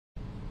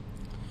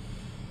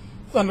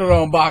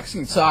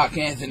ThunderDomeBoxingTalk,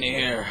 Anthony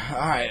here.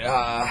 Alright,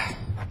 I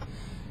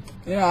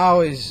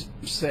always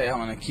say I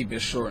want to keep it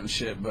short and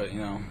shit, but,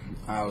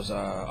 I was,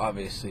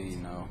 obviously,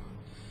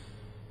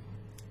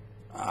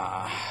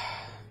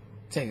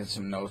 taking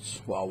some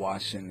notes while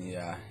watching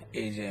the,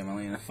 AJ and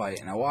Molina fight,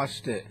 and I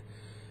watched it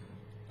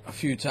a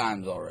few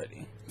times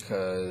already,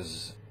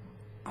 because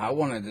I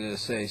wanted to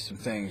say some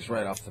things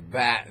right off the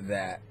bat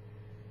that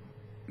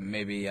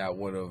maybe I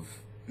would have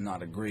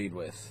not agreed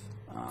with,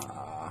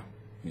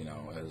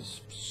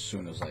 as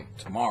soon as, like,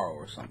 tomorrow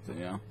or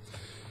something,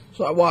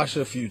 So I watched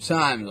it a few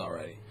times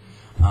already.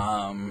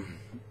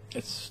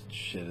 It's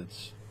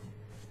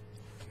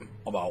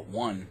about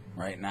 1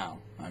 right now.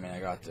 I mean, I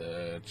got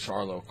the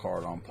Charlo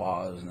card on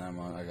pause, and then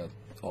I got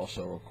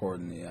also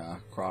recording the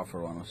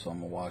Crawford one, so I'm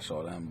going to watch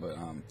all them, but,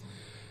 and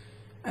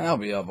I'll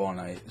be up all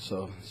night,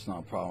 so it's not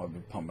a problem. I'll be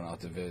pumping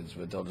out the vids,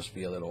 but they'll just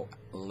be a little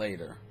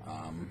later.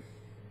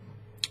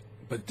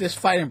 But this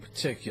fight in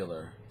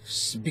particular,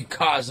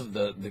 because of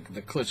the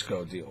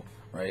Klitschko deal,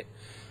 right?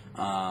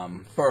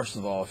 First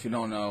of all, if you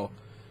don't know,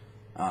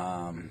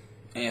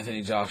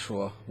 Anthony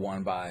Joshua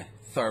won by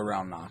 3rd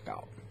round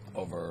knockout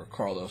over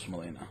Carlos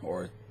Molina,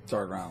 or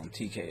 3rd round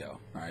TKO,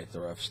 right?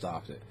 The ref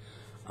stopped it.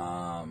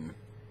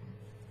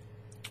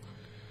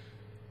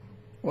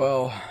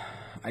 Well,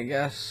 I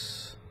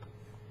guess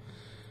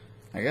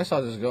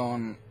I'll just go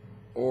in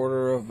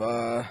order of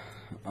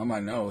on my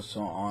notes,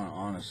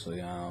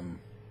 honestly.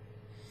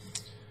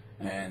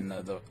 And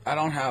I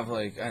don't have,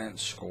 I didn't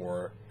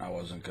score it. I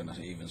wasn't going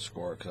to even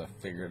score it because I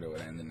figured it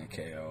would end in a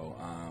KO.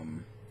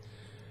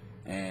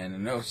 And the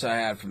notes I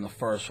had from the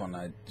first one,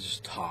 I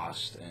just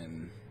tossed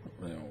and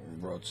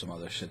wrote some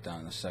other shit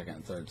down the second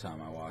and third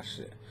time I watched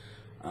it.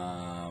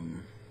 What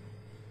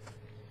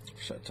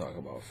should I talk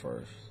about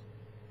first?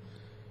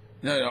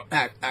 No,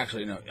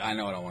 actually, no. I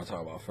know what I want to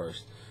talk about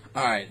first.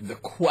 All right, the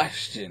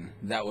question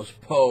that was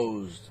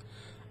posed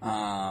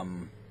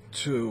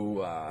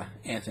to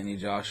Anthony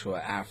Joshua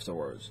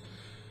afterwards.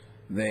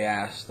 They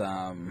asked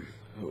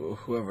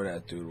whoever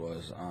that dude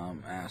was,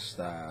 asked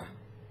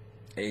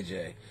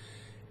AJ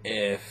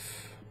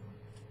if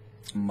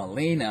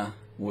Molina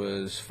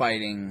was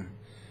fighting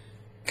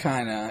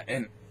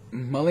and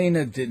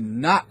Molina did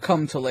not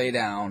come to lay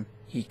down.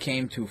 He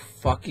came to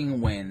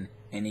fucking win,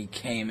 and he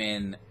came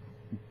in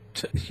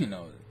to,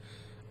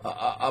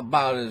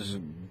 about as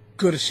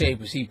good a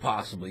shape as he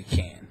possibly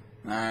can.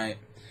 All right.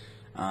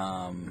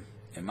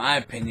 In my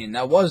opinion,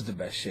 that was the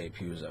best shape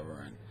he was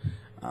ever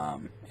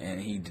in.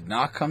 And he did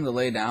not come to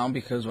lay down,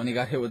 because when he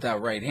got hit with that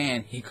right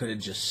hand, he could have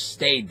just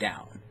stayed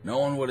down. No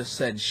one would have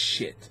said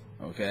shit,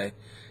 okay?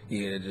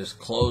 He could have just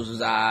closed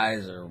his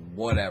eyes or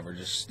whatever.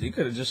 He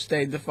could have just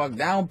stayed the fuck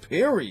down,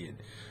 period.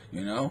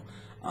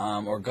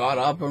 Or got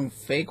up and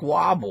fake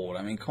wobbled.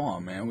 I mean, come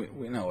on, man.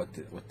 We know what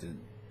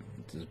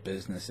this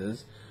business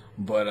is.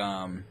 But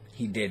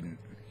he didn't.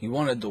 He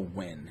wanted to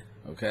win,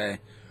 okay?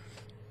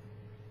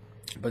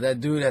 But that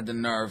dude had the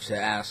nerve to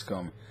ask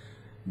him,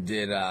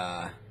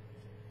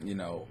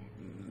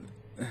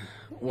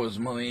 was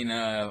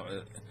Molina,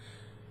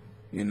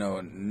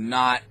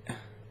 not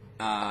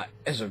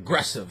as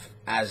aggressive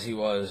as he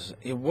was.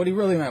 What he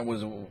really meant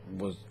was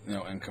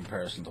in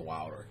comparison to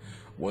Wilder,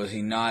 was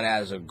he not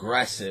as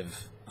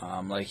aggressive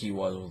like he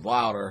was with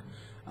Wilder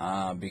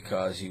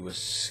because he was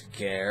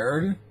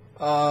scared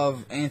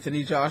of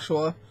Anthony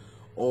Joshua,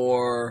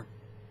 or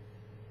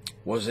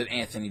was it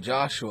Anthony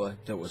Joshua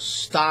that was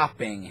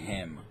stopping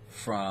him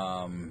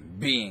from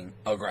being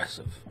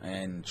aggressive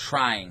and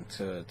trying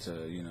to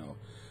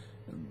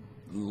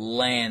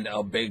land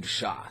a big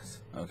shot,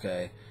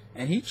 okay?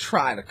 And he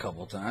tried a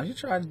couple times. He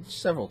tried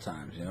several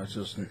times, it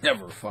just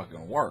never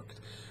fucking worked.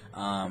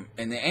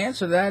 And the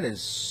answer to that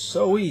is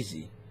so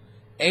easy.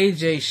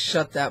 AJ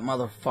shut that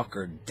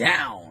motherfucker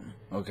down,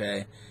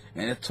 okay?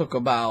 And it took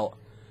about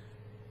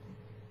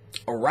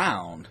a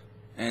round,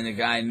 and the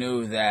guy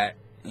knew that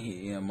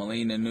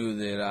Molina knew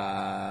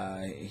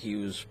that he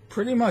was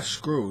pretty much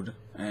screwed,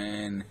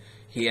 and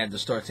he had to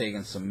start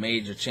taking some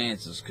major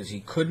chances, because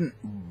he couldn't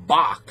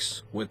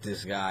box with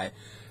this guy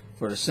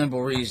for the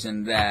simple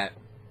reason that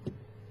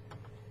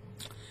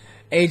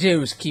AJ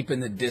was keeping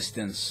the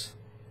distance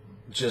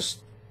just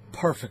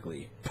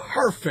perfectly,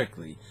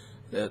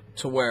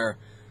 to where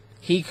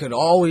he could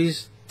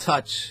always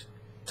touch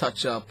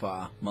up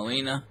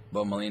Molina,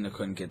 but Molina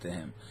couldn't get to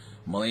him.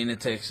 Molina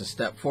takes a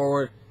step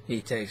forward,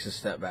 he takes a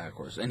step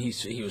backwards, and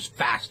he was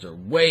faster,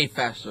 way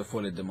faster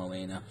footed than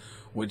Molina,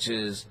 which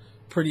is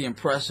pretty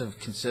impressive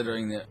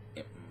considering that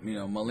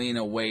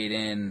Molina weighed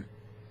in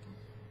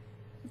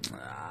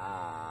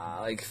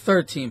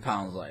 13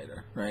 pounds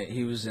lighter, right?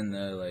 He was in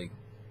the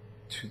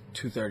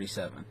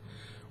 237,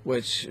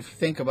 which, if you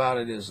think about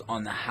it, is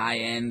on the high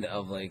end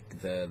of the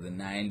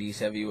 90s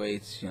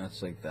heavyweights.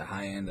 It's like the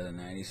high end of the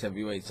 90s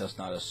heavyweights. That's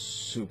not a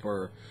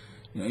super.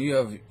 You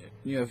have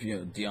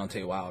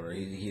Deontay Wilder.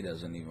 He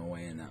doesn't even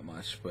weigh in that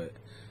much, but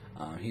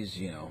he's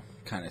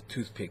kind of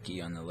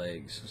toothpicky on the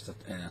legs,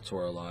 and that's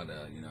where a lot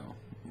of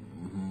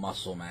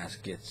muscle mass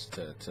gets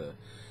to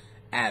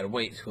add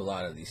weight to a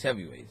lot of these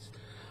heavyweights.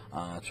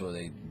 That's where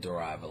they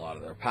derive a lot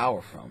of their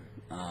power from.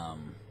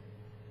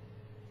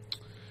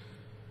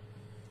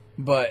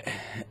 But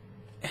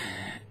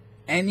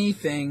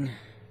anything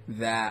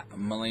that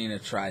Molina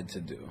tried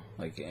to do,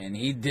 and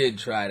he did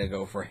try to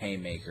go for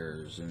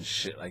haymakers and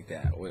shit like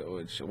that,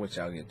 which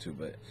I'll get to,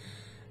 but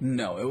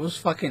no, it was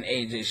fucking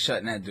AJ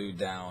shutting that dude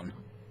down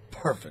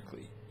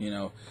perfectly.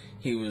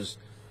 He was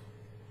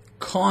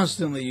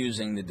constantly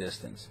using the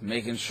distance,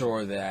 making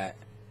sure that,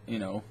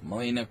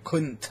 Molina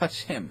couldn't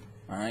touch him,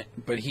 alright?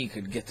 But he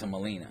could get to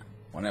Molina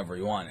whenever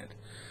he wanted.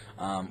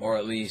 Or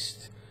at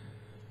least,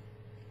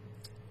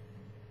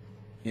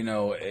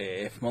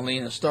 if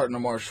Molina's starting to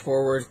march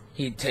forward,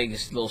 he'd take a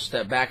little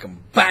step back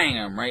and bang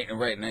him right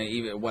in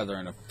the, whether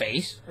in the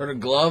face or the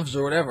gloves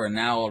or whatever. And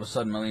now all of a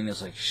sudden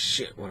Molina's like,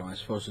 shit, what am I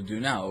supposed to do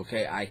now?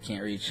 Okay, I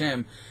can't reach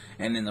him.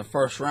 And in the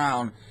first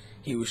round,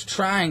 he was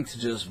trying to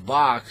just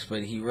box,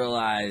 but he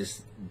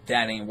realized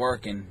that ain't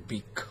working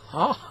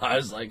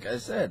because, like I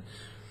said,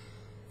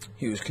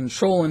 he was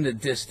controlling the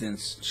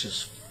distance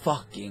just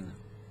fucking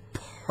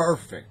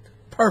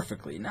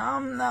perfectly. Now,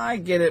 I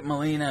get it,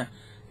 Molina,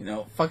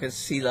 fucking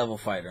C-level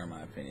fighter in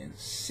my opinion.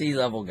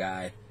 C-level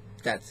guy,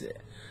 that's it.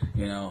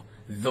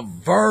 The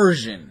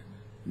version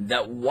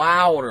that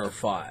Wilder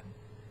fought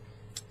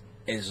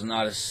is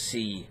not a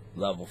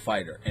C-level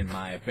fighter in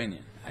my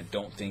opinion. I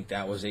don't think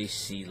that was a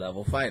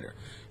C-level fighter.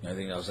 I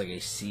think that was like a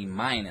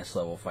C-minus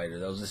level fighter.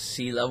 That was a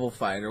C-level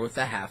fighter with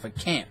a half a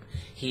camp.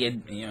 He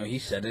had, he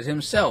said it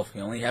himself. He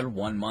only had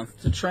 1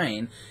 month to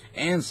train,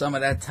 and some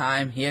of that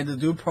time he had to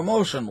do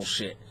promotional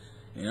shit.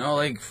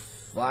 Like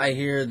fly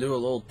here, do a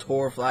little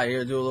tour, fly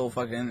here, do a little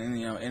fucking,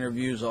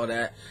 interviews, all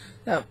that.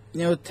 That,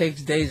 it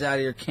takes days out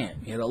of your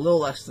camp. He had a little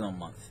less than a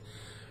month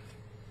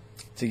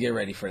to get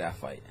ready for that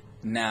fight.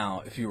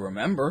 Now, if you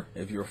remember,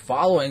 if you're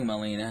following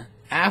Molina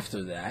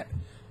after that,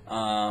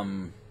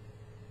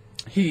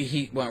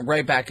 he went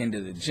right back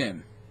into the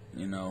gym,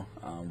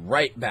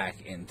 right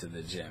back into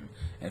the gym.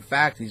 In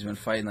fact, he's been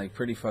fighting like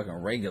pretty fucking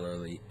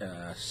regularly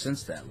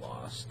since that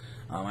loss.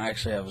 I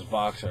actually have his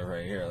boxer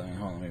right here.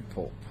 Let me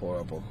pull it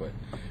up real quick.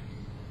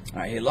 All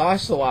right, he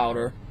lost to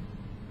Wilder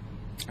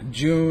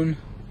June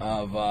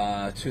of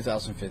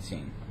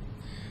 2015.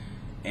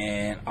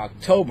 In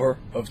October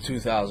of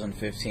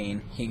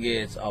 2015, he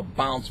gets a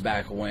bounce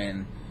back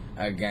win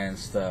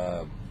against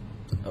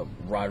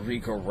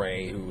Rodrigo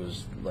Ray, who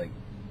was like,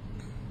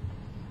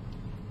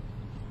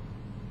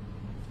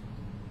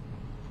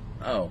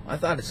 oh, I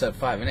thought it said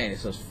 5-8. It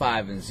says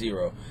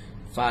 5-0,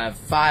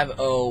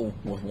 5-0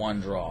 with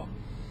 1 draw.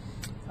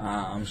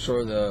 I'm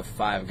sure the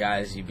 5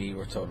 guys he beat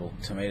were total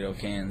tomato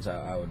cans.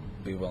 I would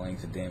be willing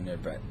to damn near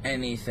bet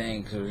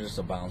anything because it was just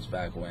a bounce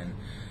back win.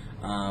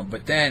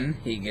 But then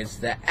he gets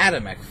the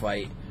Adamek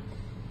fight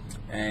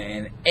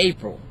in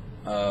April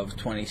of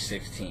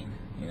 2016.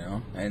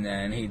 And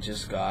then he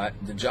just got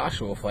the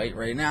Joshua fight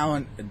right now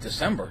in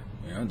December,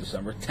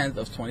 December 10th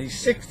of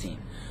 2016.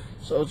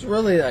 So it's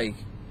really like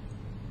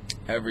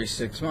every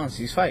 6 months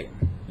he's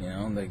fighting,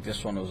 like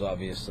this one was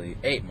obviously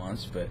 8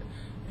 months, but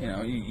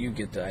you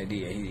get the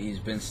idea. He's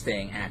been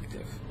staying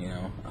active,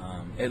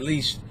 at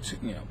least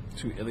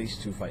at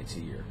least 2 fights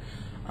a year.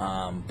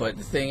 But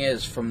the thing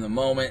is, from the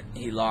moment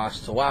he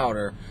lost to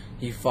Wilder,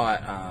 he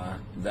fought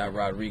that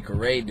Rodrigo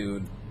Ray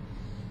dude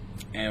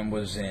and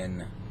was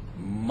in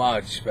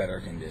much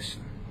better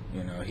condition.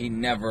 He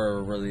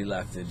never really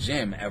left the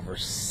gym ever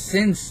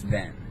since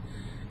then.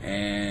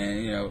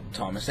 And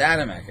Thomas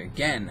Adamek,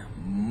 again,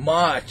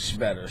 much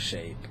better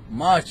shape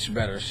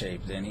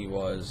than he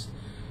was,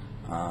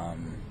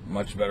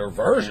 much better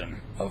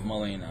version of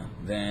Molina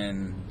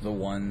than the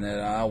one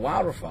that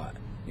Wilder fought.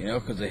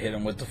 Because they hit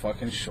him with the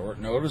fucking short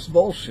notice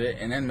bullshit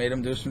and then made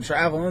him do some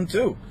traveling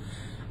too.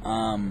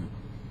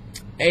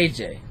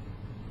 AJ,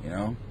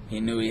 he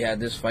knew he had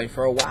this fight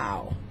for a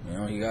while.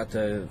 He got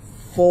the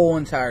full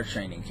entire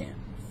training camp.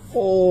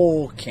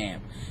 Full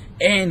camp.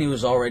 And he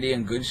was already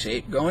in good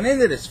shape going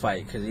into this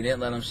fight because he didn't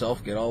let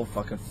himself get all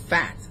fucking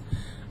fat.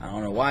 I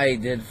don't know why he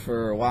did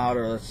for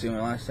Wilder. Let's see when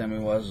the last time he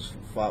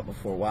fought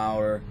before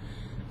Wilder.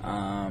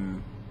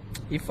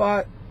 He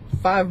fought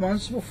 5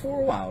 months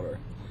before Wilder.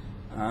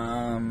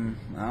 I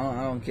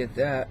don't get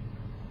that.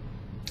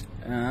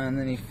 And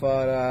then he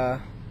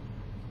fought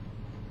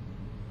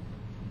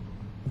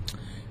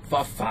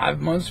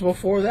 5 months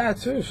before that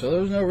too, so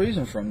there was no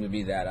reason for him to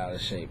be that out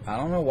of shape. I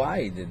don't know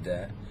why he did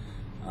that.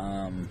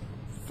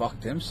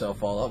 Fucked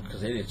himself all up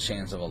because they did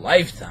chance of a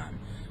lifetime.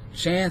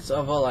 Chance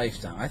of a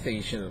lifetime. I think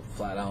he should have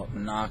flat out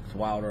knocked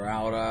Wilder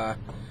out,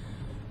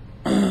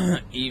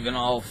 even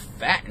all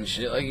fat and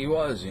shit like he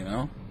was,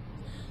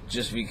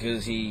 just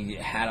because he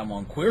had him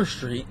on Queer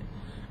Street,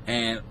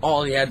 and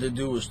all he had to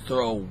do was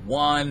throw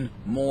one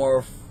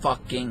more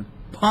fucking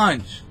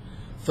punch.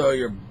 Throw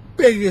your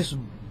biggest,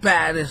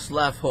 baddest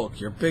left hook,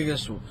 your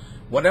biggest,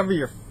 whatever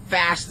your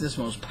fastest,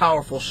 most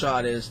powerful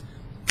shot is,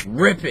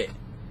 rip it,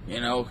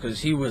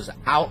 because he was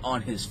out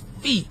on his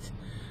feet,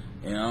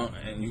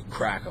 and you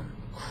crack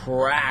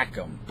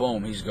him,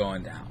 boom, he's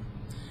going down.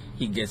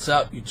 He gets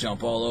up, you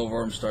jump all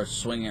over him, start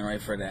swinging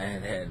right for that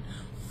head.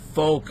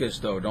 focus,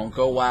 though. Don't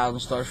go wild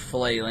and start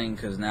flailing,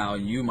 because now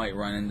you might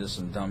run into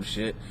some dumb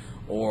shit,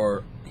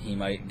 or he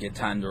might get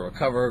time to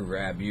recover,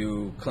 grab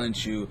you,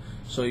 clinch you.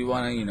 So you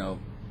want to, you know,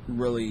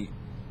 really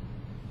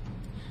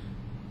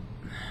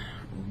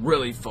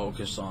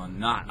focus on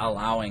not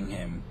allowing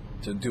him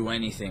to do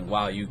anything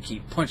while you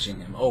keep punching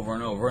him over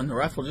and over, and the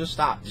ref will just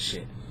stop the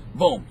shit.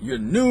 Boom, you're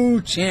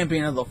new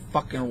champion of the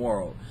fucking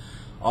world.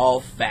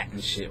 All fat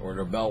and shit, where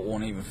the belt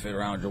won't even fit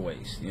around your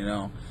waist, you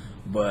know?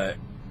 But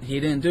he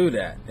didn't do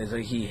that. It's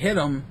like he hit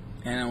him,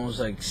 and I was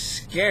like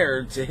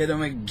scared to hit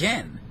him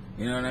again.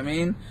 You know what I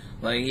mean?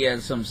 Like he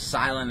had some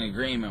silent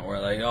agreement where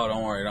like, oh,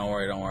 don't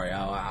worry.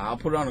 I'll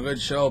put on a good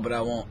show, but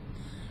I won't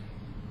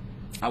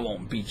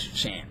beat your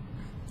champ.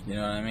 You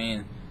know what I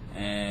mean?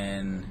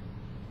 And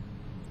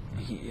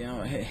he, you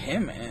know,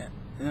 him,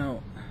 you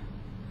know,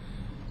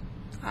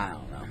 I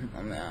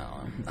don't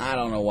know. I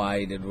don't know why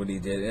he did what he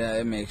did.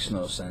 It makes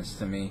no sense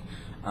to me.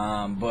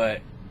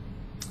 But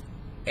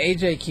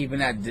AJ keeping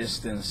that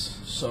distance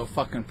so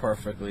fucking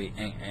perfectly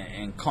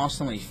and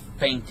constantly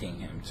feinting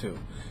him too.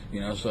 You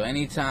know, so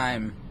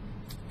anytime,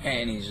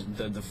 and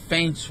the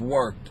feints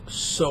worked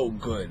so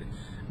good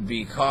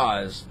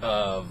because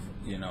of,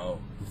 you know,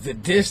 the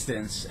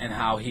distance and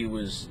how he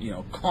was, you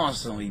know,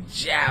 constantly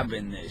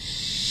jabbing the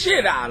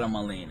shit out of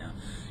Molina.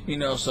 You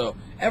know, so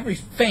every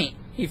feint,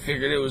 he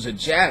figured it was a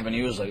jab, and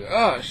he was like,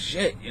 oh,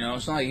 shit, you know.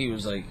 It's not like he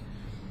was like,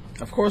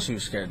 of course he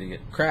was scared to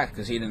get cracked,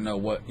 because he didn't know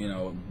what, you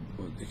know,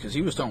 because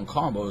he was throwing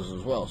combos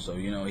as well, so,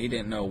 you know, he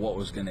didn't know what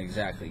was going to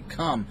exactly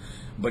come,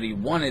 but he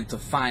wanted to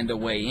find a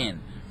way in.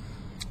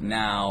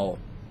 Now,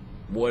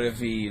 what if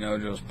he, you know,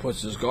 just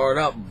puts his guard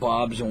up,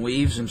 bobs and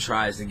weaves, and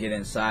tries to get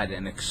inside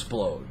and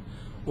explode?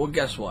 Well,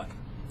 guess what?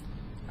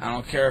 I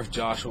don't care if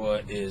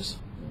Joshua is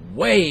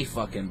way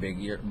fucking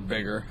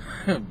bigger.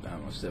 I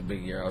almost said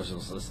Big Ear. I was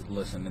just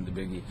listening to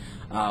Biggie.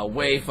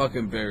 Way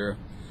fucking bigger.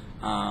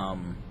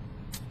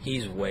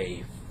 He's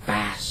way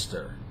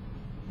faster.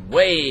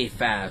 Way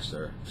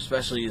faster.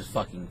 Especially his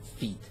fucking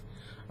feet.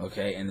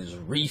 Okay? And his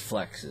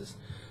reflexes.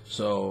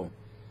 So,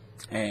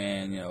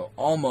 and, you know,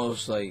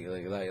 almost like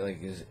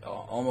his,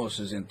 almost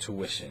his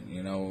intuition.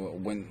 You know,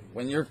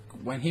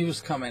 when he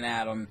was coming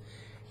at him,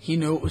 he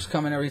knew it was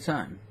coming every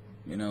time.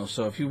 You know,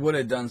 so if he would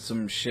have done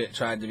some shit,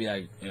 tried to be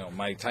like, you know,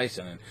 Mike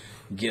Tyson and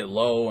get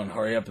low and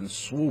hurry up and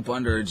swoop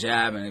under a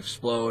jab and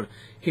explode,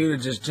 he would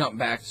have just jumped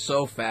back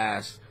so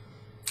fast,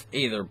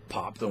 either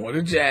popped him with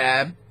a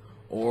jab,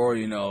 or,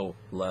 you know,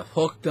 left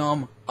hooked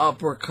him,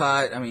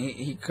 uppercut. I mean,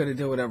 he could have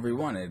did whatever he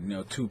wanted. You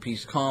know,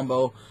 two-piece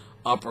combo,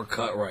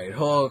 uppercut, right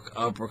hook,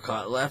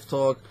 uppercut, left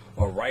hook,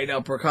 or right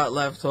uppercut,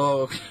 left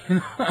hook. You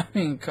know what I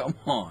mean? Come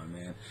on,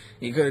 man.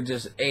 He could have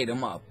just ate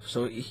him up.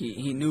 So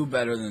he knew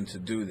better than to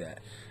do that.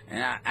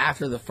 And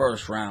after the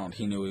first round,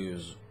 he knew he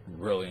was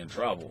really in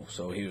trouble.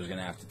 So he was going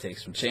to have to take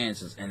some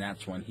chances. And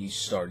that's when he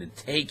started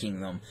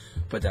taking them.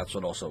 But that's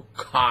what also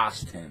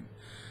cost him.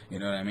 You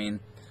know what I mean?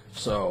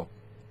 So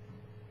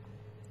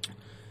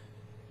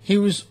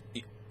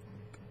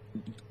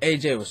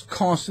AJ was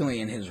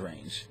constantly in his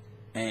range.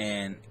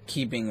 And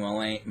keeping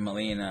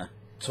Molina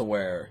to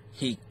where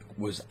he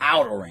was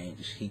out of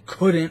range. He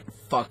couldn't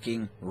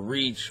fucking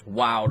reach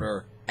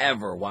Wilder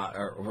ever.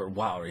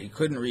 Wilder. He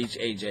couldn't reach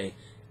AJ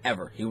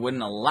ever. He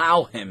wouldn't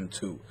allow him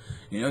to.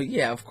 You know,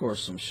 yeah, of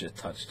course some shit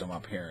touched him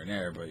up here and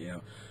there, but,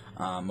 you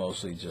know,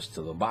 mostly just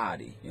to the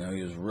body. You know,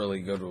 he was really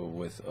good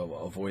with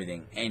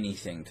avoiding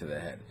anything to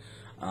the head.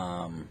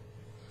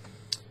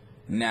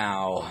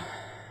 Now,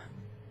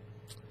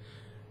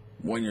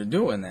 when you're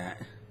doing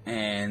that,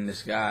 and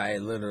this guy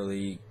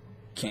literally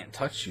can't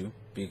touch you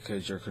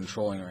because you're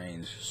controlling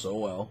range so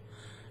well,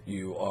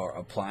 you are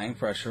applying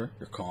pressure,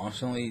 you're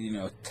constantly, you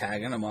know,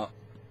 tagging him up,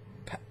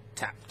 tap,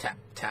 tap,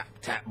 tap,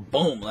 tap,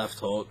 boom, left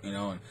hook, you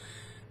know, and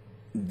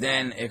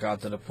then it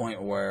got to the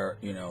point where,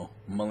 you know,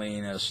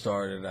 Molina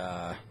started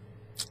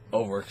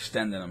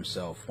overextending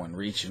himself when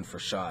reaching for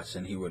shots,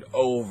 and he would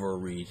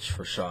overreach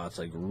for shots,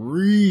 like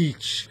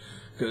reach,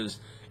 because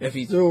if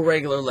he threw a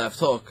regular left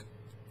hook,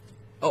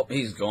 oh,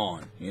 he's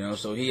gone, you know,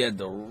 so he had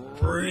to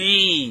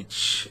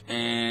reach,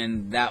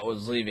 and that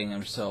was leaving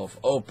himself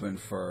open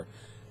for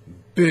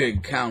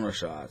big counter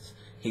shots.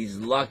 He's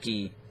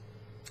lucky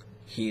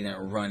he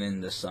didn't run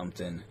into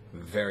something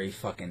very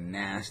fucking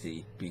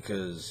nasty,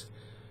 because,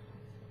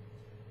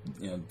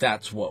 you know,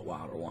 that's what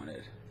Wilder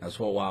wanted. That's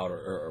what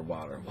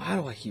Wilder, why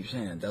do I keep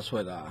saying that? That's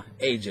what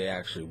AJ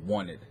actually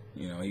wanted.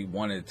 You know, he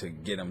wanted to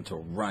get him to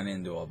run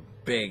into a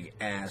big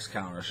ass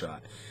counter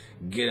shot,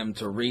 get him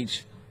to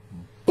reach,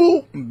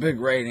 boom, big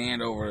right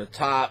hand over the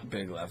top,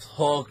 big left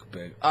hook,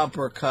 big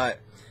uppercut,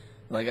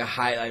 like a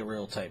highlight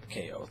reel type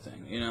KO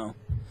thing, you know.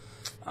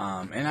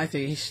 And I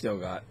think he still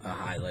got a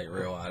highlight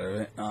reel out of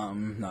it.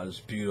 Not as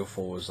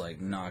beautiful as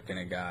like knocking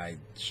a guy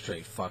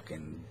straight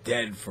fucking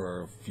dead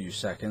for a few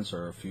seconds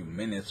or a few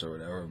minutes or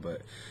whatever,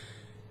 but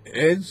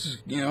it's,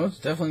 you know, it's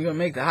definitely gonna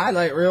make the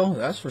highlight reel,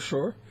 that's for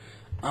sure.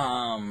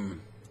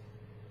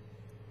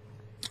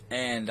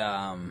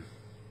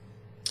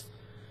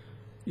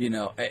 You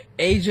know,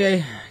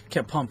 AJ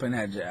kept pumping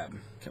that jab.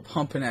 kept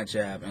humping that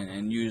jab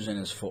and using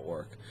his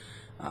footwork.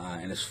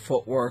 And his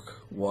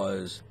footwork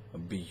was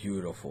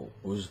beautiful.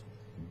 It was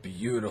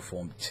beautiful.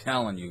 I'm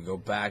telling you, go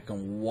back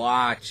and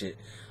watch it.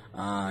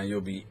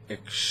 You'll be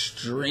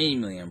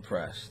extremely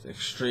impressed.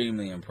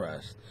 Extremely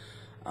impressed.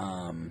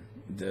 And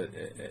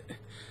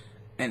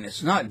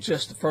it's not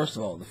just, first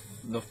of all,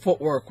 the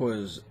footwork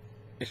was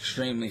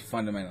extremely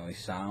fundamentally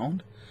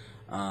sound.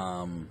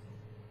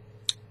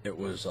 It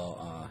was,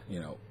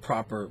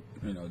 proper,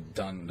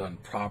 done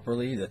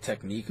properly, the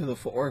technique of the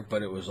footwork,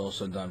 but it was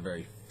also done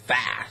very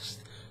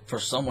fast. For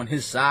someone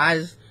his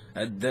size,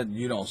 that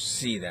you don't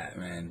see that,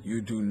 man.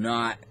 You do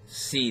not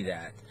see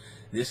that.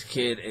 This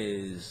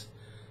kid's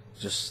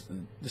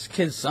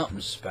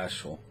something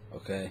special,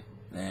 okay?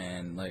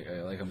 And like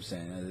I'm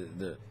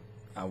saying,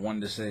 I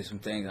wanted to say some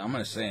things. I'm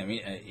gonna say them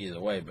either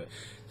way, but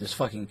this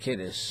fucking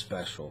kid is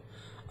special.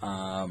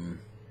 I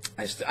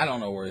don't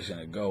know where he's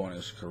gonna go in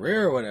his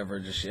career or whatever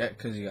just yet,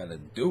 because he got to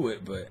do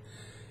it. But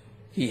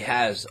he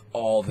has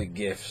all the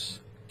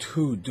gifts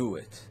to do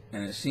it,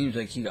 and it seems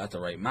like he got the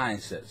right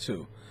mindset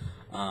too.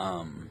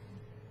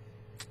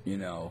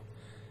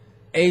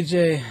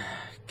 AJ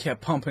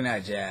kept pumping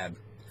that jab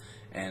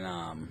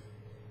and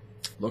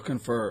looking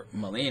for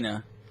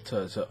Molina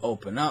to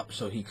open up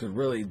so he could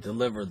really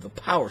deliver the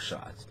power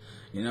shots.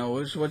 Which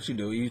is what you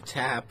do. You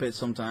tap it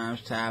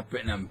sometimes, and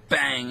then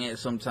bang it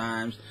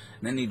sometimes.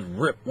 And then he'd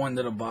rip one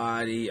to the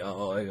body,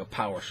 like a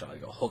power shot,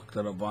 like a hook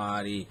to the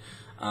body.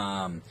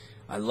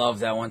 I love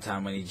that one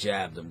time when he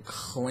jabbed him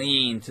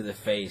clean to the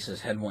face.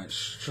 His head went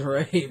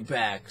straight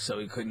back so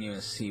he couldn't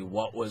even see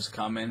what was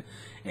coming.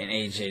 And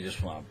AJ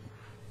just went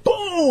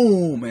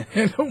boom and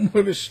hit him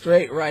with a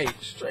straight right,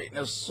 straight in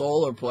the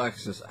solar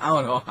plexus. I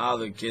don't know how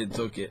the kid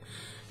took it,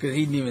 because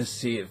he didn't even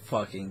see it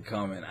fucking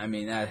coming. I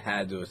mean, that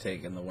had to have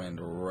taken the wind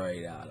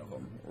right out of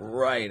him.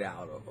 Right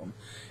out of him.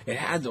 It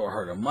had to have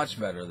hurt him much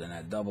better than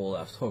that double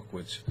left hook,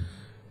 which,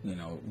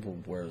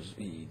 where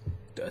he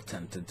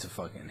attempted to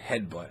fucking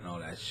headbutt and all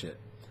that shit.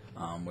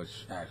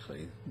 Which,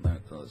 actually,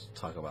 let's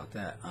talk about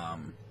that.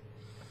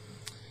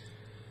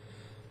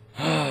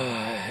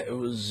 It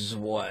was,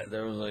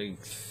 there was like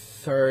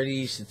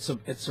 30,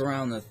 it's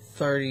around the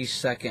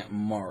 30-second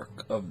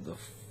mark of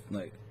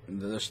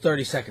there's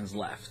 30 seconds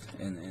left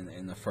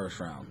in the first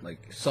round,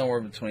 like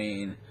somewhere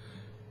between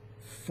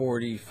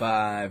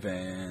 45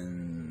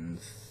 and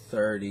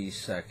 30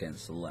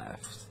 seconds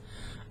left.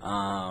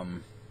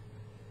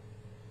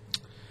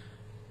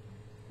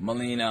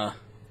 Molina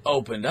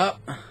opened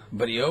up,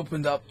 but he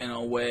opened up in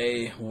a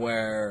way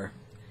where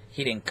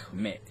he didn't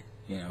commit.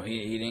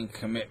 He didn't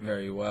commit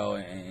very well,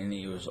 and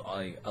he was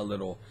like a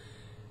little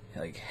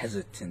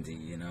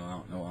hesitant-y, I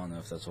don't know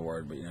if that's a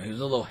word, but he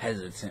was a little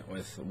hesitant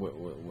with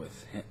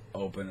him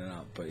opening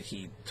up, but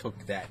he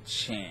took that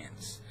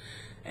chance,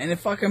 and it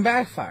fucking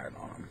backfired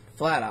on him,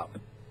 flat out.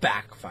 It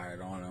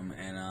backfired on him,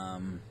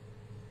 and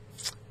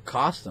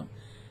cost him.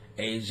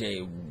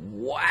 AJ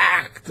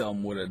whacked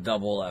him with a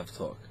double left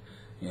hook,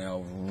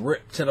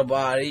 ripped to the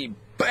body,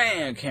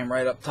 bam, came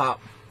right up top,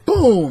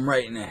 boom,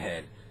 right in the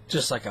head,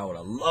 just like I would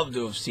have loved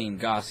to have seen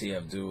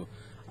Gassiev do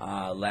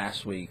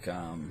last week.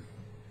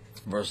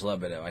 Versus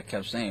Lebedev. I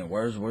kept saying,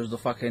 where's the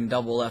fucking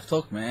double left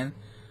hook, man?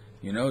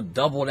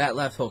 Double that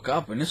left hook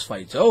up and this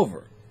fight's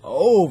over.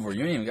 Over.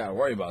 You ain't even got to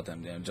worry about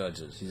them damn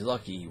judges. He's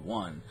lucky he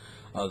won.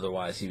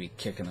 Otherwise, he'd be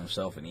kicking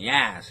himself in the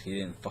ass. He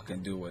didn't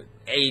fucking do what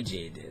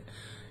AJ did,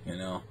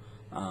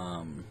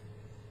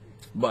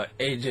 But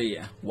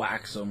AJ,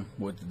 whacks him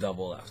with the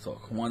double left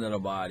hook. One to the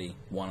body,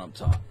 one up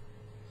top.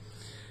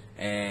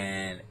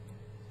 And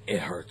it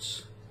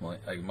hurts.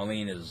 Like,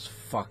 Molina's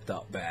fucked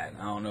up bad.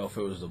 I don't know if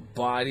it was the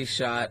body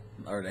shot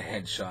or the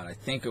head shot. I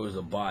think it was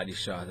the body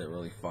shot that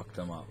really fucked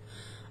him up.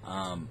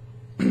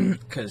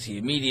 Because he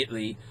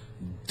immediately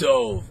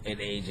dove at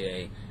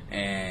AJ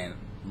and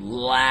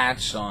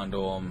latched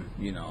onto him,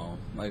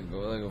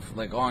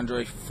 like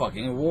Andre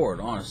fucking Ward,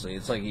 honestly.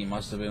 It's like he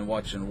must have been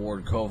watching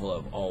Ward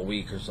Kovalev all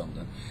week or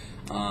something.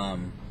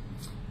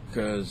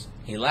 Because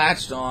he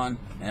latched on,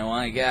 and when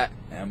I got,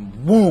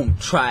 and boom,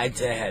 tried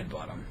to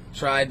headbutt him.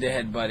 Tried to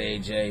headbutt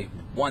AJ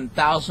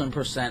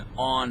 1000%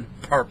 on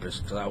purpose,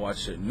 because I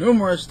watched it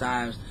numerous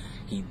times.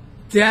 He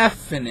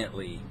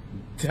definitely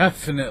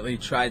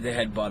tried to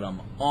headbutt him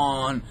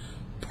on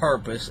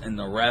purpose, and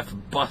the ref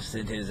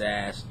busted his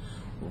ass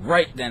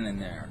right then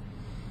and there.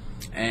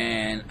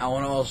 And I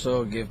want to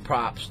also give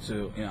props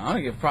to,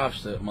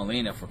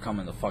 Molina for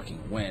coming to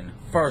fucking win.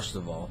 First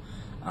of all,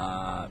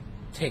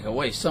 take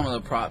away some of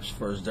the props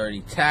for his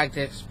dirty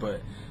tactics,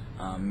 but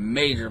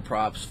major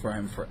props for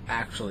him for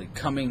actually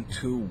coming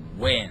to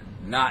win,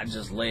 not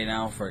just lay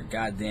down for a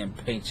goddamn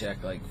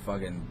paycheck like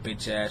fucking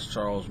bitch ass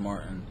Charles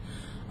Martin.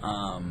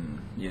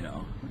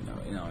 No,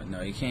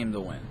 he came to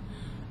win.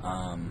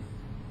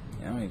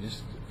 He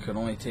just could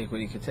only take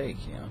what he could take.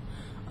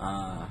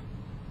 I'll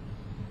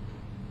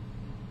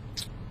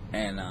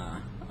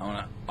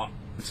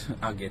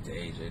get to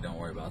AJ. Don't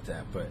worry about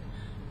that. But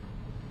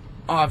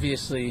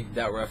obviously,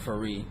 that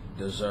referee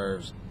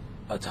deserves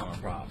a ton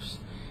of props.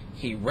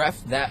 He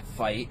reffed that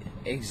fight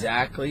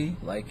exactly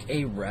like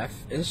a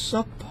ref is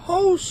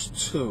supposed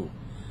to.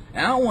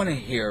 And I don't want to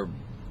hear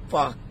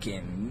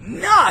fucking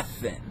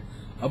nothing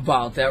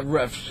about that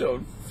ref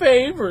showed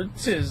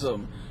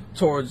favoritism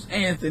towards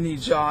Anthony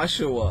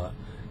Joshua.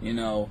 You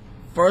know,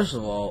 first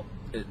of all,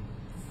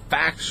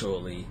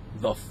 factually,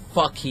 the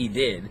fuck he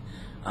did.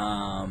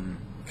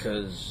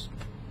 Because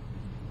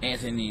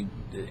Anthony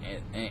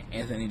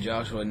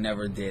Joshua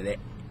never did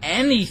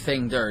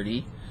anything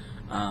dirty.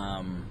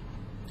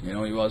 You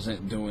know, he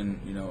wasn't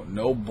doing, you know,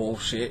 no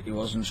bullshit. He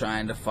wasn't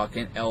trying to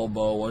fucking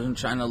elbow, wasn't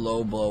trying to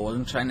low blow,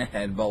 wasn't trying to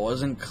headbutt,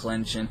 wasn't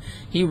clinching.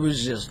 He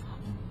was just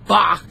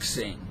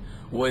boxing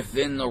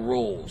within the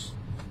rules.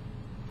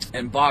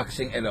 And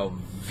boxing at a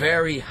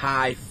very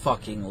high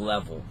fucking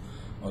level.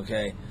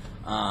 Okay?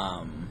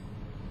 And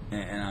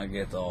I'll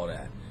get to all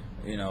that.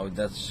 You know,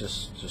 that's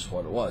just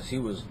what it was. He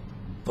was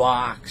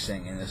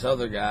boxing, and this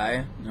other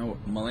guy, you know,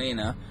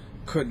 Molina,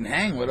 couldn't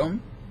hang with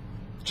him,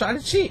 tried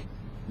to cheat.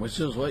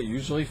 Which is what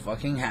usually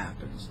fucking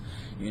happens.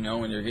 You know,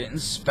 when you're getting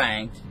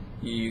spanked,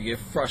 you get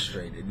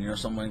frustrated. You know,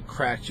 someone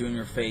cracked you in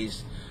your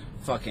face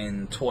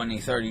fucking 20,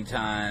 30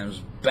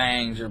 times,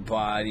 banged your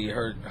body,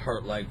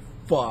 hurt like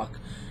fuck.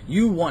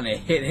 You want to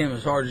hit him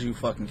as hard as you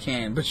fucking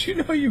can, but you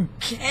know you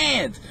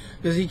can't,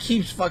 because he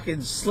keeps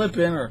fucking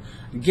slipping or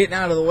getting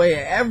out of the way of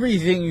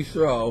everything you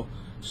throw.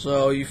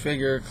 So you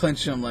figure,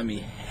 clinch him, let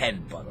me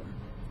headbutt him.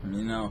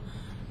 You know,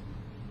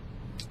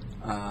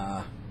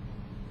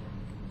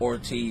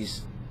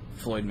 Ortiz,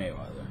 Floyd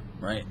Mayweather,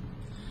 right?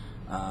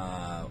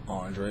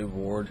 Andre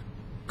Ward,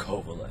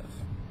 Kovalev.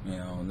 You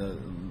know, the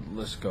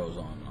list goes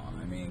on and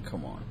on. I mean,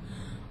 come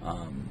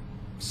on.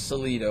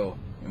 Salido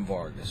and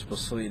Vargas. But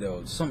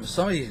Salido, some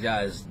of these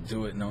guys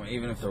do it, no,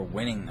 even if they're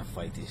winning the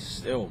fight, they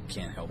still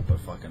can't help but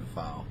fucking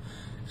foul.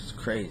 It's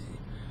crazy.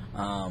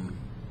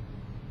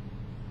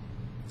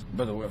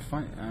 But the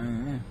funny,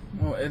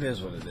 well, it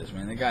is what it is,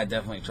 man. The guy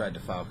definitely tried to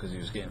foul because he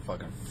was getting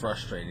fucking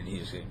frustrated. He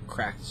was getting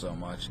cracked so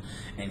much,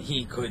 and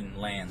he couldn't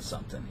land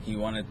something. He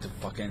wanted to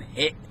fucking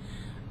hit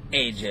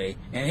AJ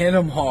and hit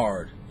him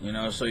hard, you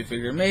know. So he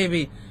figured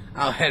maybe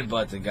I'll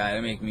headbutt the guy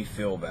to make me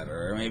feel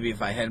better, or maybe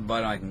if I headbutt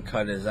him, I can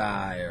cut his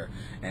eye,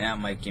 and that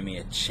might give me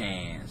a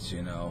chance,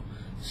 you know,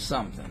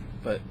 something.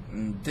 But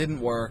it didn't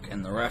work,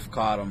 and the ref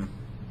caught him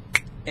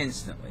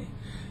instantly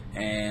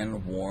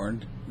and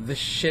warned the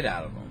shit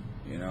out of him.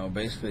 You know,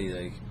 basically,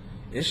 like,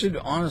 it should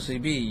honestly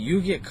be you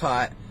get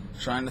caught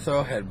trying to throw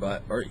a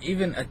headbutt or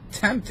even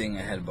attempting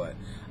a headbutt.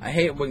 I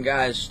hate when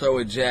guys throw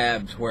a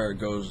jab to where it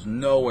goes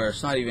nowhere.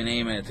 It's not even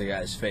aiming at the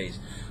guy's face.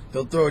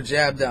 They'll throw a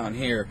jab down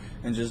here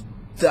and just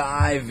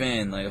dive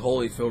in. Like,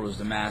 Holyfield was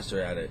the master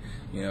at it.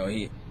 You know,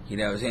 he'd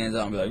have his hands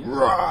out and be like,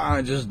 rah,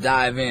 and just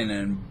dive in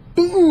and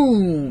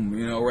boom,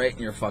 you know, right in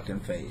your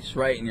fucking face,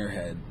 right in your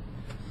head.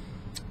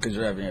 Because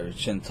you're having your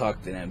chin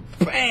tucked and then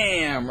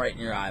bam, right in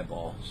your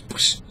eyeball.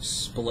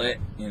 Split,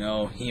 you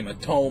know,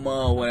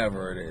 hematoma,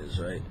 whatever it is,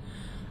 right?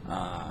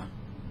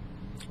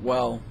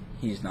 Well,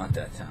 he's not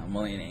that talented.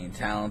 Molina ain't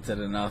talented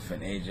enough,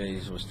 and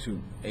AJ was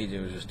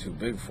just too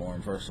big for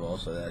him, first of all,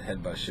 so that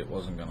headbutt shit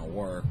wasn't going to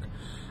work.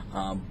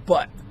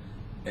 But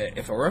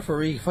if a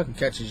referee fucking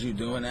catches you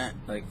doing that,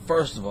 like,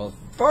 first of all,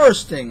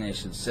 first thing they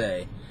should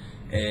say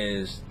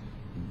is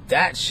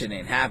that shit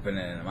ain't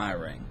happening in my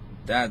ring.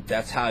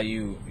 That's how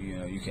you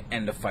can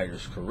end a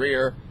fighter's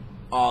career,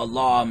 a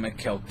la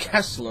Mikkel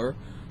Kessler,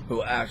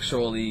 who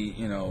actually,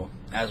 you know,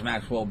 as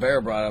Maxwell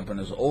Bear brought up in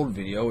his old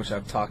video, which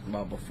I've talked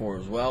about before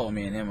as well,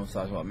 me and him have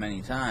talked about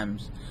many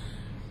times,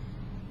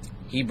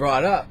 he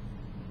brought up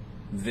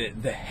the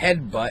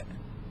headbutt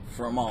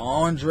from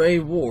Andre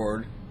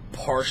Ward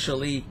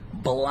partially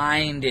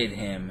blinded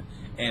him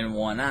in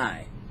one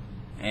eye,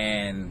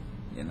 and,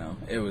 you know,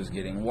 it was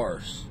getting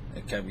worse.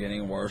 It kept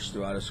getting worse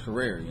throughout his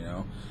career, you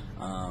know.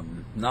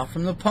 Not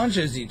from the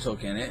punches he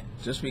took in it.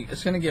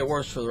 It's going to get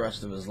worse for the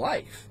rest of his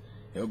life.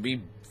 He'll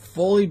be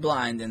fully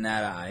blind in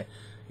that eye,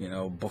 you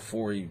know,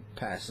 before he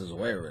passes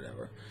away or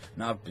whatever.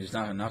 Not because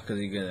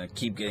he's going to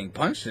keep getting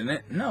punched in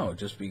it. No,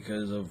 just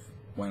because of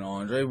when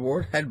Andre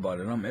Ward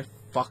headbutted him, it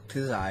fucked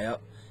his eye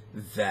up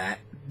that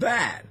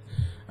bad.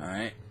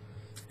 Alright?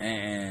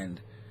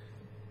 And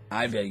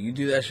I bet you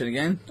do that shit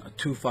again,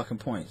 2 fucking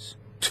points.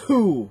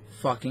 2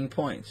 fucking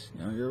points.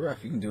 You know, you're a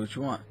ref. You can do what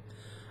you want.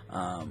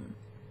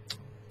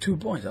 2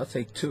 points. I'll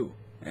take 2.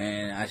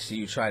 And I see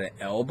you try to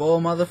elbow a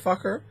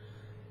motherfucker.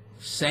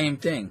 Same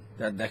thing.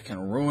 That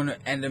can ruin,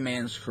 end a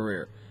man's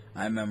career.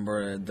 I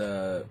remember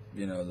the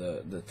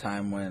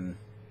time when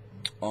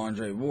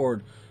Andre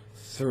Ward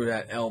threw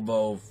that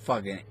elbow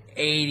fucking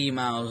 80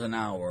 miles an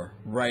hour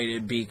right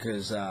at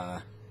Bika's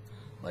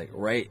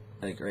right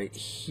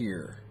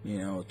here. You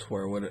know, to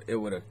where it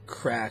would have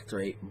cracked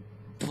right.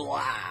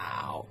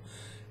 Blow.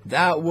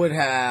 That would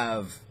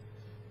have.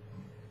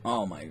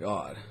 Oh my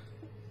God.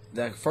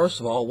 That, first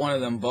of all, one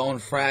of them bone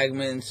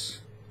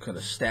fragments could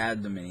have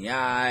stabbed him in the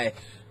eye,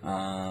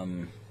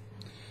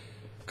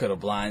 could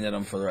have blinded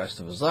him for the rest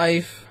of his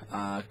life,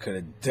 could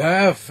have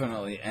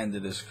definitely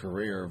ended his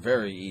career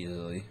very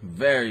easily,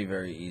 very,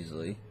 very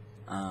easily.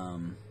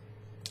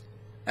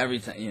 every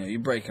time, you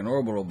break an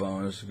orbital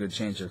bone, there's a good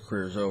chance your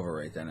career's over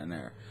right then and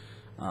there.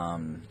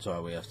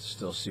 So we have to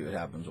still see what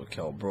happens with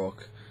Kell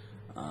Brook.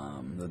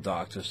 The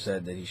doctor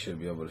said that he should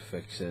be able to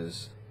fix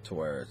his to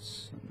where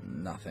it's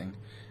nothing,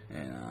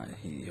 and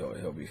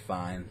he'll be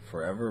fine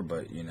forever,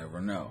 but you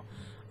never know.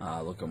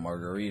 Look at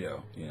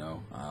Margarito,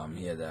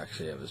 he had to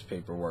actually have his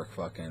paperwork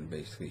fucking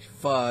basically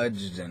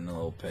fudged and a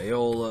little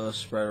payola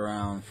spread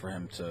around for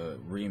him to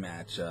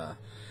rematch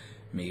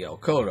Miguel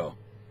Cotto.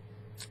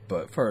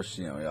 But first,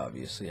 he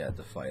obviously had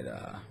to fight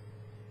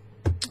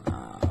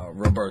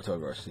Roberto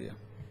Garcia.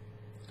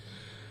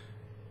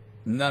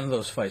 None of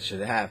those fights should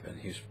have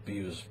happened.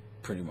 He was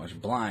pretty much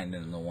blind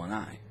in the one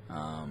eye.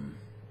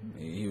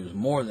 He was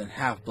more than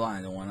half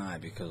blind in one eye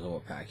because of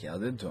what Pacquiao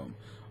did to him.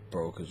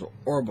 Broke his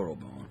orbital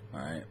bone,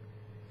 alright?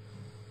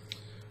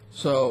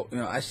 So,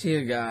 I see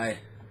a guy,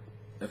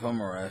 if I'm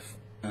a ref,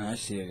 and I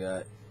see a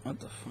guy, what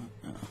the fuck?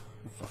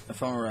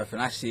 If I'm a ref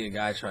and I see a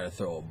guy try to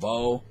throw a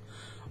bow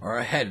or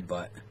a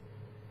headbutt,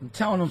 I'm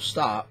telling him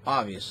stop,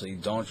 obviously.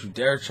 Don't you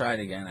dare try it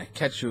again. I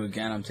catch you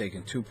again, I'm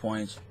taking 2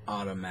 points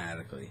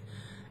automatically.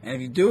 And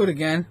if you do it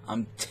again,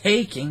 I'm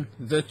taking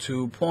the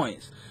 2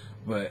 points.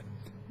 But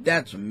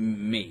that's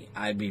me.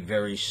 I'd be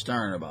very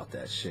stern about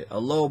that shit. A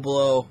low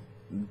blow,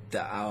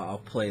 I'll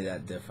play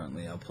that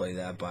differently. I'll play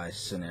that by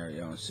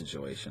scenario and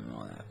situation and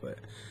all that. But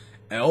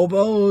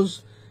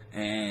elbows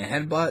and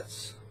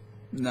headbutts,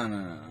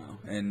 no.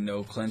 And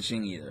no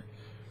clinching either.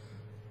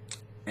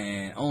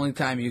 And only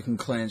time you can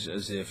clinch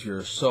is if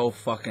you're so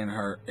fucking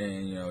hurt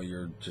and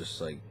you're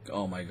just like,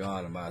 oh my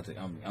god,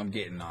 I'm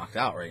getting knocked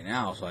out right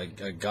now, so I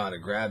gotta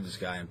grab this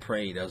guy and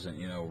pray he doesn't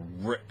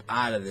rip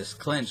out of this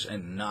clinch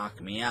and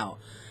knock me out,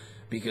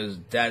 because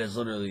that is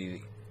literally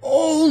the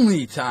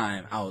only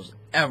time I was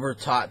ever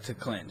taught to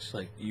clinch.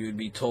 Like, you would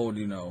be told,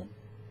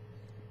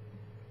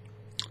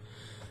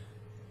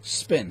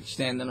 spin,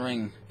 stand in the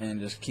ring and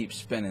just keep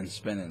spinning,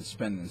 spin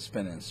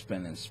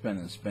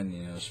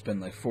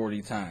like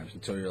 40 times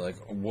until you're like,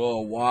 whoa,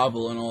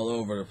 wobbling all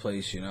over the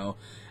place, and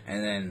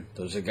then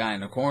there's a guy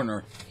in the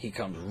corner, he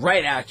comes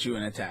right at you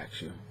and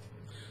attacks you.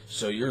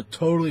 So you're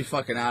totally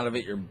fucking out of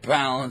it, your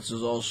balance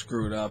is all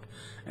screwed up,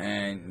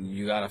 and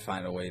you gotta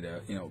find a way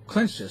to,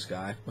 clinch this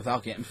guy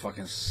without getting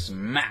fucking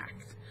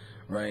smacked,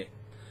 right?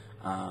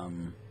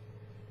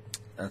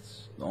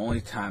 That's the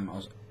only time I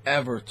was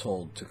ever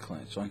told to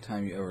clinch. One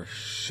time you ever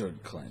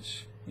should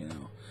clinch,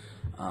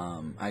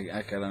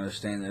 I can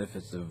understand that if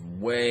it's the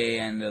way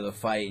end of the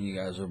fight and you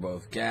guys are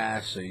both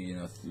gassed, so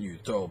you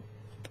throw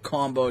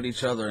combo at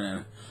each other and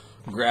then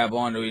grab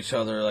onto each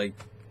other, like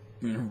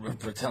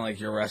pretend like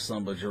you're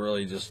wrestling, but you're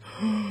really just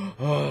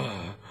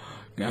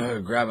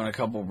grabbing a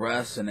couple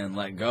breaths and then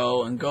let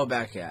go and go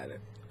back at it.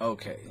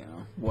 Okay,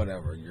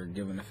 whatever. You're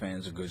giving the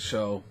fans a good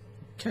show.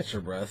 Catch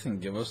your breath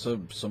and give us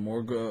some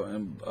more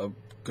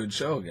good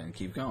show again.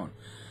 Keep going.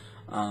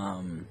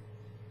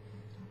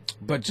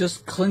 But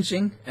just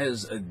clinching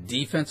as a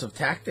defensive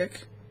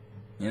tactic,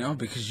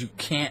 because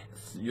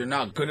you're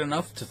not good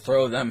enough to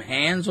throw them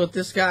hands with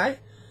this guy,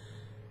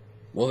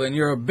 well, then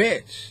you're a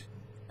bitch.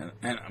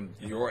 And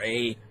you're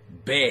a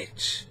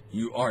bitch.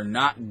 You are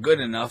not good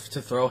enough to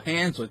throw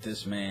hands with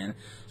this man.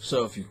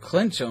 So if you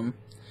clinch him,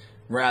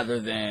 rather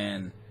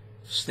than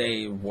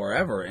stay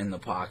wherever in the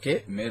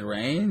pocket,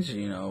 mid-range,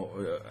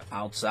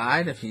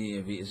 outside, if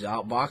he's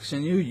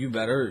outboxing you, you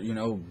better,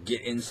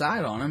 get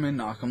inside on him and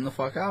knock him the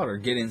fuck out, or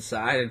get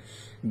inside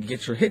and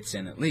get your hits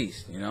in at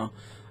least,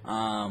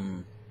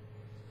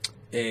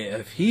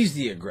 If he's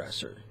the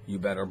aggressor, you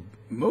better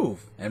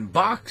move and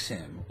box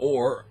him,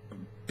 or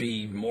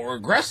be more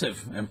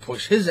aggressive and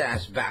push his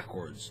ass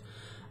backwards.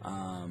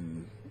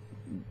 You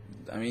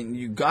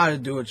gotta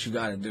do what you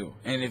gotta do.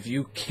 And if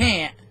you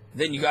can't,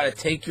 then you gotta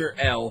take your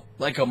L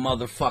like a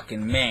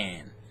motherfucking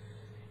man.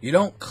 You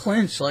don't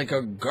clinch like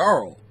a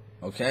girl,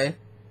 okay?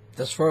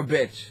 That's for a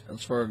bitch.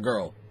 That's for a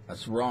girl.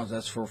 That's wrong.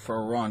 That's for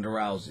Ronda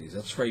Rousey.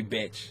 That's for a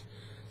bitch.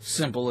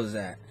 Simple as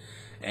that.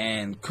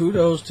 And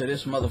kudos to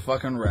this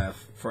motherfucking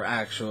ref for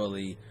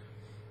actually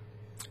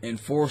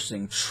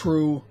enforcing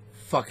true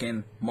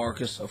fucking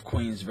Marcus of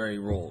Queensberry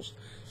rules.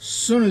 As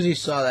soon as he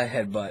saw that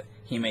headbutt,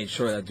 he made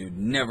sure that dude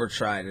never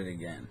tried it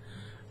again.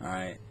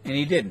 Alright? And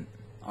he didn't.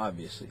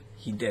 Obviously.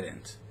 He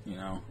didn't.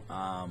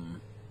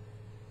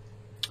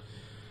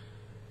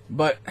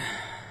 But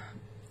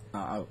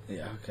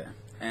yeah, okay.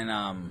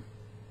 And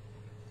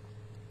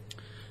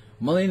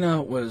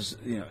Molina was,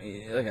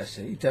 like I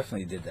said, he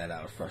definitely did that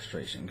out of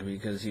frustration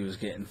because he was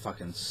getting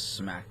fucking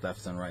smacked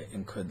left and right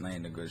and couldn't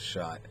land a good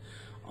shot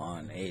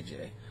on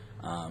AJ.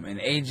 And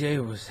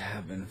AJ was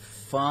having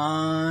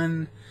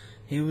fun.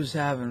 He was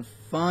having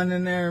fun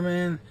in there,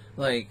 man.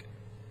 Like,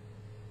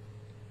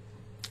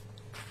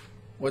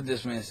 what'd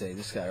this man say?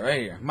 This guy right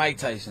here. Mike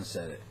Tyson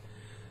said it.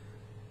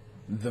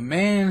 The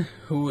man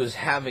who is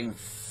having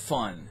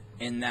fun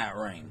in that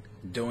ring,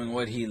 doing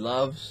what he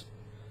loves,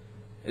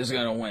 is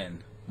going to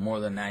win more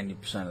than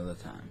 90% of the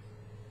time.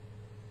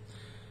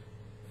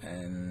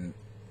 And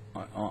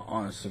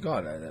honest to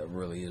God, that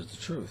really is the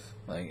truth.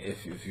 Like,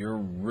 if you're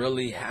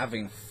really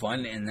having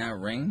fun in that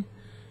ring,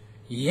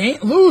 You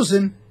ain't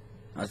losing.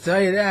 I'll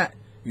tell you that.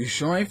 You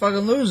sure ain't fucking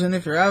losing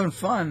if you're having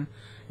fun.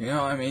 You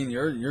know, I mean,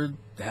 you're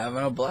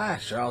having a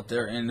blast. You're out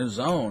there in the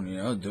zone, you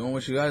know, doing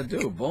what you got to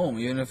do. Boom.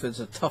 Even if it's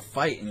a tough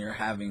fight and you're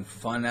having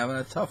fun having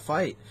a tough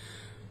fight,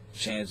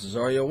 chances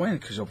are you'll win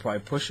because you'll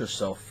probably push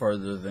yourself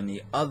further than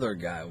the other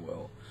guy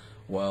will.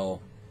 Well,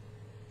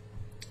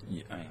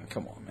 I mean,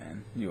 come on,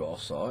 man. You all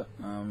saw it.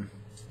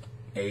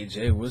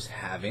 AJ was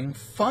having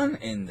fun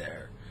in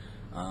there.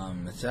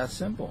 It's that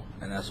simple.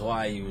 And that's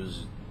why he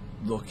was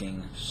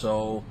looking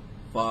so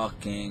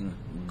fucking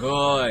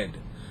good.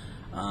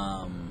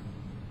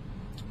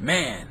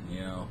 Man, you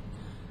know.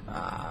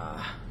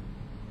 I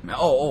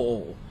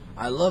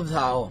loved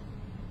how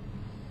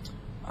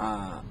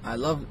I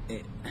love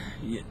it.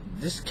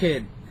 This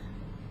kid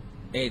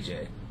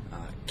AJ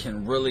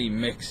can really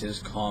mix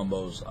his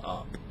combos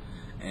up,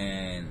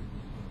 and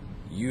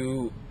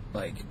you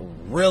like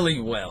really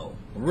well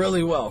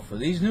for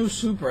these new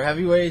super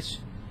heavyweights.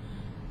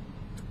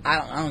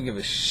 I don't give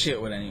a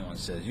shit what anyone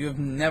says. You have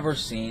never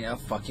seen a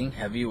fucking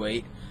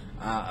heavyweight,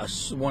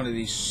 one of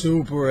these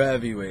super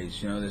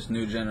heavyweights. You know, this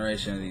new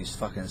generation of these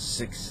fucking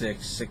 6'6",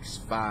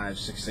 6'5",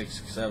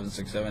 6'6", 6'7",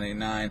 6'7", 8',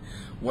 9",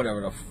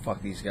 whatever the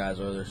fuck these guys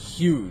are. They're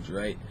huge,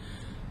 right?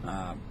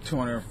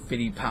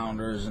 250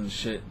 pounders and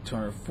shit,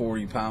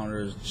 240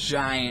 pounders,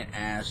 giant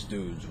ass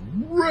dudes,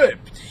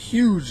 ripped,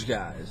 huge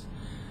guys.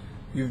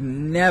 You've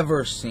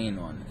never seen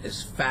one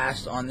as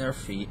fast on their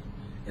feet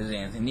as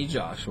Anthony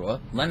Joshua.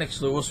 Lennox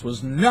Lewis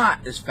was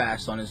not as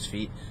fast on his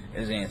feet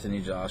as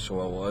Anthony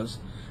Joshua was.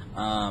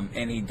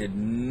 And he did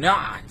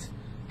not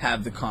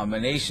have the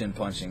combination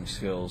punching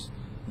skills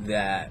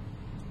that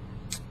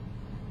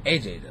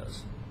AJ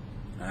does.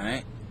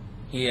 Alright?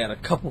 He had a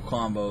couple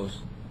combos,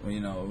 you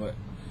know, but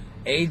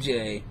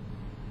AJ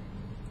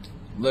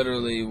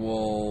literally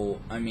will,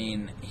 I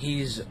mean,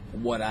 he's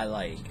what I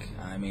like.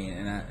 I mean,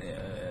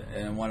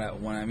 and what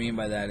I mean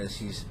by that is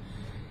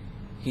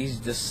he's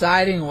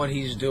deciding what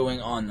he's doing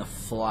on the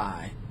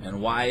fly.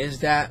 And why is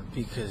that?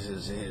 Because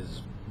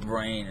his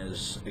brain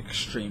is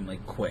extremely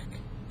quick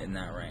in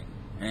that ring.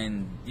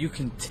 And you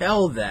can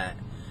tell that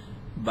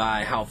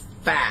by how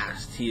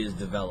fast he is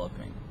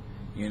developing.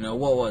 You know,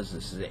 what was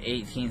this? Is it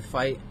 18th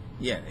fight?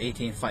 Yeah,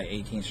 18th fight,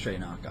 18 straight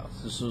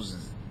knockouts. This was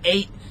his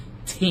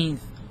 18th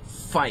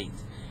fight.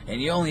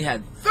 And he only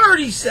had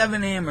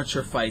 37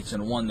 amateur fights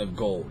and won the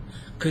gold.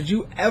 Could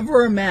you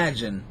ever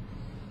imagine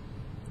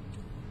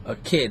a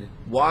kid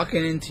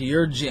walking into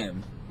your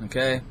gym,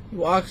 okay? He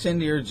walks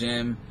into your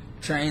gym,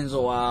 trains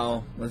a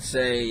while, let's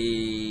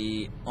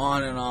say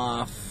on and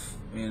off,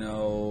 you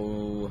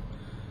know,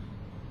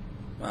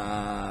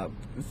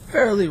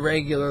 fairly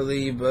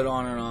regularly, but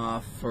on and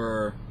off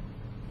for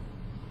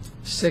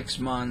 6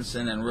 months,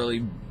 and then really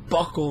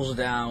buckles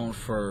down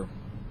for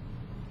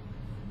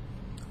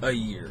a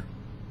year.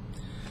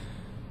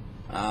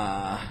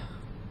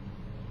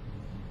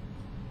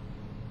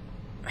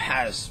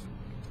 Has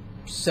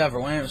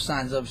several,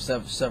 signs up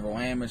several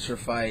amateur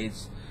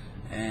fights,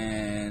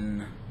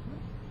 and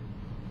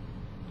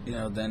you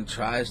know, then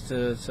tries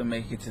to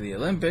make it to the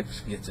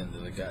Olympics, gets into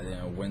the, you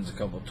know, wins a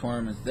couple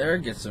tournaments there,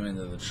 gets him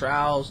into the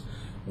trials,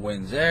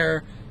 wins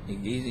there.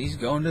 He's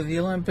going to the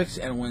Olympics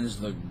and wins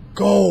the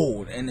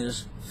gold in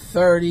his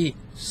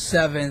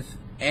 37th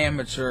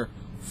amateur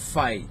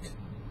fight.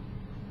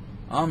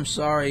 I'm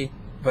sorry,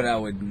 but I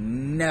would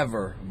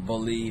never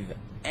believe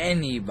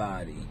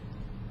anybody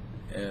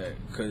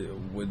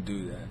would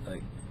do that.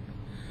 Like,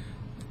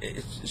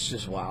 it's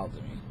just wild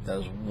to me.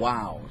 That's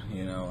wild,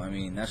 you know. I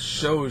mean, that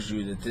shows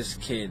you that this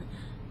kid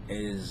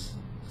is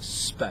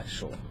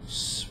special.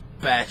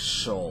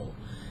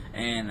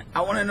 And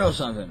I want to know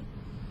something.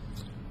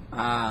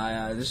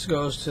 This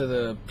goes to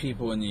the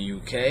people in the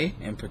UK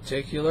in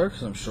particular,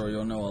 because I'm sure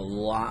you'll know a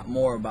lot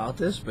more about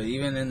this. But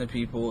even to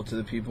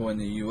the people in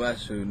the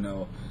US who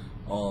know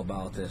all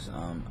about this,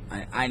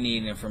 I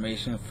need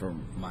information for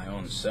my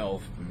own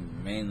self,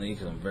 mainly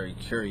because I'm very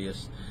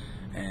curious,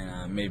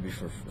 and maybe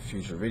for a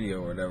future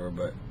video or whatever.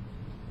 But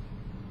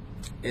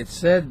it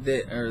said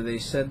that, or they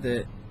said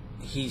that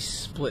he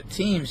split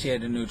teams. He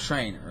had a new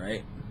trainer,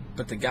 right?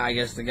 But the guy,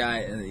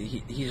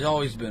 he's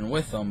always been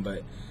with them,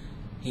 but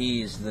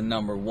he's the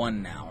number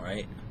one now,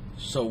 right?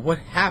 So what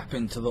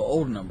happened to the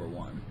old number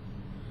one?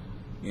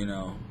 You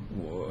know,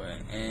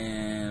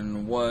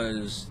 and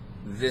was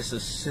this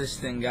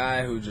assistant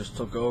guy who just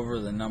took over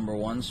the number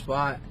one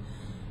spot,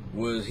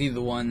 was he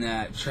the one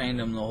that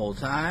trained him the whole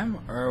time,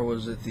 or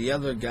was it the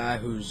other guy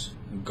who's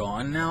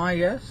gone now, I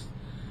guess?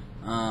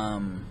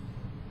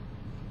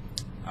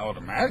 I would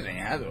imagine he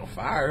had to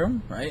fire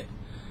him, right?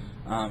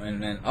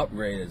 And then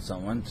upgraded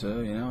someone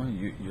to, you know,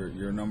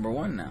 you're number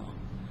one now.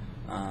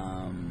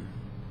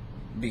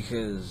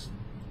 Because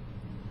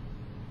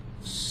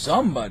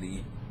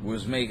somebody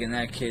was making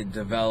that kid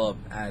develop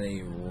at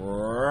a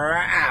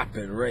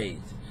rapid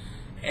rate,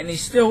 and he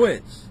still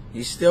is.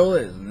 He still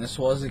is. And this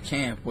was a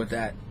camp with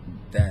the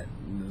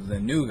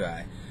new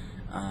guy,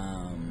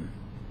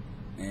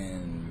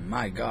 and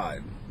my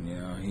God, you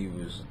know, he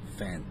was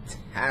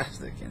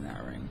fantastic in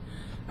that ring.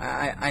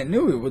 I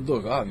knew it would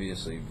look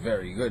obviously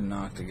very good,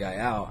 knock the guy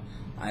out.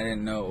 I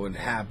didn't know it would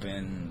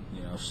happen,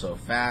 you know, so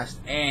fast,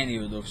 and he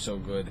would look so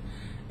good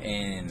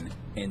in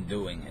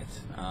doing it.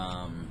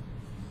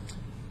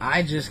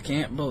 I just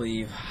can't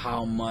believe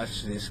how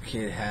much this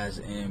kid has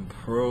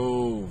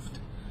improved.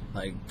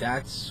 Like,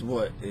 that's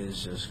what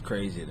is just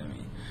crazy to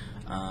me.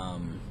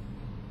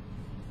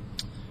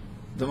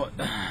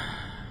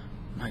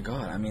 My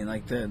God, I mean,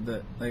 like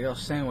like I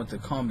was saying with the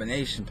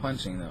combination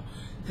punching though,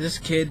 this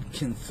kid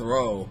can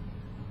throw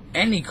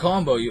any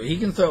combo. He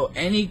can throw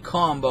any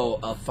combo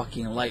a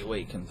fucking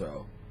lightweight can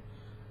throw.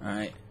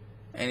 Alright?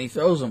 And he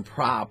throws them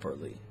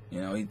properly.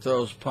 You know, he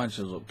throws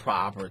punches with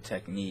proper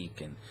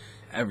technique and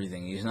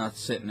everything. He's not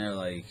sitting there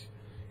like,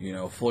 you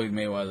know, Floyd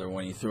Mayweather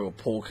when he threw a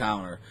pull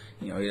counter.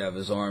 You know, he'd have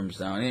his arms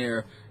down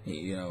here.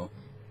 You know,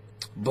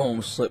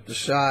 boom, slip the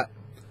shot.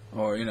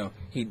 Or, you know,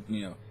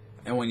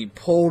 and when he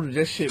pulled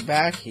this shit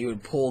back, he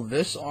would pull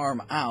this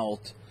arm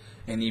out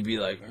and he'd be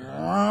like,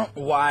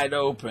 wide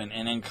open,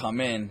 and then come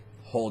in,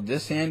 hold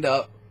this hand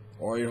up,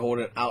 or he'd hold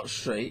it out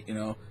straight. You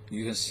know,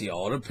 you can see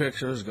all the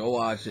pictures, go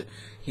watch it.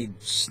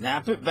 He'd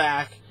snap it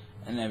back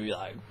and then be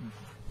like,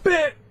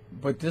 bit,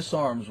 but this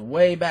arm's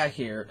way back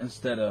here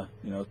instead of,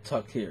 you know,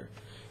 tucked here.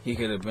 He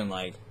could have been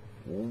like,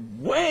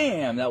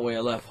 wham, that way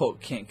a left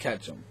hook can't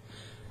catch him.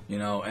 You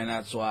know, and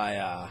that's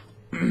why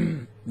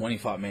when he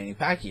fought Manny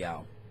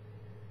Pacquiao,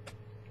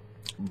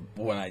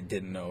 when I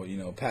didn't know, you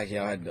know,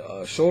 Pacquiao had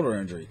a shoulder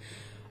injury,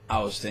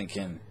 I was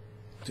thinking,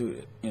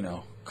 dude, you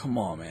know, come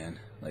on, man.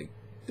 Like,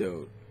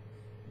 dude,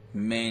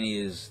 Manny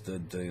is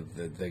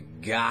the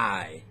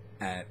guy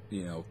at,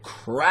 you know,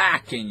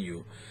 cracking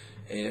you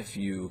if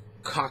you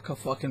cock a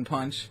fucking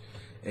punch,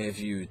 if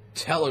you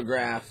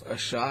telegraph a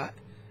shot,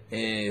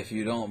 if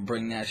you don't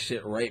bring that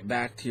shit right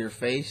back to your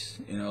face,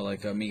 you know,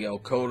 like a Miguel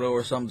Cotto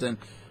or something,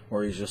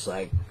 where he's just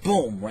like,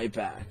 boom, right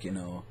back, you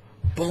know.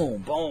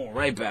 Boom, boom,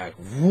 right back.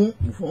 Whoop,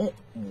 whoop,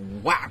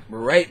 whap,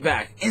 right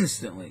back.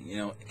 Instantly, you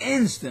know,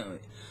 instantly.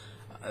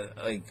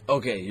 Like,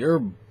 okay,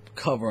 you're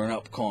covering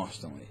up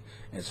constantly.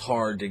 It's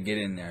hard to get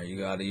in there. You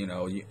gotta, you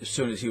know, as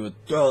soon as he would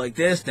throw like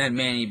this, then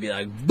Manny'd be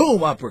like,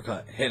 boom,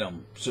 uppercut, hit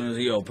him. As soon as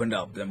he opened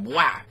up, then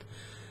whap.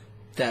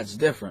 That's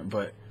different,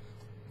 but,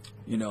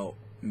 you know,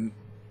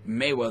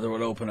 Mayweather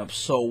would open up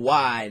so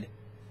wide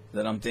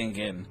that I'm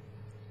thinking,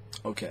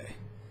 okay,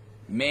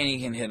 Manny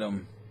can hit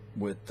him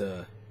with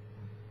the,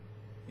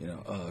 you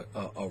know,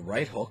 a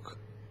right hook.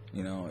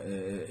 You know,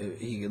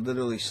 he could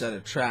literally set a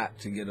trap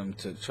to get him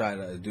to try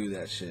to do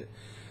that shit,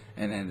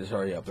 and then just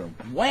hurry up and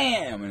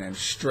wham, and then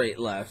straight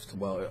left.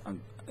 Well,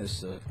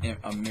 it's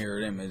a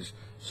mirrored image,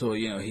 so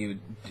you know he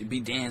would be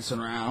dancing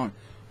around,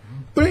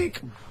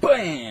 blink,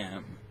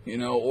 bam, you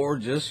know, or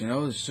just, you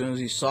know, as soon as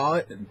he saw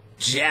it,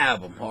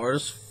 jab him hard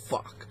as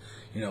fuck,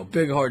 you know,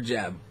 big hard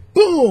jab,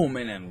 boom,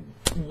 and then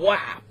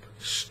whap,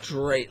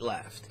 straight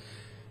left.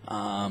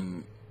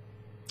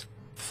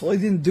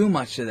 Floyd didn't do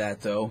much of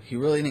that, though. He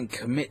really didn't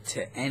commit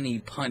to any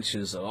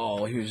punches at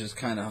all. He was just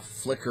kind of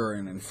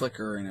flickering and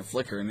flickering and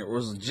flickering. It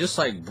was just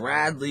like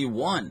Bradley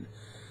won.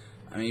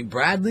 I mean,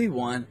 Bradley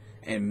won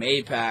and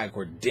Maypac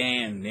were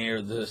damn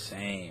near the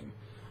same.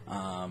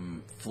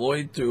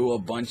 Floyd threw a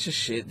bunch of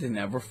shit that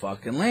never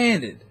fucking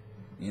landed.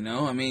 You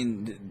know, I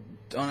mean,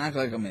 don't act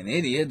like I'm an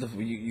idiot.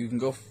 You can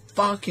go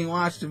fucking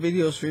watch the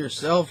videos for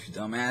yourself, you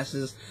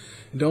dumbasses.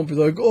 Don't be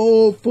like,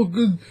 oh,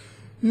 fucking,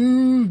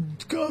 you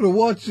gotta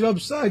watch it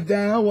upside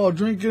down while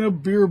drinking a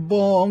beer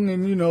bong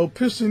and, you know,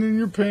 pissing in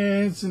your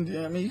pants. And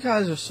I mean, you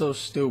guys are so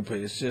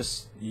stupid. It's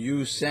just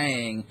you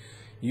saying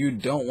you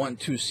don't want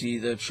to see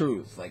the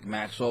truth, like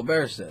Maxwell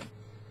Bear said.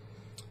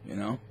 You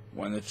know,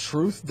 when the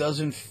truth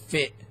doesn't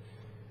fit,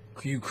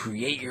 you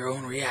create your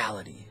own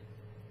reality.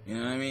 You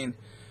know what I mean?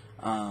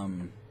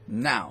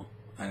 Now,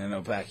 I don't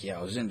know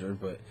Pacquiao was injured,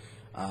 but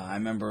I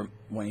remember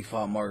when he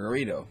fought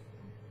Margarito,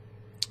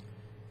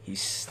 he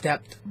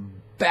stepped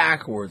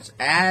backwards.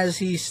 As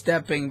he's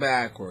stepping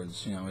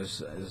backwards, you know,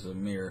 is a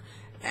mirror.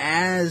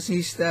 As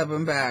he's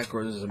stepping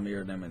backwards is a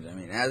mirrored image. I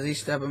mean, as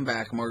he's stepping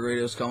back,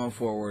 Margarito's coming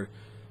forward,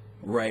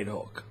 right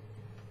hook.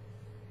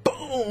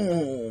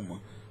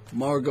 Boom!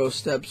 Margo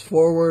steps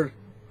forward,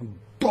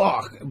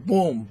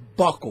 boom,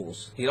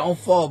 buckles. He don't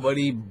fall, but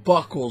he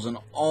buckles and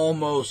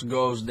almost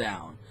goes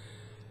down.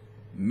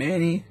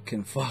 Manny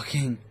can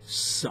fucking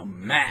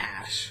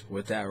smash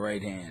with that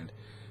right hand.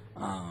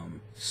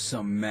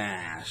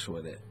 Smash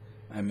with it.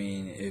 I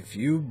mean, if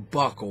you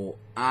buckle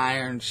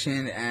iron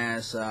chin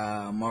ass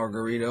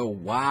Margarito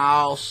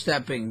while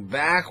stepping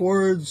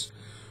backwards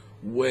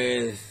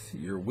with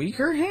your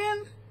weaker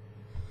hand,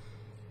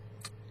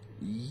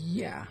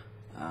 yeah,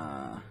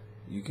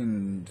 you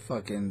can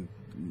fucking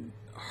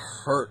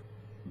hurt,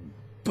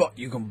 but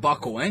you can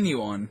buckle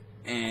anyone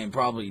and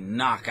probably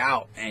knock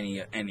out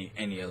any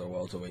other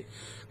welterweight,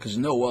 because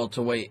no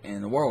welterweight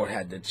in the world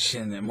had the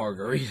chin that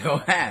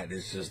Margarito had.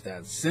 It's just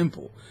that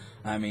simple.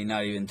 I mean,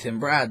 not even Tim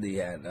Bradley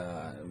had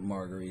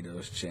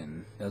Margarito's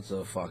chin. That's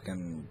a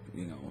fucking,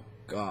 you know,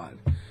 God.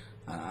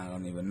 I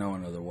don't even know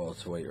another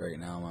welterweight right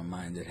now in my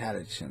mind that had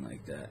a chin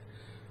like that.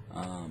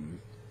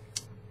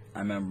 I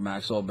remember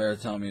Max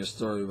Albert telling me a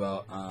story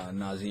about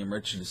Nazim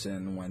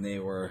Richardson when they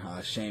were,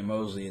 Shane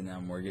Mosley and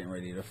them were getting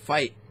ready to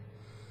fight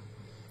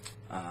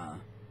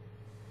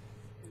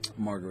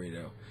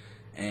Margarito.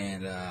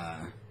 And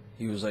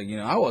he was like,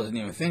 I wasn't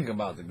even thinking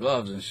about the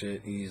gloves and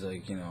shit. He's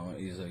like,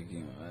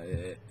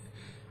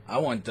 I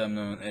want them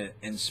to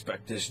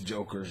inspect this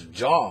Joker's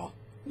jaw.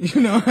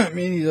 You know what I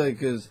mean? He's like,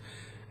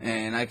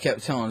 and I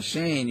kept telling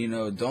Shane,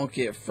 don't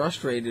get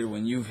frustrated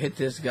when you've hit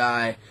this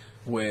guy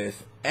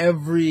with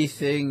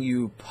everything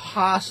you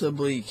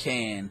possibly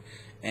can,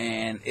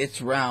 and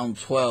it's round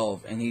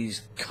 12, and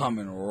he's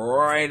coming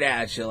right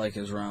at you like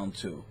it's round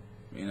 2.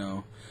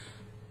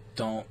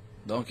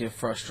 Don't get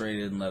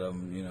frustrated and let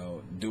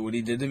him, do what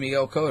he did to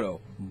Miguel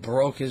Cotto.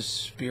 Broke his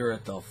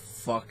spirit the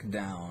fuck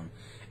down.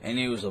 And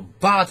he was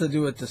about to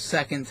do it the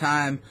second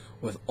time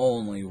with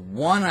only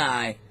one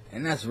eye,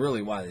 and that's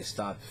really why they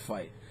stopped the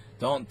fight.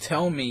 Don't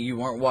tell me you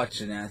weren't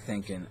watching that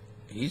thinking,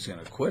 he's going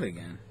to quit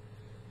again.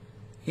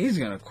 He's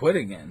going to quit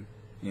again.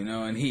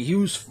 And he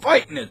was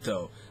fighting it,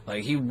 though.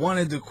 Like, he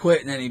wanted to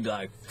quit, and then he'd be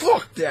like,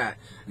 fuck that.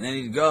 And then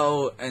he'd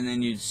go, and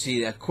then you'd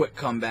see that quick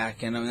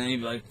comeback in him, and then he'd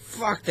be like,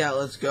 fuck that,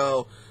 let's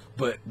go.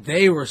 But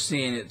they were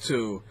seeing it,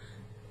 too.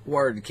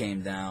 Word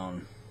came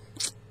down.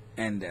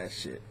 End that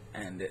shit.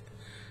 End it.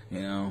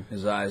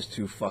 His eyes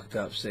too fucked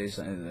up. Say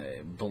something.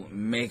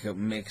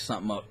 Make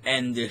something up.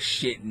 End this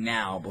shit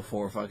now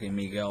before fucking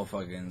Miguel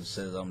fucking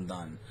says I'm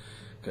done.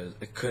 Because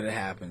it could have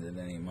happened at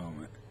any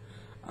moment.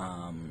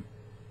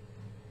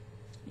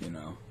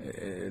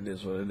 It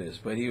is what it is.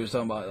 But he was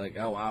talking about, like,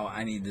 oh,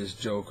 I need this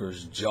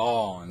Joker's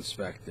jaw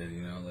inspected.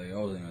 Like, I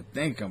wasn't even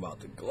thinking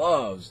about the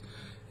gloves.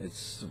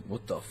 It's,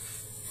 what the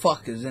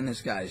fuck is in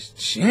this guy's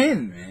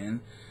chin,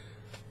 man?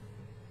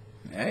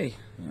 Hey,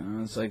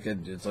 it's like a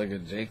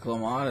Jake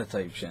LaMotta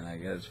type shit. I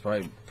guess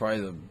probably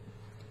the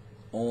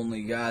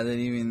only guy that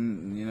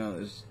even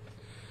is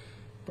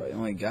probably the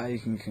only guy you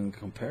can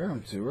compare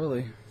him to,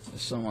 really.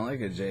 Is someone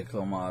like a Jake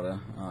LaMotta.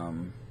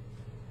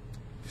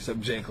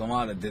 Except Jake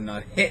LaMotta did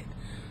not hit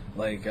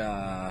like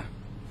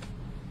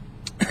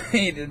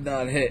he did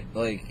not hit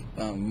like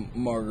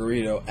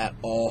Margarito at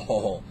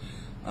all.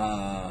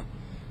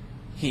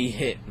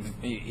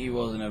 He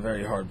wasn't a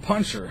very hard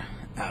puncher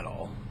at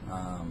all.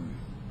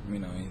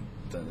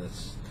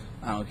 That's,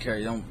 I don't care.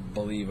 You don't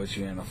believe what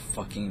you're in the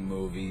fucking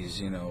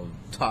movies.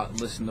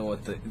 Listen to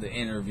what the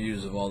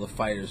interviews of all the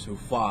fighters who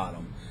fought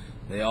him.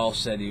 They all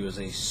said he was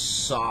a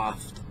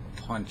soft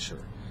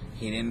puncher.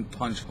 He didn't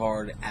punch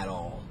hard at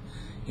all.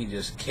 He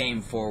just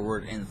came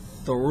forward and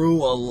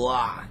threw a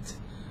lot,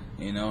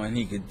 and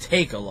he could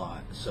take a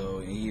lot, so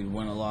he'd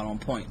win a lot on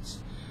points.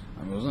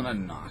 He wasn't a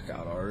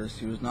knockout artist.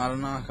 He was not a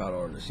knockout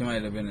artist. He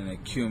might have been an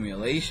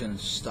accumulation,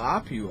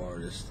 stop-you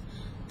artist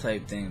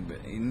type thing,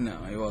 but no,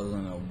 he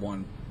wasn't a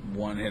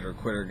one-hitter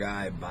quitter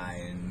guy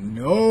by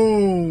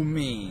no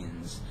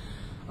means.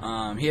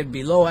 He had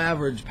below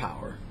average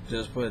power,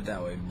 just put it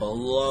that way,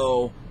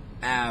 below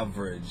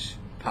average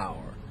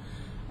power.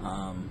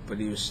 But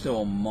he was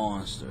still a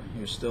monster. He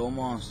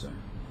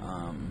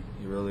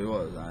really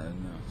was. I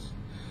don't know. It's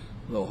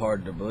a little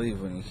hard to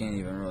believe when you can't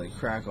even really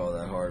crack all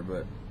that hard,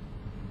 but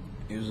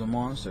he was a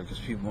monster because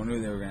people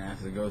knew they were going to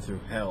have to go through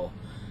hell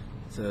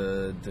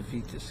to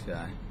defeat this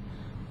guy.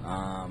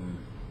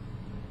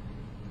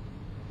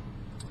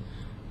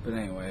 But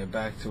anyway,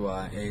 back to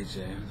AJ.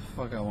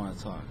 What the fuck I want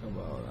to talk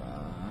about?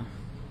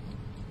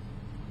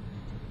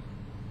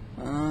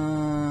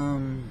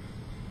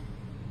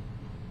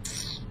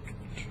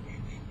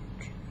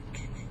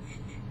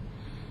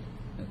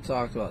 I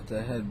talked about the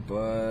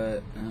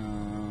headbutt.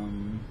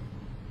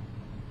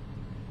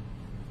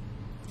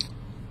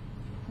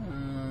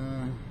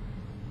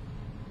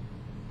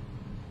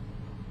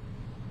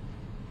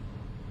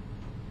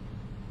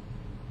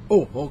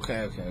 Oh,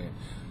 okay.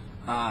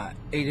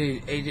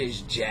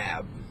 AJ's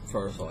jab,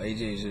 first of all.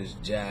 AJ's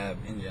jab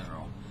in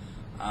general.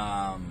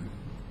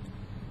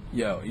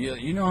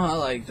 You know how,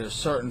 like, there's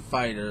certain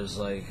fighters,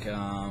 like,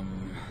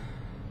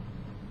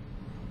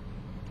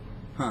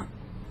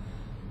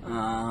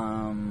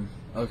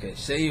 okay,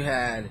 say you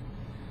had,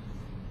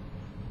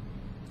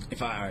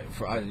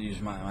 I'll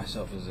use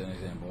myself as an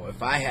example.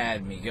 If I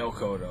had Miguel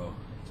Cotto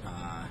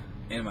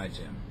in my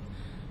gym,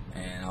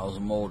 and I was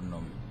molding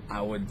him,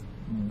 I would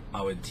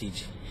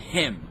teach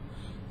him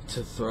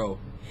to throw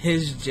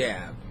his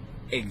jab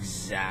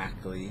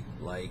exactly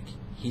like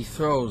he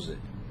throws it.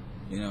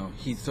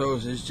 He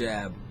throws his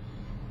jab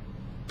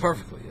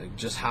perfectly, like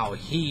just how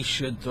he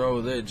should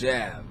throw the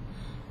jab.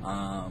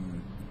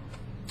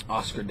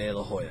 Oscar De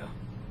La Hoya,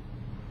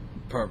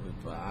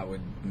 perfect. But I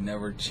would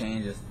never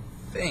change a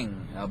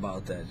thing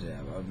about that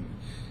jab.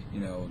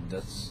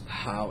 That's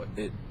how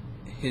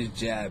his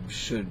jab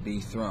should be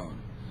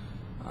thrown.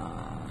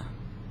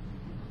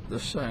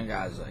 There's certain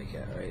guys like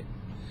that, right?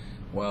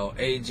 Well,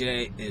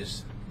 AJ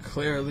is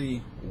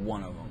clearly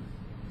one of them.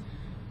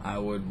 I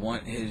would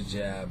want his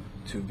jab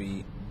to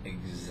be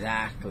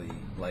exactly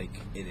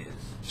like it is.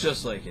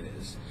 Just like it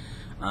is.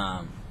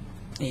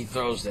 He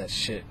throws that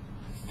shit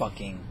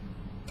fucking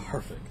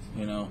perfect,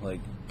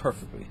 like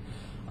perfectly.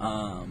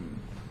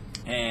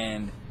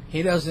 And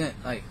he doesn't,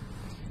 like,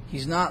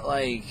 he's not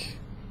like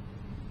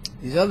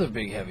these other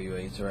big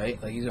heavyweights,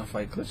 right? Like, he's going to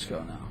fight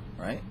Klitschko now,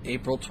 right?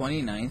 April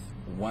 29th,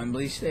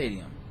 Wembley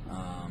Stadium.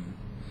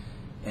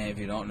 And if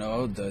you don't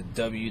know, the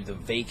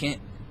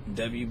vacant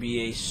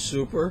WBA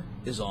Super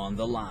is on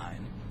the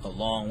line,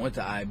 along with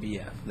the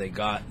IBF. They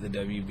got the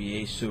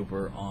WBA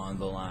Super on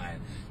the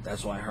line.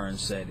 That's why Hearn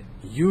said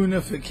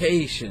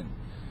unification.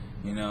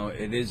 You know,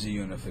 it is a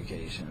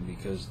unification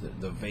because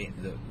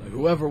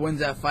whoever wins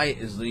that fight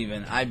is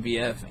leaving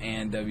IBF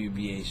and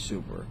WBA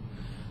Super.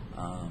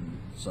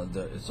 So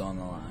it's on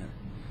the line.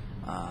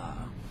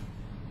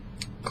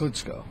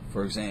 Klitschko,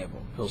 for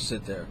example, he'll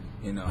sit there,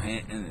 you know,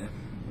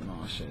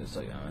 oh shit, it's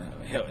like,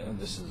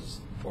 this is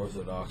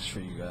orthodox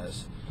for you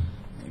guys.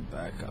 Let me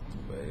back up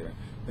a bit here.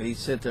 But he'd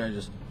sit there and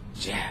just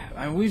jab.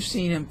 I mean, we've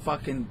seen him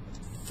fucking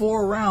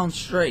 4 rounds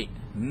straight,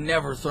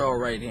 never throw a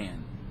right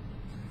hand.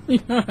 You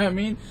know what I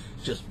mean?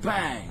 Just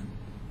bang,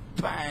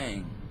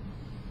 bang,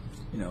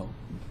 you know,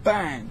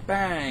 bang,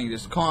 bang,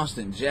 just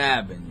constant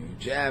jabbing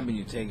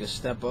you, take a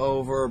step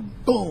over,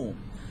 boom,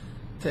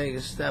 take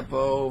a step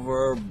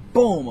over,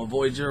 boom,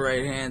 avoid your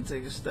right hand,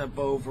 take a step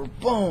over,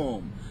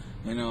 boom,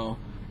 you know,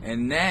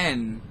 and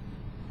then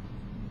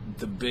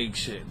the big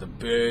shit, the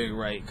big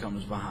right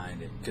comes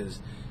behind it, because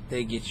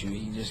they get you,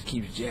 he just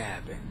keeps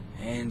jabbing,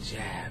 and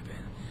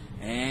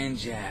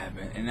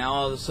now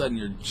all of a sudden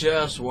you're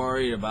just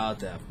worried about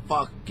that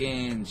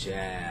fucking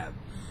jab.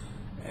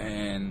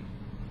 And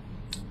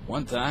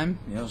one time,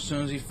 you know, as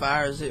soon as he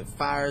fires it,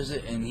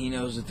 and he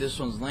knows that this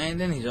one's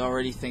landing, he's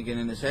already thinking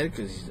in his head,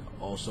 because he's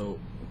also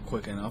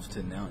quick enough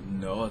to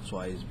know that's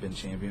why he's been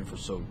champion for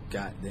so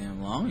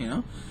goddamn long, you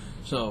know.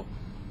 So,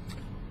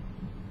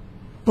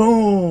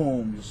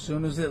 boom! As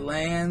soon as it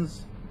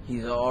lands,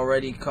 he's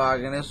already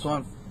cogging this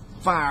one,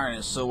 firing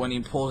it. So when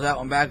he pulls that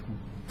one back,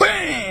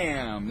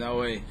 bam! That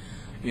way,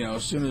 you know,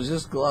 as soon as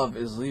this glove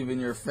is leaving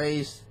your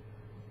face,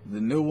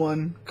 the new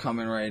one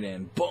coming right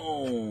in.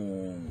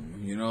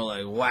 Boom! You know,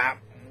 like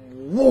whap,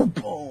 whoop,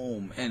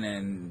 boom! And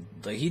then,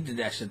 like, he did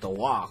that shit to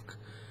walk.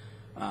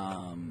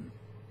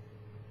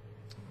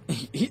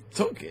 He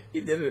took it.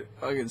 He did it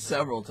fucking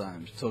several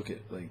times. Took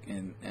it, like,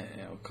 and you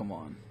know, come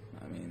on.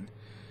 I mean,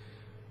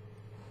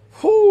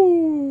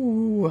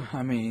 whoo!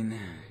 I mean,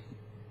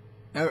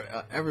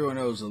 everyone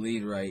knows the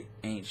lead right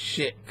ain't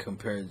shit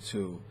compared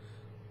to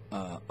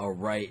a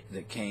right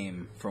that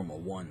came from a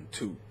 1-2.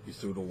 You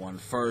threw the one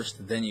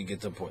first, then you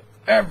get to put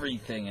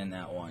everything in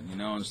that one, you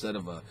know, instead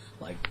of a,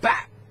 like,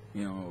 bap,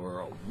 you know, or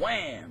a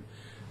wham.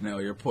 No,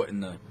 you're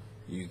putting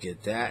you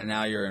get that, and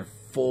now you're in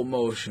full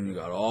motion. You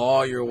got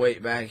all your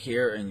weight back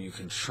here, and you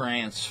can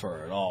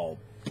transfer it all.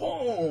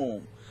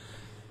 Boom!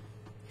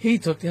 He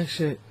took that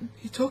shit.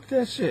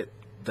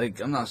 Like,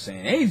 I'm not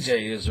saying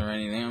AJ is or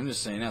anything. I'm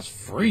just saying that's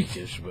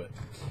freakish. But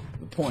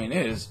the point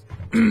is,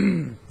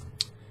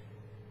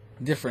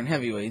 different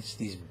heavyweights,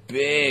 these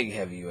big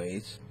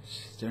heavyweights,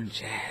 they're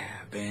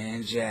jab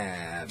and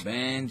jab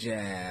and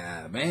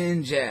jab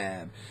and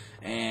jab,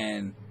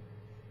 and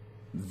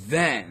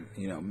then,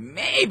 you know,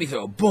 maybe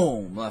throw a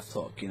boom left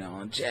hook, you know,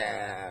 and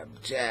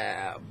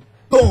jab,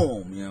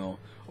 boom, you know,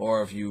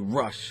 or if you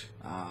rush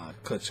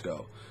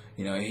Klitschko,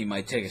 you know, he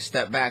might take a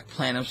step back,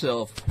 plant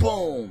himself,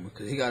 boom,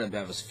 because he got to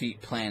have his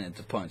feet planted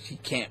to punch. He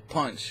can't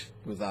punch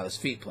without his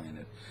feet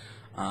planted.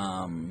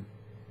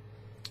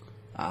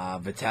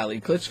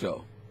 Vitaly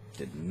Klitschko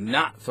did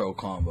not throw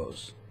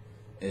combos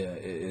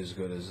as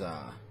good as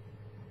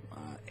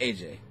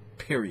AJ.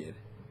 Period.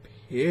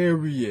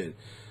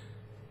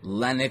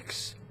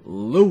 Lennox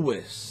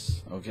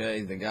Lewis,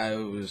 okay, the guy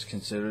who was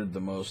considered the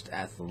most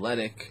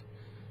athletic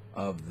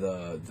of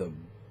the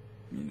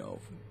you know,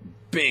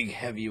 big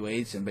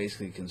heavyweights, and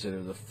basically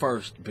considered the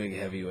first big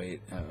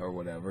heavyweight or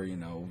whatever, you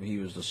know, he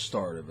was the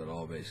start of it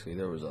all, basically.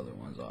 There was other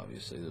ones,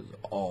 obviously. There's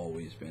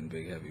always been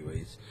big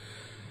heavyweights,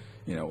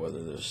 you know,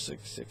 whether there's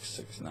 6'6",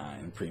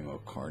 6'9", Primo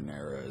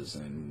Carneras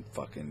and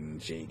fucking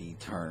J.D.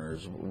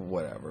 Turners,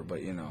 whatever,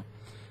 but, you know,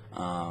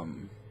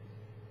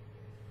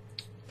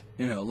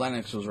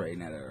 Lennox was right in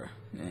that era.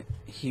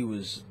 He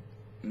was,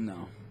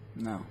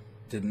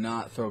 did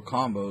not throw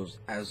combos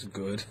as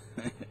good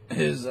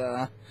as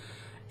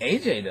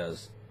AJ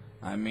does.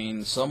 I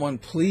mean, someone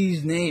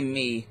please name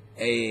me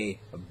a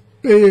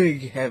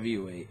big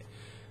heavyweight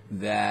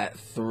that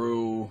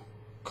threw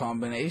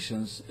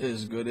combinations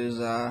as good as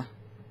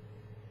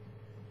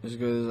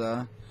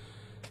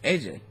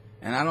AJ.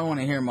 And I don't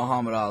want to hear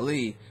Muhammad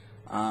Ali,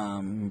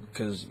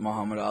 because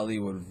Muhammad Ali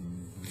would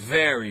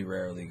very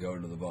rarely go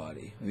to the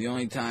body. The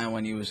only time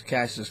when he was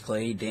Cassius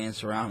Clay, he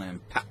danced around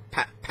and pop,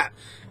 pop, pop,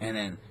 and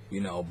then, you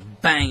know,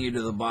 bang you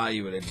to the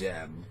body with a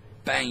jab.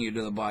 Bang you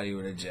to the body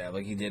with a jab,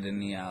 like he did in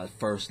the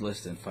first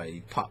listing fight.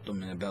 He popped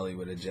him in the belly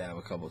with a jab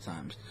a couple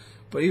times.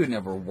 But he would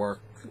never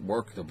work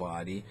the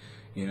body,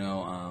 you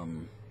know.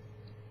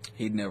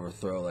 He'd never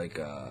throw like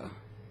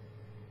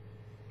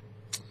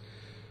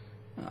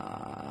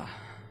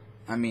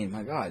I mean,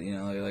 my God, you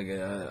know, like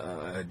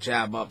a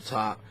jab up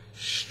top,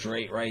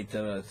 straight right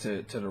to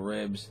the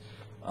ribs,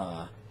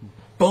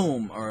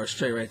 boom, or a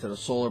straight right to the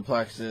solar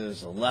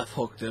plexus, a left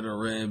hook to the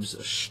ribs,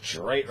 a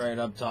straight right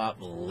up top,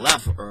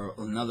 left, or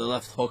another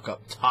left hook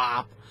up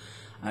top.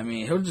 I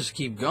mean, he'll just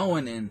keep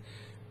going, and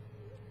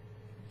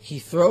he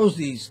throws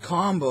these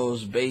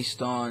combos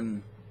based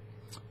on,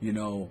 you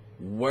know,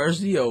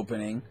 where's the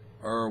opening,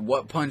 or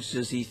what punch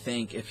does he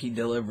think if he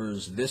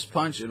delivers this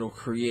punch, it'll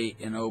create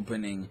an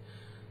opening,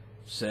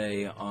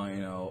 say, you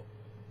know,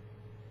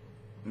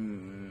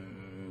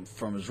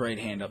 from his right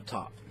hand up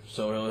top.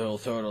 So he'll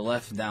throw the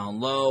left down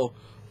low,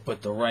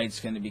 but the right's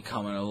going to be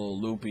coming a little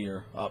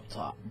loopier up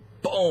top.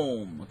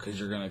 Boom! Because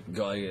you're going to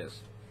go like this.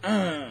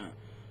 And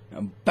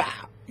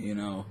bap! You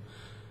know.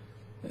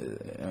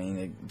 I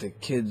mean, the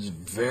kid's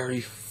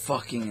very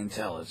fucking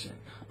intelligent.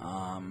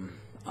 I'm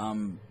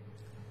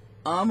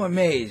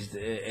amazed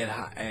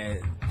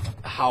at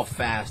how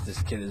fast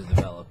this kid is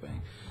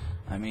developing.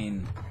 I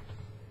mean,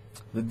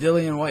 the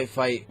Dillian White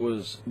fight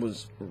was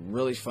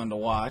really fun to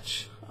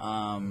watch.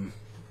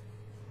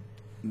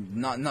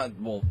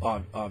 Well,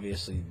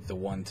 obviously the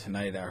one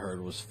tonight I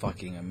heard was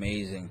fucking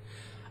amazing.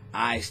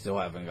 I still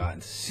haven't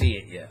gotten to see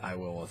it yet. I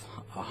will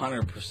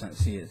 100%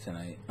 see it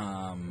tonight.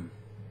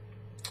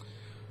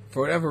 For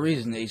whatever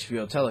reason, the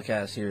HBO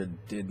telecast here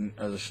didn't,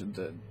 or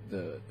the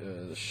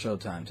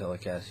Showtime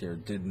telecast here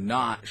did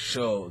not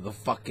show the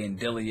fucking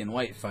Dillian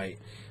White fight,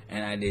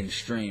 and I didn't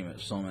stream it,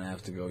 so I'm gonna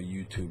have to go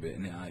YouTube it,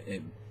 and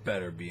it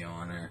better be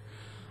on there.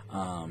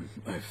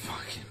 It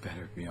fucking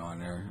better be on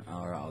there,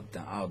 or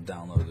I'll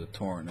download the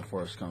torrent if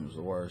worst comes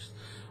to worst.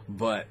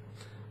 But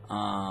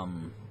I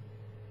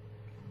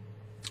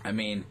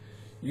mean,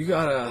 you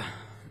gotta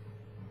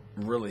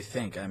really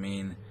think. I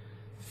mean,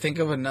 think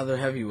of another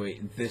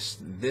heavyweight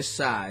this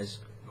size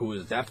who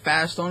is that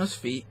fast on his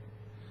feet.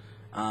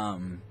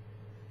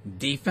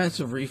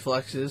 Defensive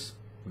reflexes,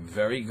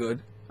 very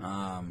good.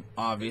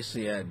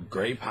 Obviously had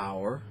great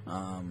power.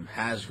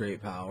 Has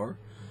great power.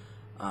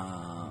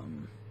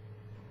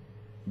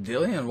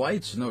 Dillian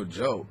White's no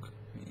joke.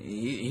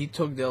 He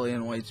took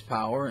Dillian White's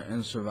power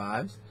and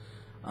survived.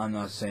 I'm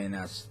not saying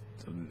that's,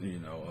 you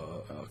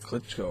know, a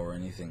Klitschko or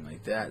anything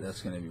like that.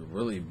 That's going to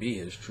really be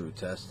his true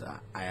test.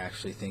 I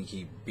actually think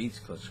he beats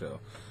Klitschko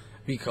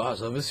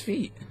because of his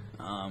feet.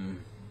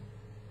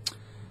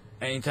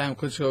 Anytime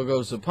Klitschko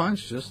goes to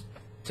punch, just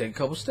take a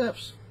couple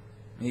steps.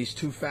 He's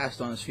too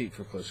fast on his feet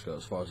for Klitschko,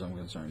 as far as I'm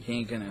concerned. He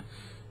ain't going to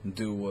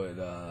do what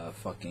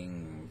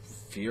fucking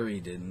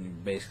Fury did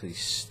and basically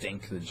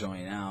stink the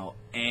joint out,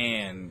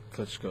 and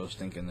Klitschko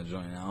stinking the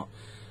joint out.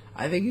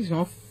 I think he's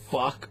going to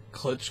fuck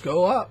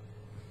Klitschko up.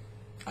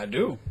 I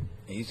do.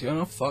 He's going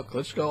to fuck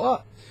Klitschko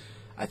up.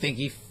 I think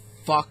he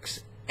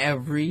fucks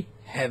every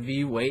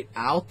heavyweight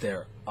out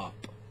there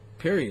up.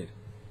 Period.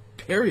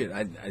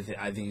 I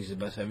think he's the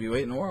best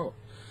heavyweight in the world.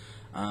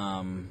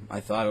 I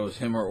thought it was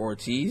him or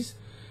Ortiz.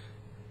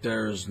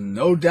 There's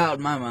no doubt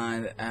in my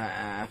mind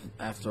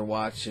after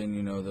watching,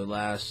 you know, the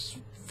last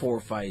 4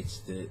 fights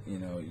that, you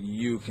know,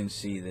 you can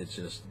see that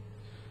just,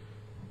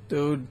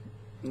 dude,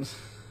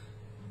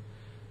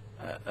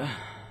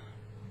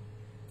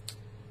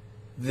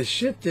 the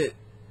shit that,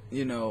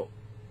 you know,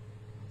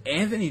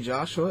 Anthony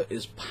Joshua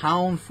is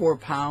pound for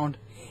pound,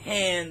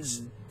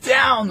 hands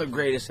down the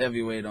greatest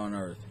heavyweight on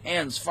earth.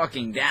 Hands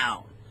fucking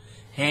down.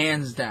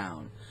 Hands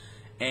down.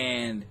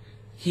 And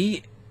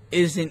he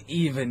isn't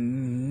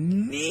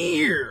even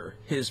near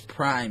his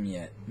prime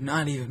yet.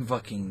 Not even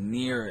fucking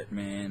near it,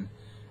 man.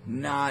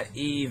 Not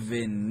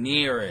even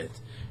near it.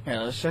 Here,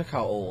 let's check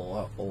how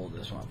old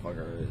this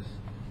motherfucker is.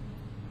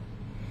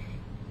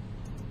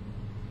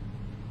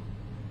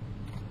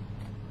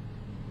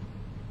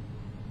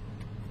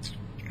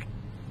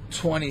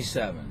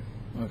 $27.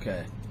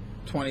 Okay.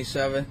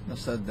 27?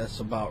 That's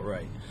about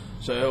right.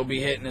 So he'll be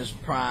hitting his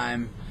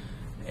prime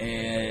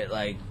at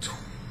like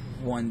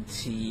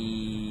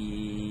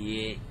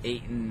 28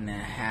 and a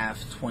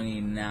half,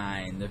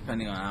 29,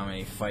 depending on how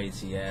many fights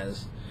he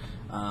has.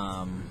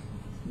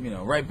 You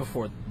know, right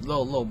before,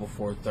 little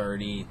before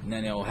 30, and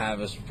then he'll have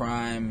his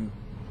prime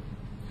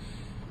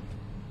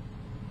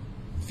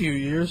few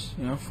years,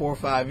 you know, 4 or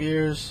 5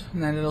 years,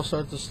 and then it'll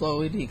start to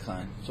slowly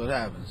decline. So it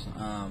happens.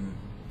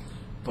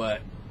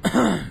 But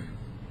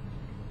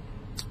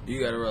you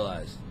gotta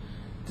realize,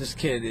 this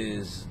kid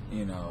is,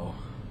 you know,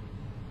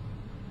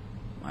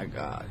 my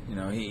God, you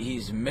know,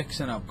 he's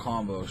mixing up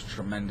combos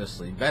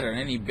tremendously. Better than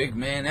any big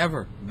man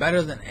ever.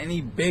 Better than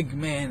any big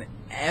man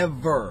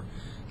ever.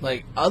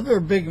 Like, other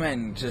big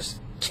men just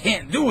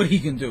can't do what he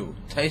can do.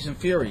 Tyson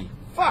Fury,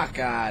 fuck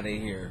out of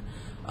here.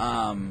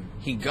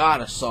 He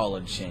got a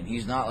solid chin.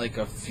 He's not like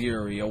a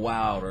Fury, a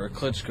Wilder, or a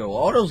Klitschko.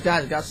 All those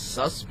guys got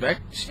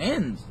suspect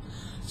chins.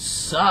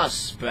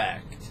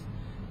 Suspect.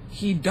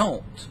 He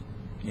don't,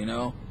 you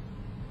know.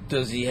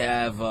 Does he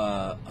have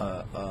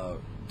the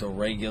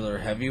regular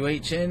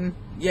heavyweight chin?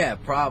 Yeah,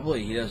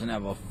 probably. He doesn't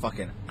have a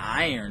fucking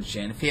iron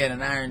chin. If he had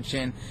an iron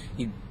chin,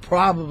 he'd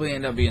probably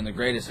end up being the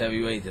greatest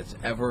heavyweight that's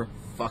ever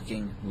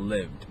fucking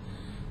lived.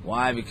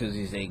 Why? Because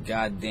he's a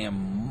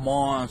goddamn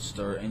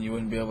monster, and you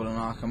wouldn't be able to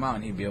knock him out,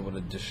 and he'd be able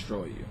to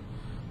destroy you.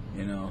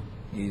 You know,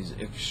 he's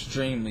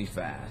extremely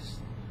fast.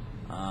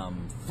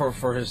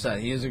 For his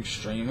size. He is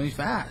extremely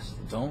fast.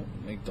 Don't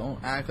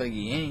act like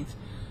he ain't.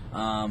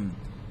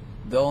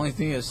 The only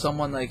thing is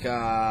someone like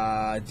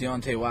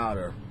Deontay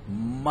Wilder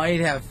might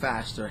have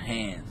faster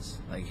hands,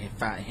 like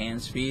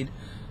hand speed,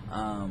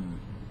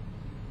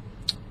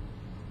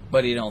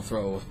 but he don't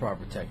throw with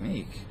proper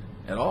technique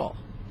at all.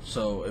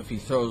 So if he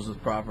throws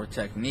with proper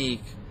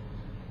technique,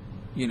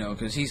 you know,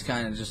 because he's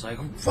kind of just like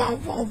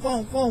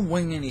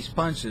winging these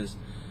punches.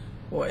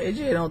 Well,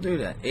 AJ don't do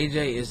that.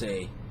 AJ is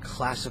a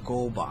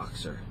classical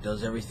boxer,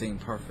 does everything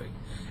perfect,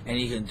 and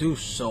he can do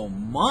so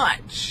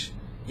much.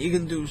 He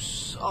can do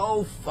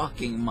so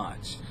fucking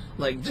much.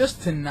 Like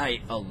just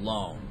tonight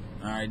alone.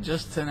 All right,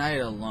 just tonight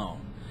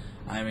alone.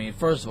 I mean,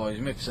 first of all, he's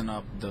mixing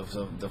up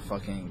the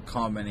fucking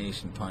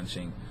combination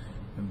punching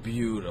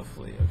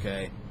beautifully.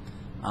 Okay,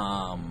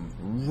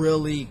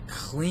 really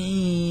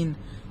clean,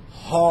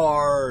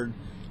 hard,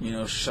 you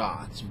know,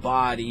 shots,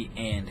 body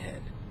and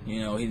head. You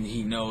know,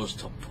 he knows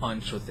to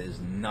punch with his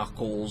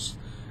knuckles,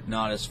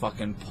 not his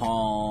fucking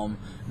palm,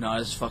 not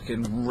his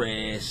fucking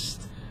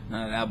wrist,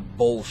 none of that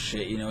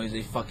bullshit. You know, he's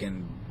a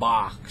fucking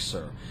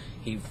boxer.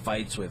 He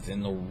fights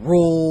within the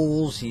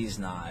rules. He's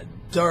not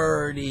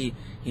dirty.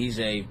 He's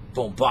a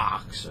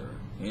boxer.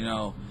 You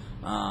know,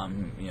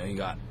 he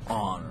got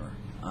honor.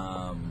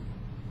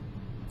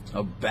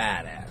 A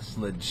badass,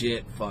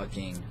 legit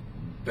fucking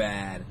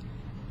badass.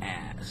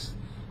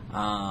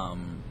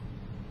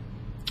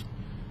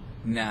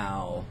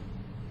 Now,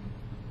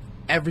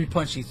 every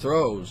punch he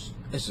throws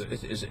is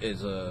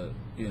a,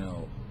 you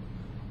know,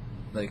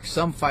 like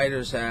some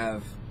fighters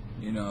have,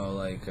 you know,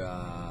 like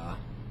I'm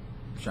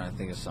trying to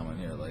think of someone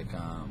here, like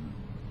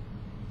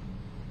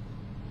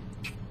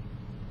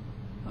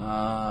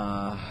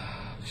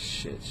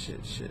shit.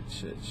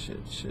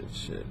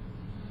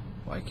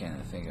 Why can't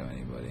I think of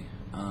anybody?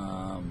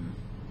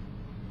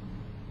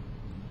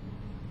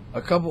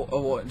 A couple,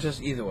 well,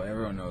 just either way,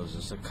 everyone knows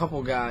this. A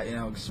couple guys, you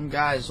know, some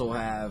guys will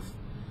have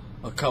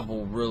a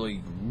couple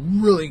really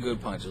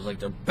good punches. Like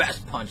their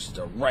best punch is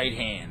their right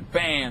hand,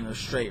 bam, their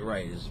straight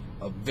right is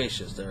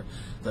vicious. Their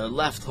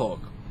left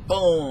hook,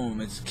 boom,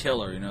 it's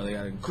killer. You know, they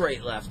got a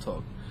great left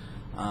hook.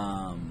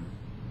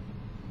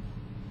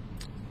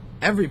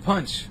 Every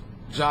punch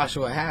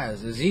Joshua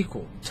has is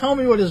equal. Tell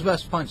me what his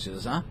best punch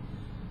is, huh?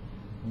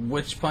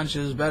 Which punch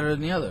is better than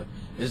the other?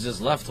 Is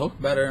his left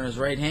hook better than his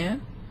right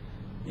hand?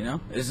 You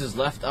know, is his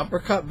left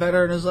uppercut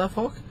better than his left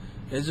hook?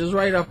 Is his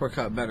right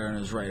uppercut better than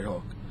his right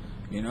hook?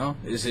 You know,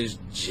 is his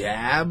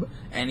jab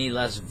any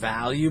less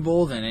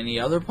valuable than any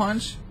other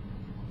punch?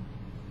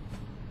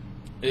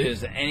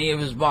 Is any of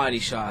his body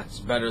shots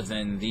better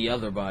than the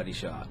other body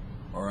shot?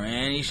 Or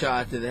any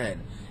shot to the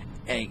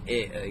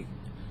head?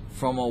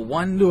 From a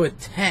 1 to a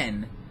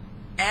 10,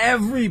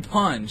 every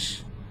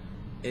punch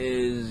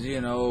is,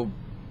 you know,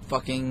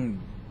 fucking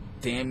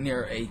damn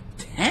near a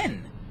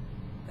 10.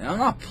 And I'm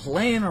not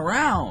playing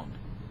around.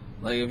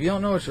 Like, if you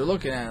don't know what you're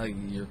looking at, like,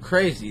 you're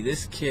crazy.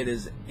 This kid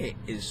is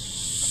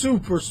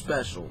super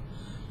special.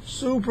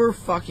 Super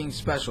fucking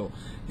special.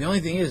 The only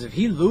thing is, if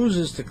he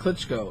loses to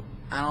Klitschko,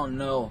 I don't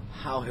know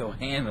how he'll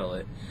handle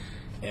it.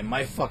 It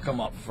might fuck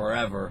him up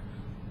forever.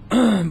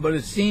 But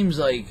it seems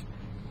like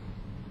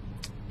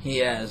he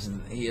has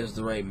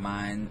the right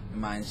mind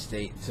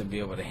state to be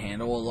able to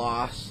handle a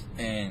loss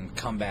and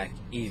come back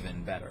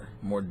even better,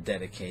 more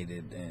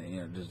dedicated, and,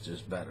 you know,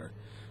 just better.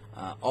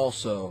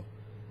 Also,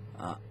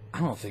 I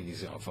don't think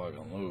he's gonna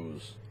fucking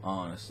lose.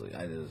 Honestly,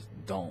 I just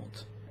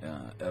don't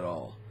at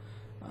all.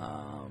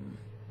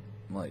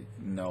 Like,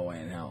 no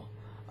way in hell.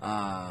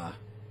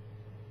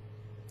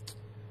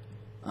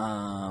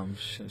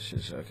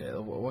 Shit. Okay,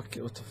 what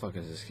the fuck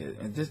is this kid?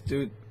 And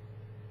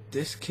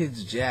this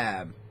kid's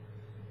jab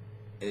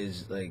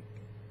is like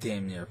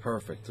damn near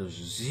perfect. There's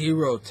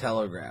zero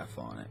telegraph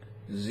on it.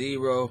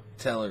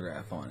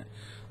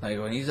 Like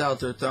when he's out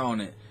there throwing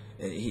it,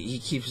 he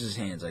keeps his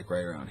hands like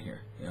right around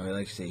here. You know,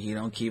 like I say, he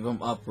don't keep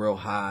them up real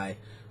high.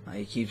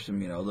 He keeps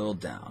them, you know, a little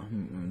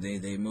down.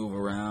 They move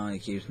around. He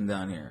keeps them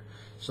down here.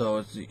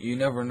 So you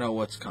never know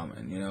what's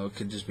coming. You know, it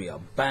could just be a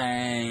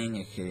bang.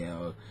 It could, you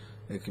know,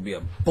 it could be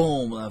a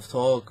boom left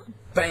hook,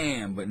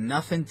 bam. But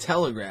nothing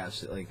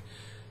telegraphs it. Like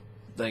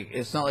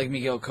it's not like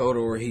Miguel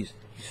Cotto where he's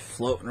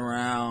floating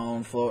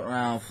around, and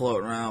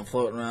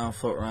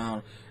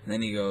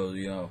then he goes,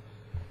 you know,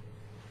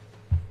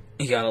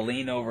 he got to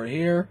lean over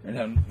here, and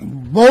then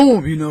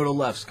boom, you know the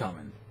left's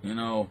coming. You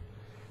know,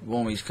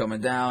 boom, he's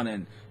coming down,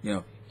 and, you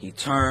know, he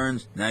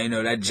turns, now you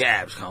know that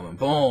jab's coming,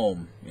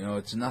 boom. You know,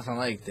 it's nothing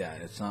like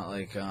that. It's not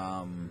like,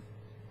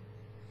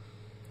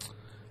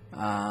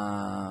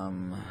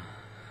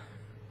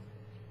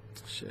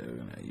 shit, who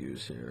can I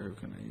use here?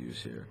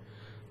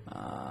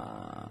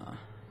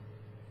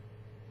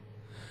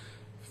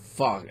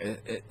 Fuck,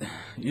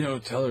 you know,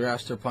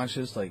 telegraphs their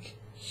punches, like,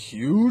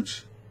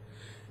 huge.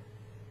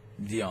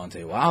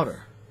 Deontay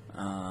Wilder.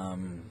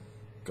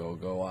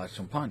 Go watch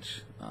him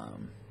punch.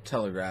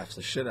 Telegraphs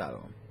the shit out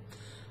of him.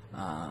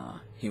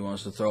 He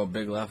wants to throw a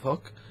big left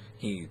hook.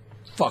 He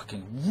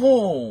fucking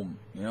boom.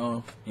 You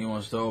know, he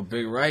wants to throw a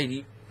big right.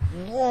 He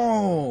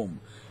boom.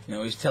 You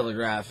know, he's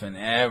telegraphing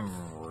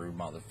every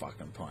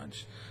motherfucking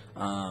punch.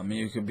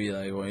 You could be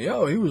like, well,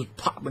 yo, he was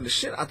popping the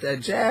shit out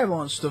that jab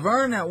on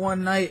Stavern that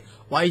one night.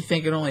 Why you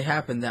think it only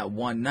happened that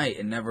one night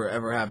and never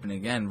ever happened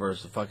again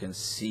versus a fucking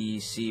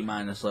C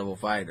minus level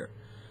fighter?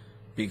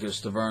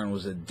 Because Stavern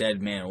was a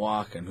dead man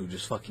walking who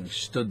just fucking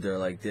stood there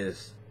like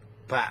this.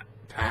 Pap,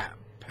 pap,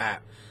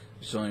 pap.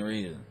 It's the only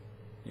reason.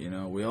 You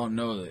know, we all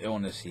know the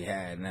illness he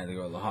had and had to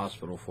go to the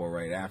hospital for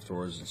right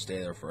afterwards and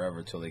stay there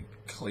forever till they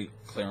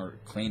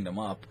cleaned him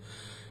up.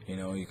 You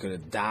know, he could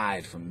have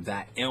died from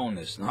that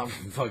illness, not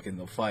from fucking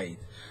the fight.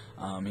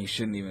 He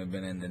shouldn't even have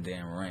been in the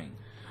damn ring.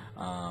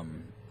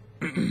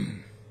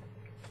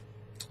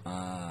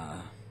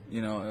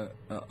 You know,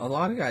 a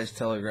lot of guys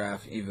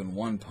telegraph even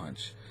one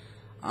punch.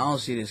 I don't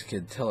see this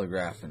kid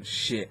telegraphing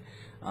shit.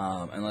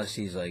 Unless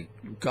he's like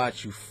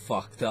got you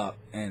fucked up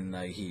and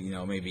like he, you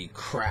know, maybe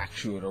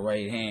cracks you with a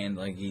right hand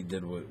like he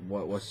did with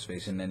what's his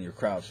face, and then you're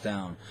crouched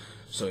down,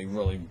 so he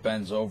really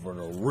bends over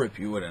to rip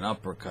you with an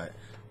uppercut.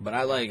 But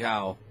I like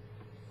how,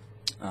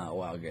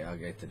 well, I'll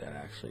get to that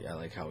actually. I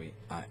like how he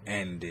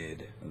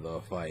ended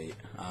the fight.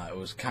 It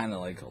was kind of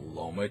like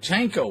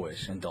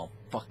Lomachenko-ish, and don't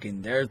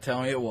fucking dare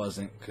tell me it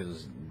wasn't,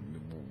 because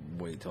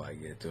wait till I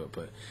get to it.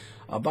 But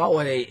about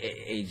what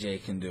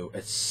AJ can do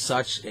at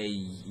such a,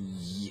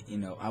 you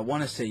know, I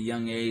want to say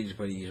young age,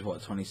 but he's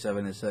what,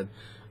 27 I said,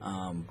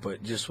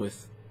 but just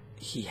with,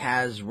 he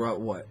has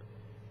what,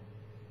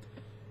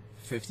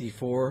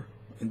 54,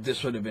 and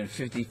this would have been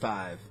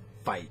 55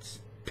 fights,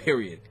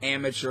 period,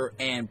 amateur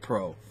and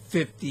pro,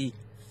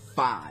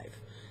 55,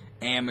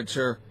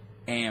 amateur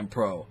and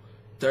pro,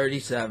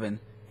 37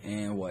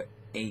 and what,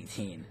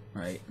 18,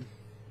 right,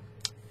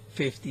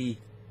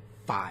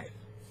 55.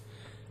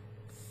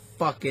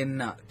 Fucking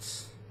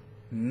nuts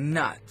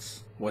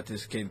what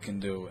this kid can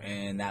do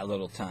in that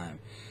little time.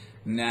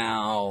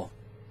 Now,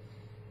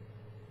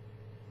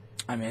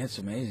 I mean, it's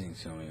amazing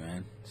to me,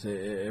 man.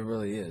 It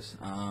really is.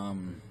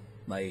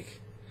 Like,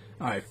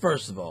 all right,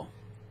 first of all,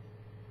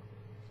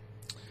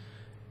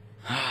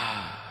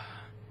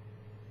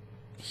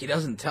 he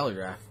doesn't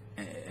telegraph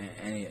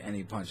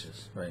any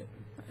punches, right?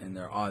 And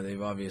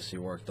they've obviously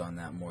worked on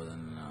that more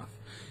than enough.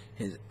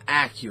 His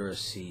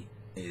accuracy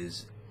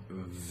is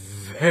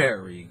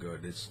very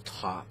good. It's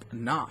top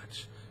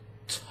notch.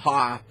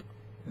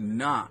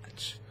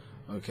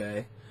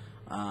 Okay?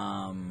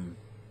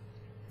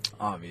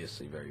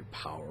 Obviously very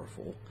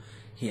powerful.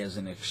 He has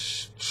an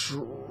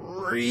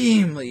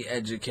extremely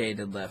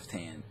educated left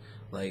hand.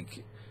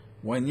 Like,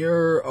 when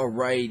you're a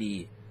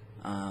righty,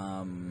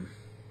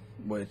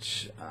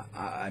 which,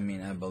 I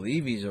mean, I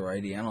believe he's a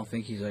righty. I don't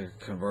think he's like a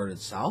converted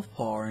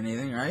southpaw or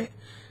anything, right?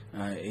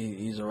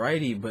 He's a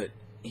righty, but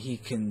he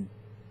can,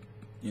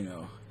 you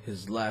know,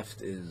 his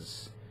left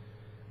is,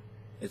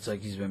 it's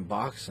like he's been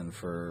boxing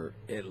for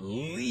at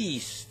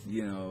least,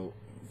 you know,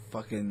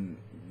 fucking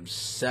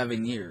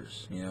 7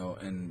 years, you know,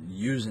 and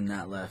using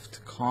that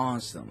left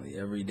constantly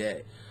every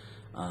day,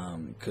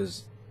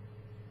 because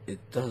it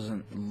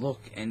doesn't look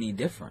any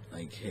different.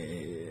 Like,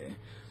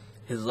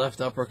 his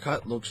left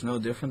uppercut looks no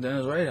different than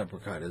his right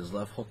uppercut. His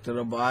left hook to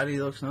the body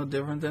looks no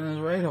different than his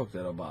right hook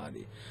to the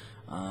body.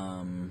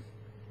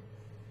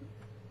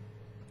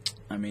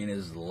 I mean,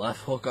 his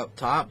left hook up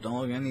top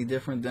don't look any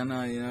different than,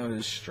 you know,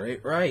 his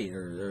straight right.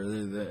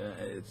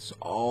 It's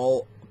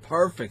all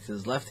perfect.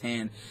 His left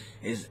hand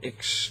is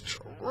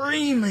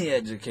extremely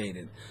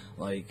educated.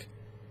 Like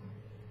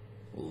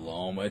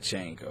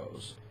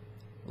Lomachenko's.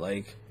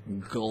 Like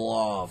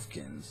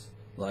Golovkin's.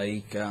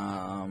 Like,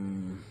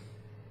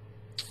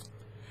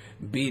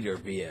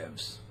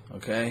 Biev's.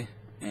 Okay?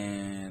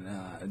 And,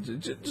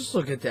 just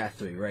look at that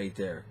three right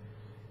there.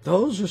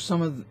 Those are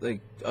some of the,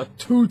 like, a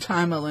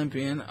two-time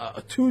Olympian,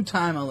 a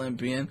one-time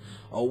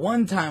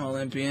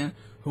Olympian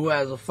who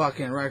has a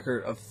fucking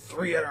record of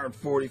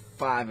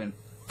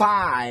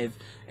 345-5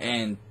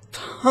 and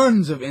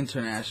tons of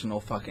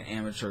international fucking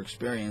amateur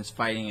experience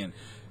fighting in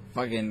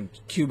fucking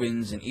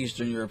Cubans and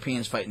Eastern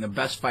Europeans, fighting the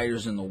best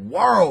fighters in the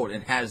world,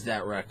 and has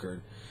that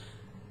record.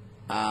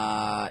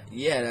 Yeah,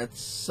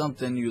 that's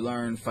something you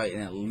learn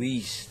fighting at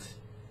least,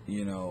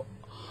 you know,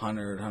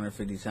 100,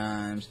 150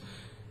 times.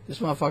 This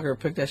motherfucker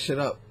picked that shit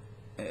up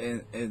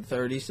in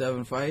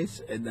 37 fights,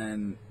 and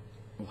then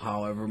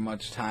however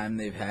much time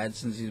they've had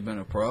since he's been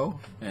a pro,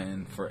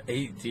 and for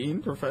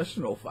 18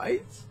 professional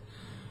fights.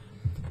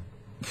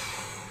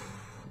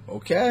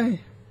 Okay.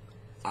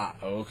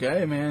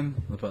 Okay,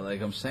 man. But like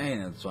I'm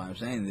saying, that's why I'm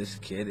saying this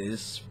kid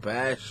is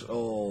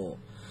special.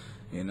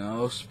 You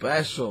know,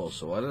 special.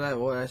 So what did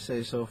I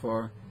say so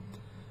far?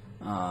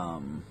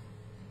 I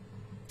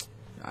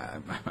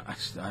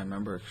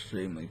remember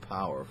extremely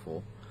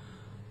powerful.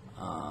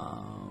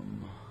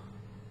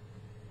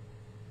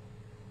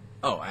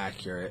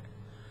 Accurate.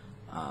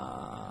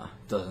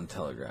 Doesn't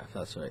telegraph.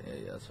 That's right.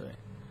 Yeah, that's right.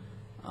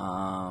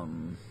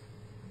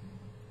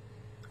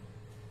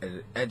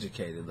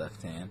 Educated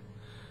left hand.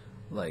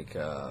 Like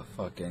a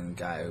fucking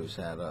guy who's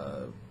had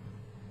a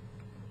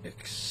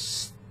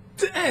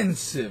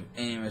extensive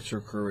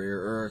amateur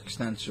career or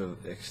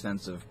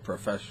extensive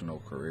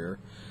professional career,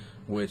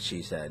 which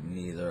he's had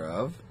neither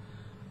of.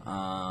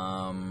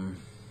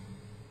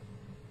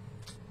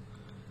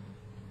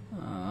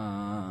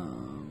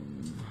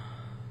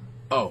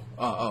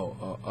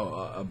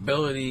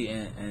 Ability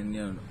and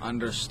you know,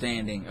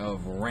 understanding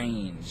of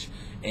range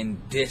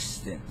and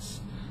distance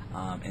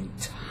and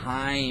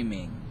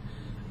timing.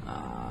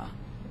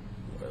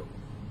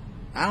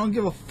 I don't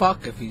give a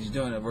fuck if he's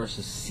doing it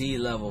versus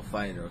C-level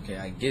fighter. Okay,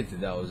 I get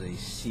that was a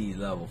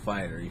C-level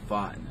fighter he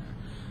fought in there,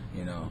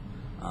 you know.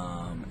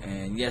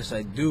 And yes,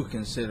 I do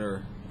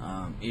consider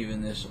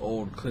even this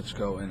old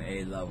Klitschko an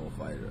A-level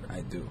fighter.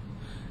 I do.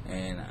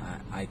 And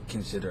I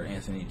consider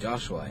Anthony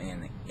Joshua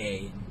an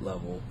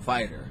A-level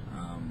fighter,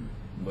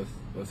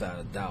 without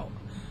a doubt.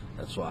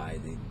 That's why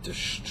they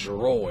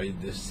destroyed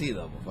the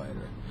C-level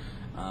fighter.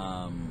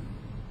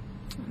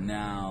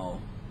 Now,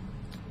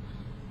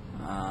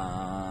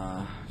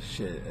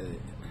 shit.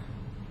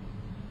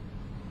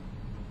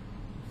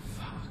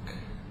 Fuck.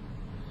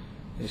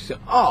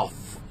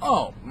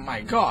 Oh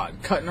my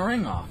God! Cutting the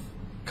ring off.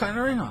 Cutting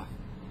the ring off.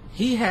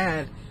 He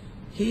had,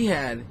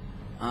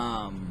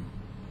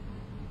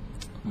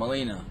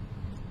 Molina.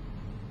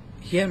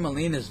 He had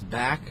Molina's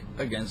back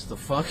against the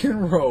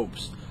fucking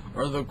ropes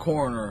or the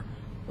corner,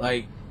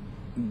 like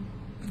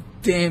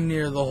damn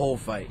near the whole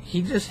fight.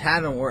 He just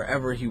had him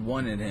wherever he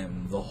wanted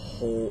him the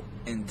whole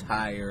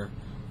entire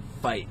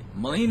fight.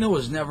 Molina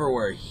was never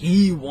where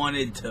he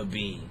wanted to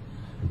be.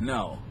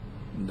 No.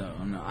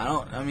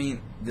 I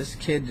mean, this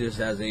kid just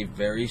has a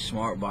very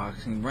smart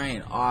boxing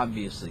brain,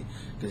 obviously,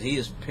 because he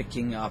is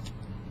picking up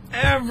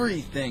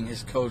everything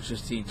his coach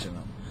is teaching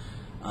him.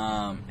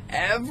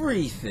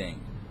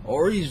 Everything.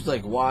 Or he's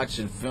like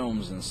watching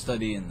films and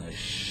studying the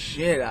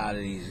shit out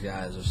of these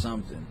guys or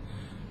something.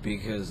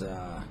 Because,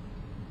 I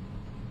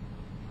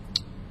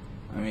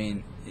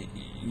mean,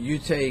 you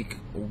take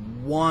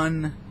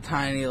one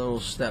tiny little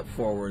step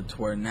forward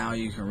to where now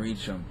you can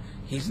reach him.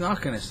 He's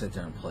not going to sit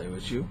there and play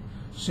with you.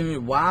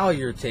 Soon, while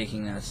you're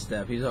taking that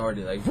step, he's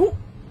already like, whoop,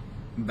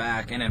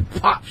 back, and then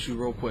pops you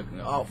real quick.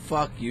 Oh,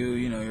 fuck you,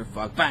 you know, you're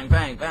fucked. Bang,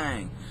 bang,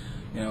 bang.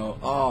 You know,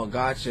 oh,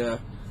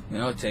 gotcha. You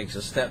know, it takes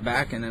a step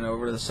back and then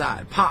over to the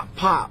side. Pop,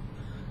 pop.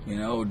 You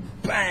know,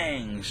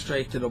 bang,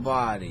 straight to the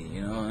body.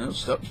 You know, and it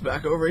steps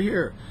back over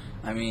here.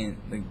 I mean,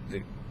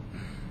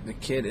 the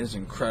kid is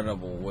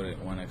incredible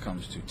when it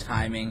comes to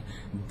timing,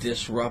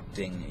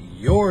 disrupting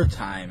your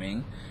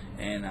timing,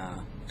 and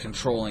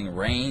controlling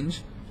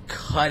range,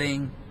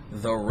 cutting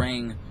the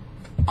ring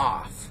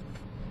off.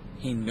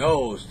 He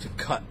knows to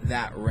cut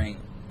that ring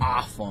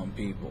off on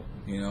people,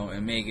 you know,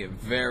 and make it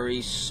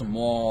very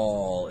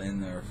small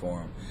in there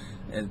for him.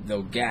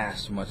 They'll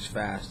gas much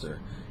faster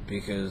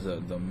because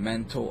of the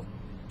mental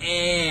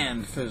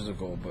and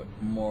physical, but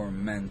more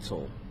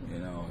mental, you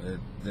know,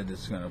 that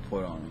it's going to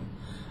put on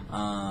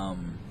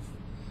him.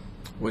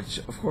 Which,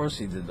 of course,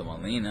 he did to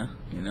Molina,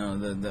 you know,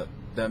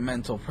 the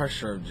mental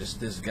pressure of just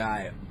this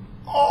guy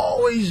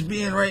always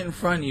being right in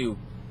front of you,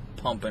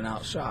 pumping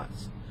out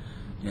shots,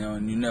 you know,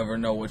 and you never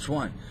know which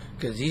one,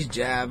 because he's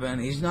jabbing.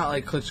 He's not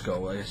like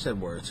Klitschko, like I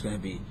said, where it's going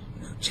to be,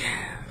 you know,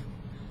 jab,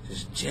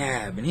 just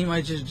jab, and he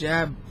might just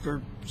jab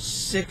for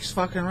 6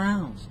 fucking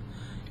rounds,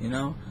 you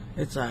know.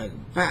 It's like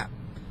bap,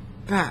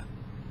 bap,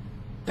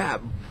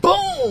 bap,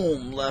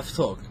 boom, left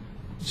hook,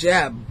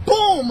 jab,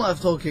 boom,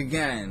 left hook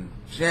again,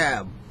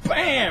 jab,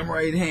 bam,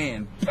 right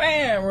hand,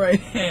 bam, right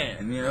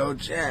hand, you know,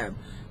 jab,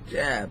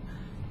 jab,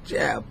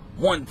 jab,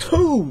 1,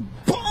 2,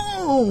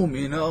 boom,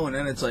 you know, and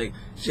then it's like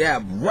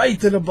jab right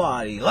to the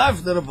body,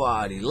 left to the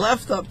body,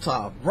 left up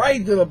top,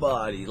 right to the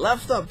body,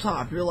 left up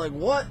top. You're like,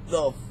 what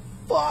the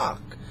fuck?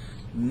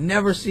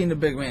 Never seen a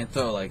big man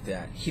throw like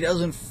that. He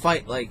doesn't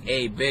fight like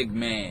a big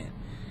man.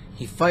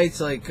 He fights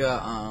like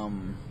a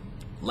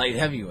light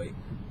heavyweight.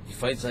 He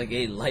fights like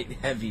a light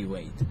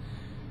heavyweight.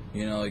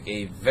 You know, like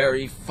a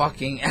very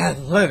fucking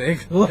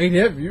athletic light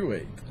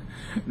heavyweight.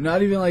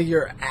 Not even like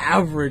your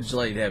average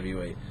light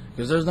heavyweight.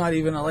 Because there's not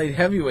even a light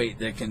heavyweight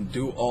that can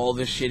do all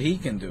the shit he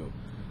can do.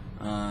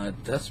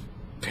 That's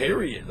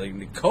period.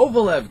 Like,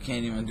 Kovalev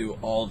can't even do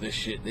all the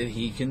shit that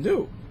he can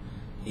do.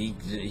 He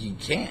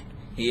can't.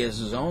 He has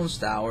his own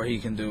style where he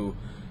can do,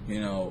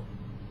 you know,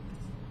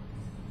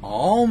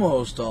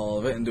 almost all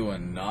of it and do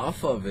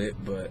enough of it,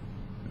 but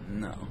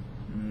no,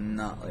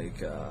 not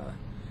like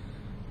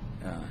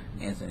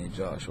Anthony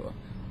Joshua.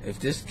 If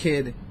this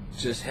kid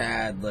just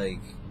had like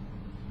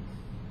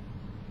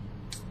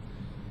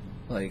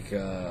trying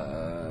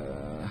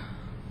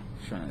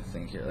to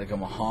think here, like a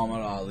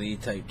Muhammad Ali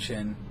type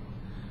chin,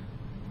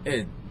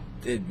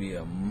 it'd be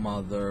a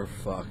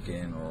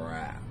motherfucking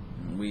wrap.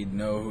 We'd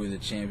know who the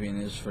champion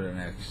is for the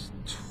next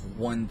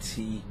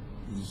 20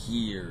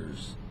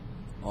 years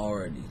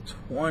already.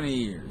 20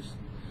 years,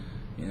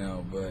 you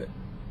know. But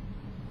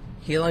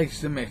he likes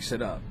to mix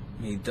it up.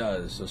 He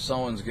does. So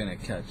someone's gonna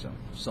catch him.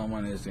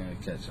 Someone is gonna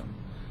catch him.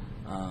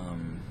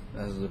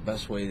 That's the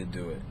best way to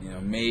do it. You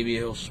know, maybe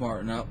he'll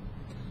smarten up.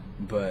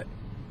 But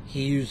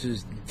he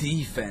uses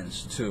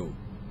defense too.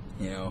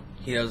 You know,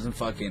 he doesn't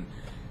fucking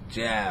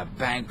jab,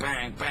 bang,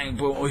 bang, bang,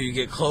 boom. Oh, you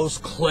get close,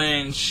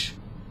 clinch.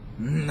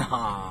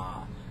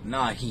 Nah,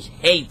 Nah, he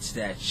hates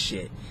that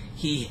shit.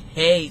 He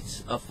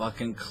hates a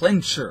fucking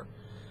clincher.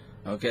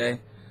 Okay?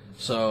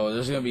 So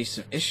there's going to be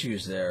some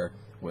issues there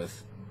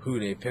with who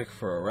they pick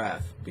for a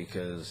ref,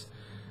 because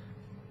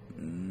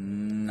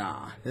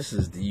nah, this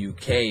is the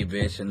UK,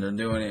 bitch, and they're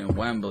doing it in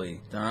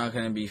Wembley. They're not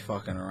going to be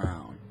fucking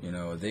around. You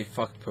know, they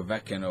fucked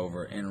Povetkin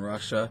over in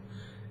Russia.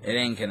 It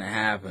ain't going to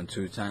happen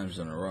 2 times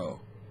in a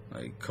row.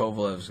 Like,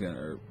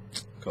 Klitschko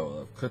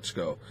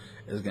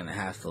is going to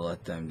have to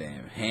let them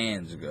damn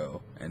hands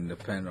go and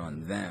depend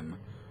on them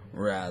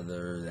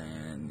rather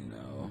than, you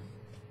know,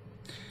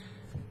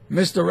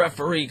 Mr.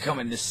 Referee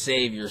coming to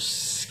save your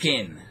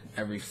skin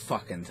every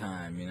fucking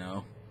time, you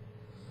know.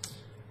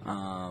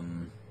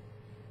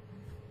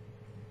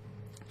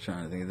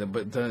 Trying to think of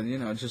that, but you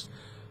know, just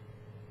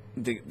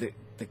the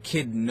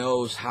kid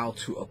knows how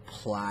to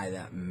apply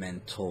that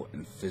mental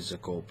and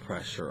physical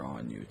pressure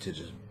on you to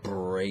just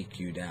break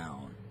you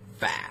down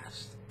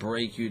fast,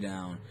 break you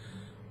down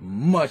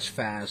much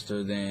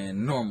faster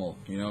than normal,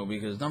 you know,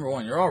 because number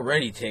one, you're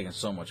already taking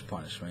so much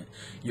punishment.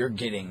 You're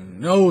getting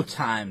no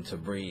time to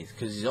breathe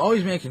because he's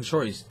always making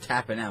sure he's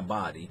tapping that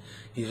body.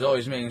 He's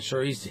always making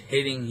sure he's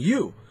hitting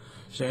you.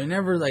 So you're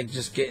never like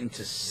just getting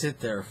to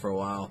sit there for a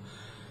while.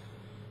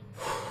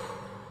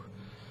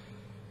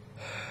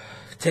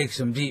 Take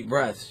some deep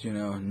breaths, you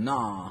know.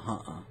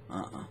 Nah,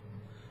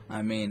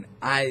 I mean,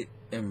 I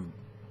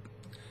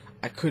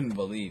couldn't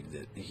believe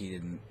that he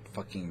didn't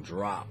fucking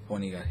drop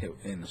when he got hit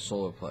in the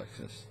solar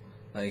plexus.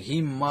 Like,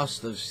 he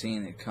must have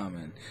seen it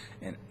coming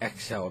and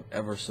exhaled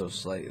ever so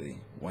slightly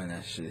when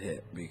that shit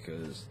hit,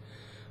 because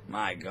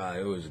my God,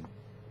 it was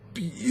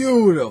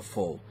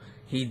beautiful.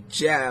 He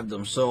jabbed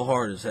him so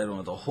hard his head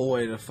went the whole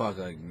way to fuck,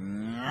 like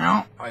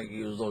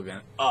he was looking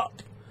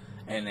up,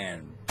 and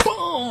then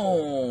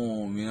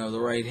boom, you know, the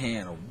right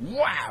hand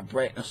whap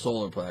right in the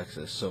solar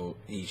plexus. So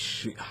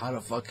how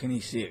the fuck can he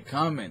see it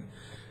coming?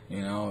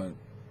 You know,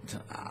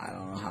 I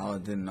don't know how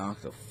it didn't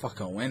knock the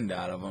fucking wind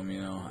out of him,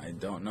 you know. I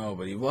don't know,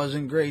 but he was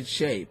in great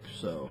shape,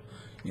 so,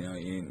 you know,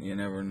 you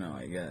never know,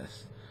 I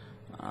guess.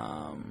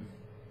 I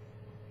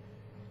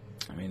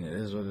mean, it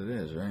is what it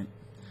is, right?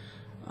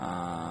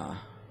 I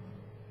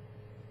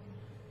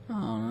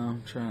don't know,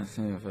 I'm trying to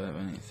think if I have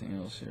anything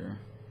else here.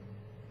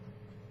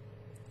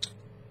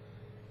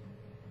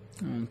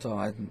 Until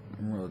I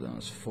wrote down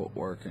his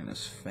footwork and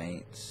his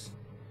feints.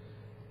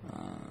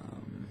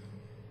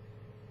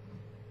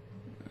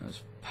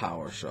 His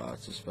power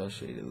shots,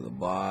 especially to the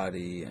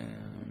body,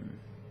 and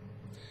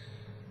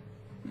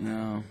you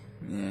know,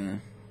 yeah.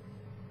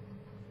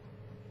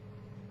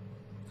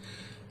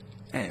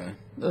 Anyway,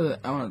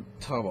 I want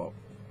to talk about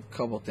a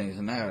couple things,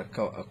 and I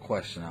got a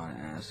question I want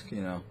to ask.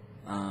 You know,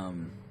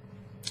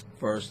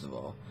 first of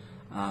all,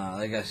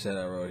 like I said,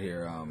 I wrote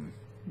here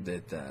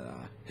that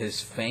his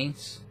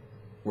feints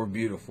were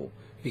beautiful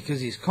because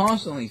he's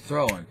constantly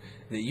throwing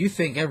that you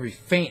think every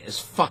feint is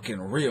fucking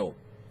real,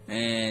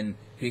 and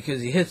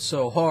because he hits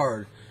so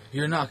hard,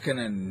 you're not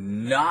gonna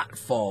not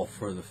fall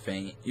for the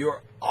feint.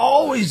 You're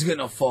always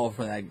gonna fall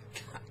for that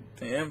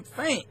goddamn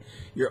feint.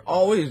 You're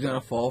always gonna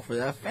fall for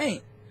that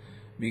feint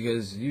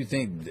because you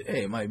think,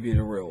 hey, it might be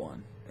the real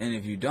one. And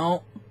if you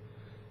don't,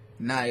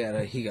 now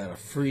he got a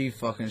free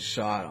fucking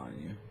shot on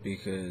you,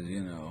 because,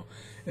 you know,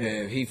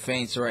 if he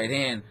feints the right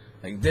hand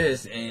like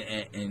this,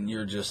 and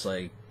you're just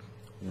like,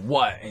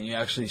 what? And you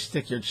actually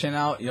stick your chin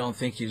out, you don't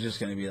think he's just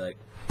gonna be like,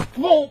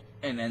 boom,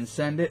 and then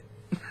send it.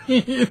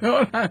 You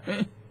know what I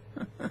mean?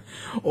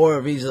 Or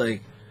if he's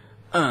like,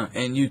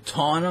 and you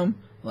taunt him,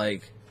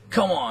 like,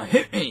 come on,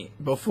 hit me,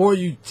 before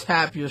you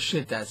tap your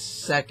shit that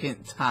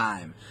second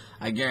time,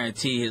 I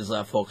guarantee his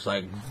left hook's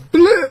like,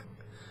 blip,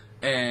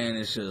 and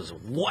it's just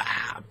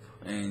whap,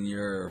 and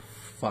you're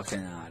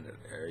fucking out of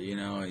there, you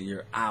know,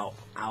 you're out.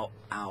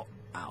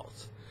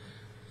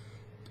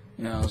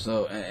 You know,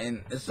 so,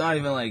 and it's not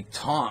even like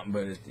taunt,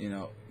 but, you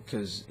know,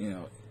 because, you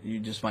know, you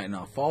just might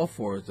not fall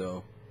for it,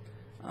 though.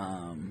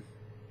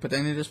 But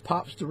then it just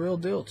pops the real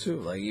deal, too.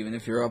 Like, even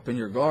if you're up in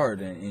your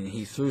guard and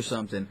he threw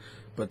something,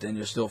 but then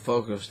you're still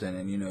focused,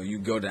 and you know, you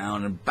go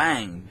down and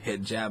bang,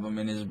 jab him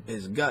in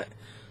his gut.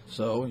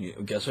 So,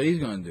 guess what he's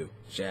going to do?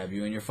 Jab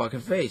you in your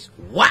fucking face.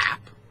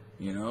 Whap!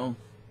 You know?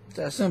 It's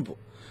that simple.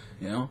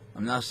 You know?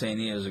 I'm not saying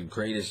he has the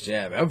greatest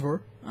jab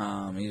ever.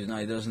 He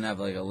doesn't have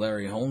like a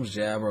Larry Holmes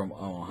jab or a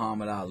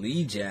Muhammad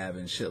Ali jab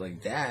and shit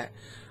like that.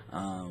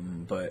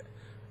 But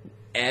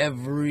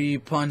every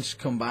punch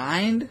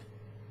combined,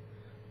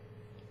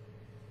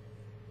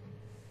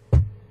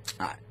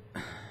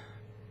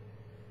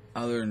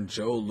 other than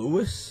Joe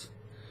Louis,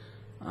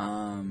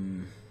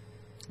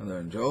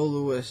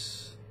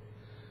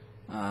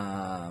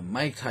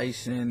 Mike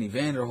Tyson,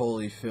 Evander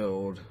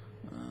Holyfield,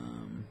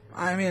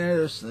 I mean,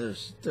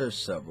 there's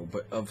several,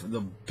 but of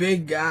the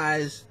big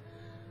guys,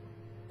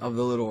 of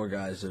the littler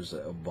guys, there's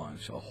a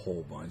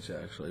whole bunch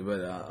actually, but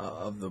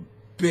of the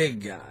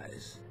big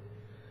guys,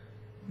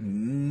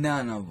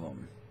 none of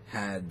them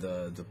had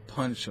the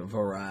punch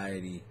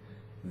variety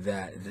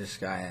that this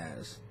guy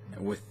has,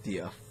 with the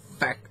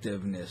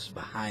effectiveness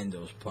behind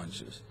those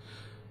punches.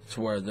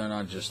 to where they're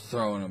not just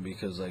throwing him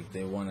because like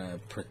they want to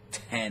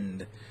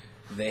pretend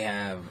they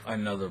have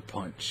another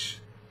punch.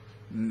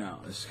 No,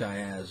 this guy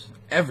has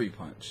every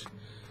punch.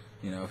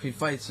 You know, if he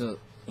fights a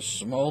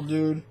small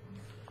dude,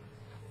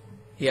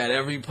 he had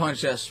every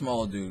punch that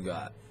small dude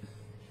got.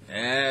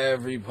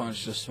 Every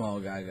punch the small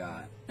guy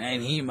got.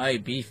 And he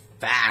might be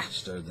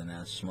faster than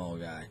that small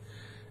guy.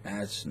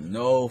 That's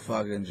no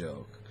fucking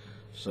joke.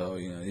 So,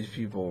 you know, these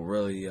people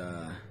really,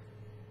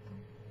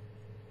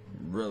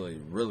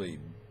 really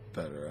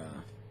better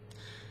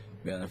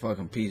be on their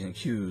fucking P's and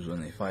Q's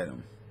when they fight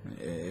him.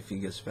 If he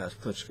gets past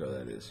Klitschko,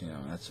 that is. You know,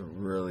 that's a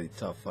really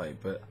tough fight.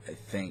 But I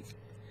think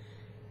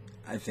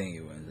he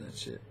wins that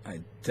shit.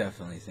 I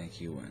definitely think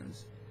he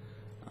wins.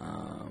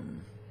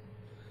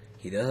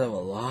 He does have a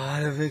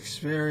lot of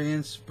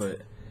experience, but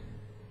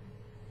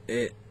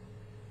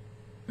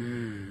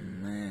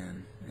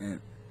man,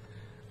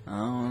 I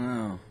don't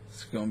know.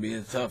 It's gonna be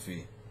a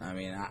toughie. I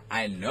mean,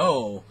 I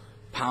know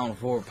pound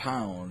for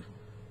pound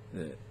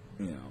that,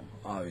 you know,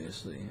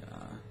 obviously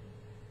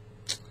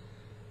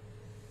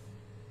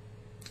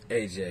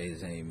AJ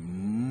is a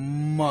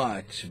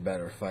much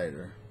better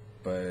fighter,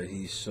 but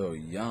he's so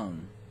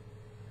young.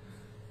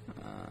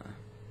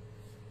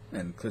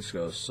 And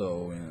Klitschko is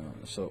so, you know,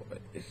 so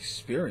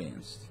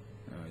experienced.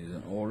 You know, he's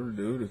an older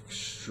dude,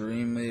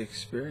 extremely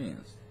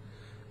experienced.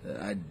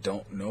 I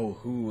don't know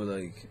who,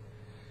 like,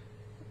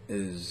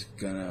 is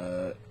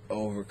gonna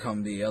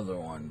overcome the other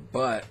one,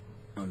 but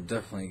I'm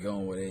definitely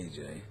going with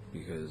AJ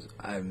because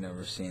I've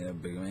never seen a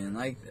big man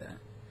like that.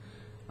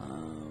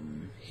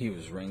 He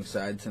was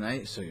ringside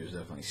tonight, so he was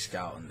definitely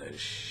scouting the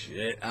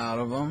shit out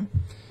of him.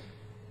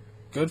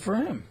 Good for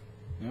him.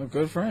 You know,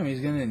 good for him.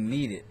 He's gonna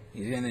need it.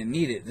 He's going to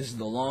need it. This is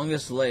the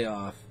longest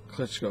layoff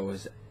Klitschko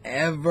has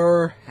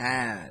ever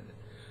had.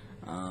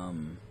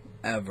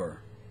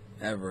 Ever.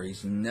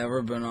 He's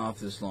never been off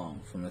this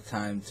long. From the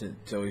time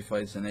till he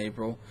fights in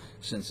April,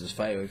 since his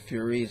fight with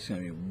Fury, it's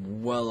going to be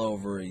well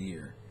over a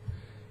year.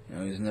 You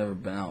know, he's never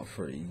been out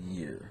for a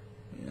year.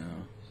 You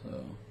know,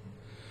 so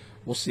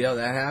we'll see how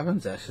that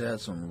happens. I should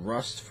have some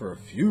rust for a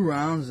few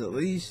rounds at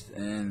least.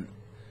 And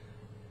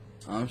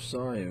I'm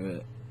sorry,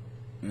 but,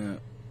 you know,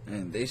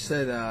 and they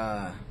said,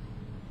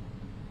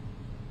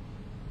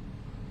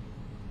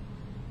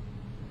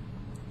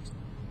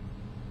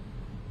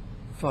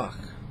 fuck.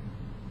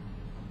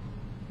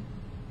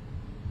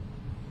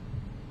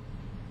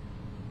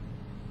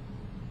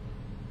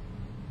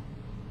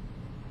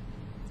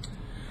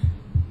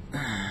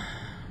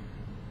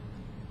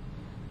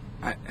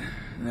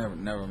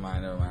 Never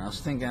mind. I was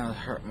thinking I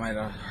might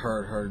have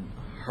heard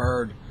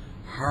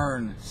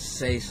Hearn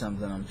say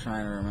something. I'm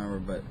trying to remember,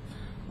 but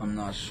I'm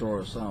not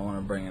sure, so I don't want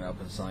to bring it up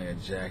and sound like a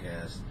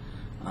jackass.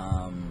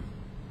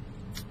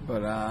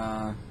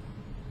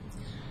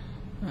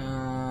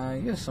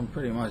 I guess I'm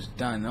pretty much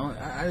done.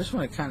 I just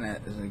want to kind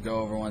of go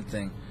over one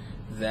thing,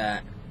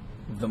 that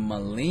the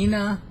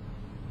Molina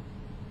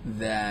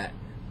that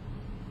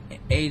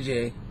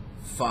AJ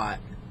fought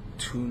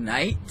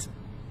tonight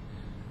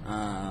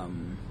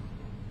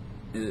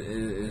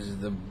is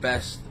the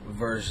best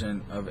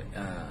version of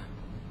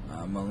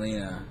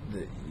Molina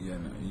that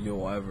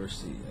you'll ever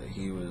see.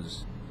 He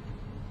was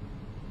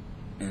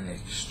in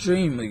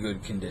extremely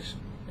good condition.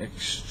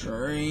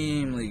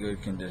 Extremely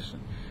good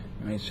condition.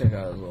 Let me check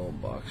out his little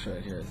box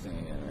right here thing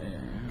again, right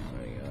here.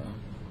 There we go.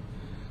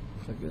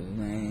 Click his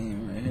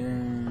name right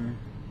here.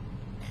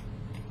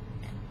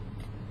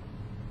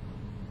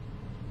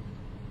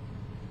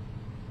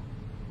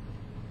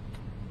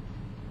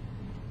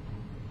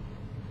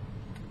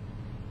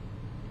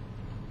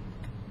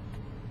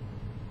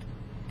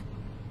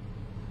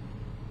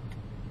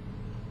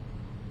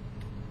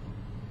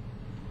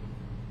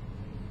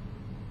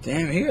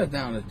 Damn, he got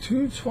down to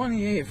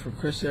 228 for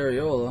Chris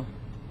Arreola.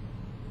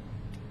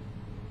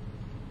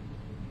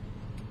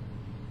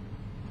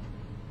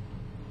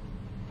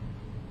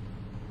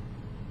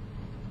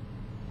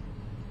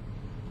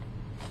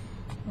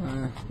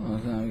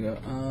 Long time ago.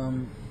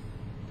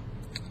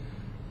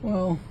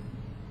 Well,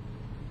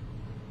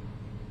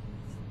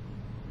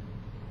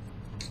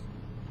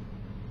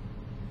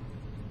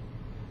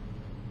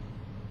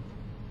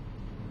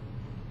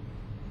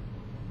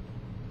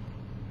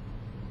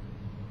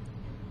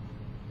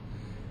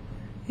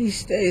 he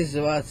stays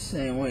about the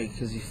same weight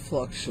because he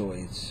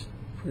fluctuates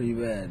pretty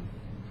bad.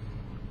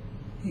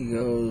 He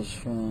goes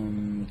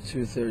from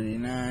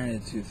 239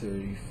 to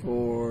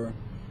 234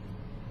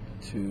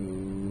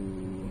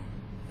 to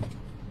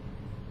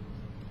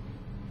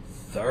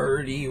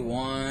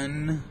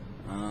 31,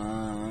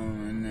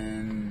 and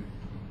then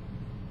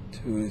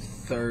to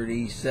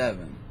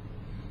 37,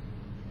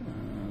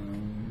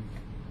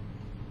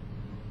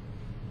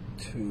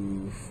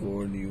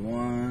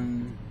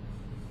 241,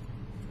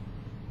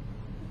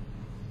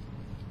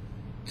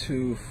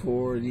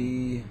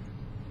 240,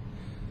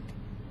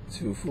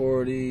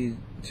 240,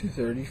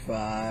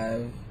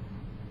 235,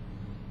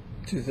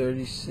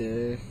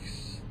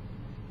 236,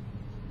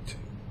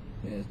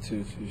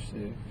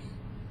 226,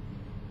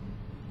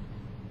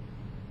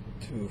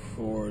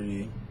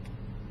 240,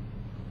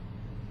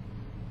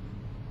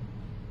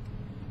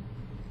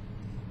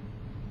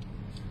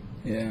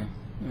 Yeah,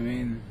 I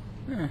mean,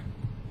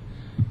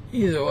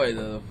 either way,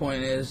 though, the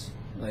point is,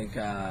 like,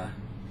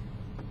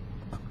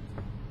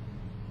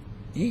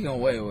 he can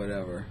weigh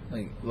whatever.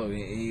 Like, look,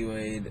 he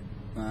weighed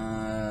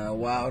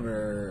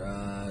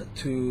Wilder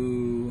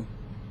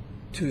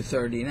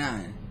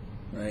 239,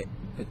 right?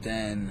 But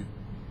then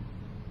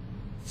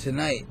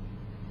tonight,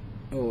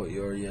 or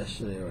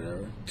yesterday or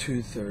whatever,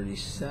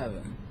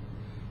 237.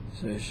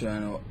 So he's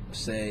trying to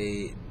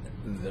say,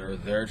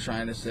 they're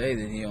trying to say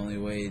that he only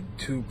weighed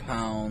 2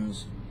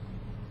 pounds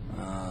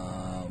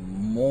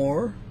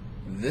more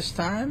this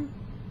time.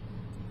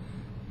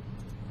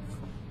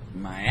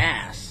 My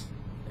ass.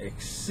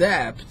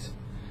 Except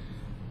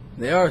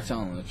they are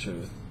telling the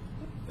truth.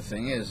 The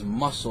thing is,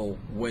 muscle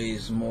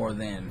weighs more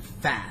than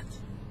fat.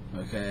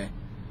 Okay?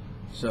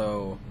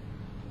 So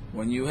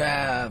when you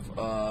have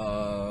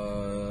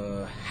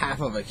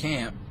half of a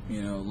camp,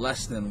 you know,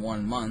 less than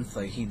 1 month,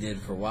 like he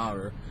did for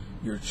Wilder,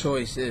 your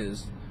choice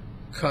is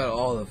cut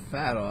all the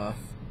fat off,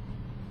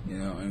 you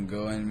know, and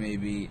go in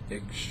maybe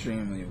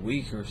extremely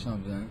weak or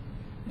something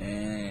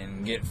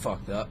and get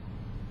fucked up,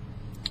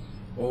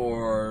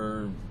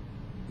 or,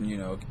 you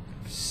know,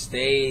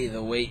 stay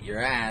the weight you're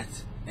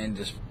at and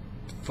just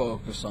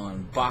focus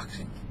on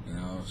boxing, you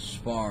know,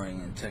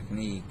 sparring and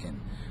technique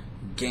and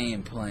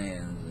game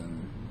plans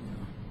and, you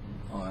know,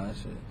 all that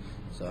shit.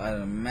 So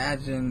I'd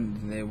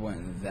imagine they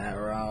went that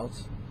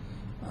route,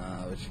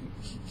 which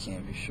you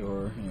can't be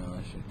sure, you know,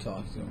 I should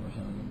talk to him or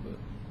something, but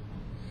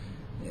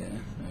yeah,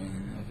 I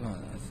mean, I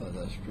thought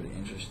that was pretty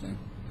interesting.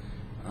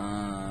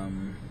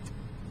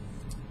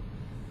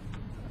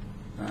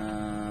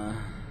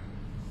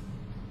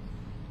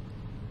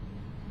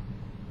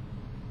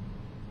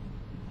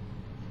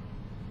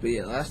 But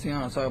yeah, last thing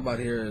I want to talk about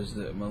here is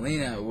that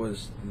Molina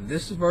was,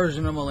 this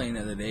version of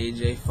Molina that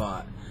AJ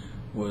fought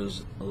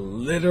was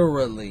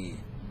literally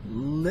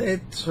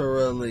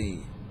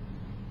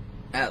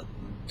at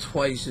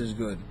twice as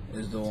good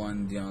as the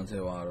one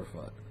Deontay Wilder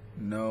fought.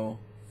 No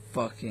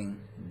fucking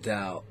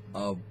doubt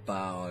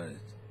about it.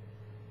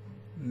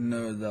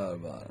 No doubt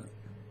about it.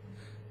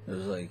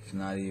 There's like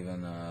not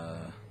even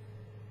a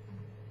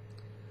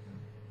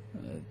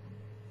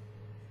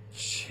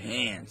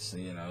chance,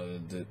 you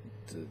know,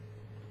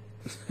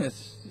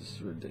 it's just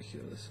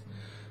ridiculous.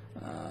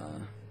 You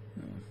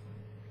know,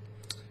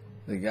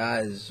 the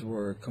guys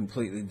were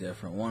completely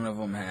different. One of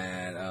them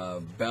had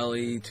a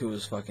belly to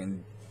his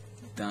fucking,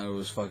 down to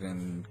his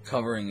fucking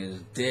covering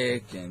his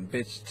dick and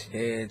bitch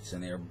tits,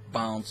 and they were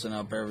bouncing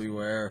up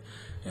everywhere.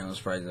 You know,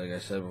 it's probably, like I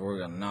said before,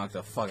 gonna knock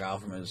the fuck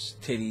out from his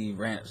titty,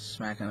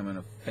 smacking him in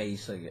the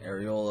face like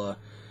areola.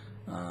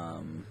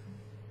 Yeah,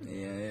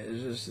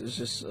 it's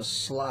just a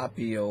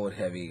sloppy old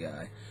heavy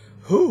guy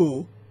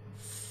who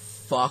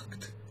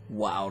fucked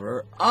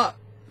Wilder up.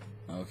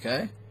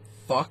 Okay?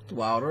 Fucked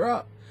Wilder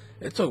up.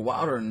 It took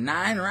Wilder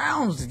 9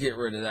 rounds to get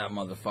rid of that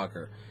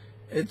motherfucker.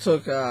 It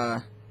took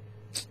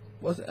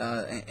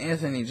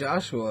Anthony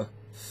Joshua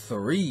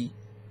 3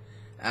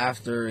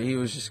 after he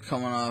was just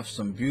coming off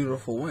some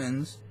beautiful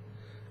wins.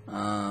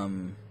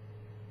 You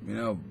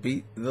know,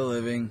 beat the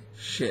living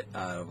shit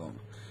out of him.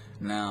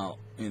 Now,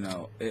 you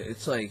know,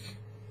 it's like,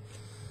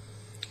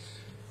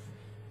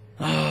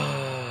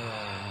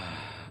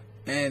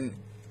 and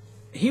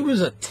he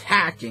was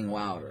attacking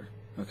Wilder.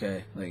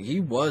 Okay, like he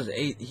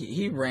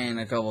ran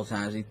a couple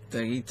times.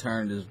 He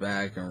turned his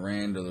back and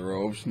ran to the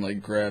ropes and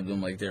like grabbed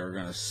them like they were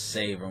gonna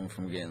save him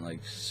from getting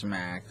like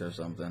smacked or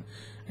something.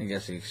 I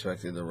guess he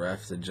expected the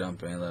ref to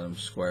jump in, let him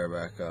square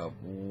back up.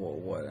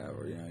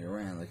 Whatever, you know. He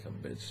ran like a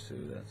bitch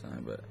too that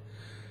time, but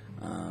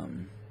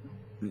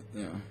you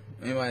know,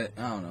 anyway,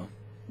 I don't know.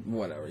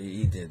 Whatever,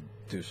 he did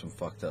do some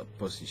fucked up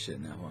pussy shit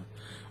in that one,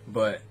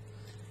 but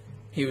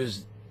he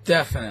was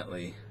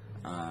definitely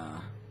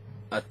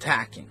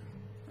attacking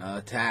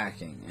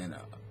and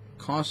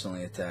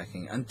constantly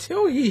attacking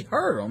until he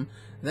hurt him.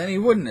 Then he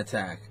wouldn't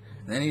attack.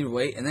 Then he'd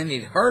wait, and then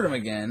he'd hurt him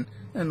again,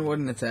 and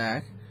wouldn't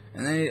attack.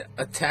 And then he'd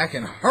attack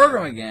and hurt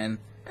him again,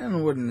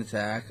 and wouldn't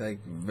attack.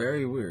 Like,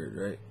 very weird,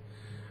 right?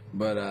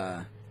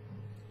 But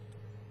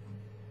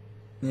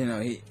you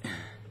know,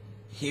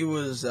 he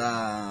was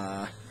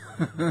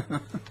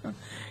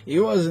he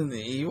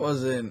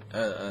wasn't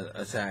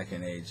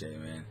attacking AJ,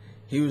 man.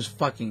 He was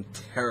fucking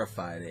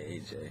terrified of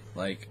AJ,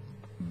 like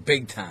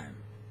big time.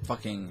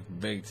 Fucking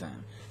big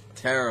time.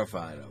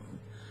 Terrified of him.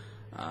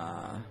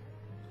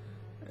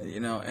 You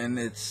know, and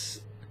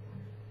it's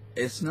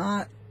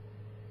not,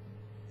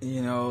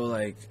 you know,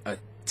 like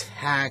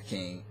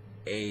attacking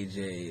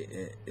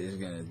AJ is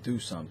gonna do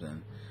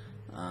something.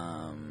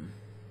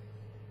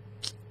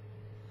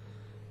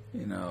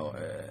 You know,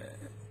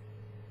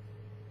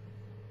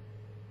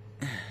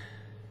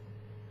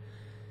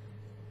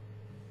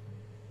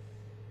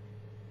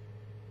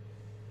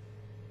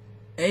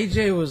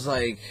 AJ was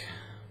like,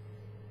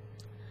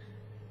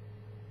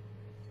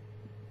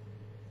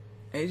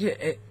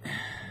 AJ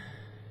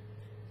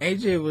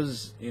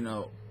was, you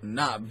know,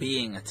 not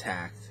being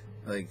attacked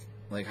like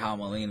how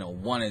Molina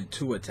wanted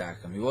to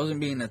attack him. He wasn't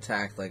being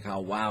attacked like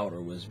how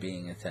Wilder was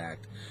being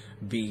attacked,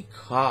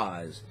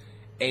 because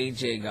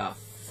AJ got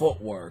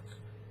footwork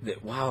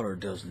that Wilder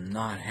does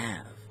not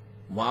have.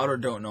 Wilder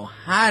don't know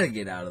how to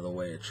get out of the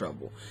way of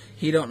trouble.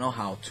 He don't know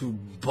how to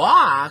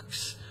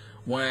box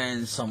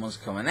when someone's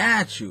coming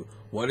at you.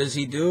 What does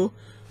he do?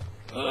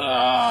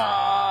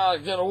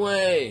 Get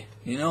away.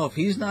 You know, if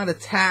he's not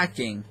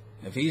attacking,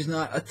 he's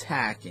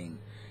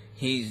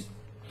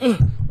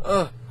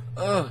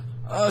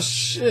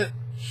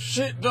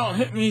shit, don't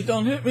hit me,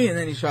 and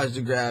then he tries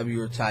to grab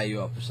you or tie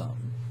you up or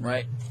something,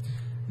 right?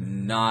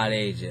 Not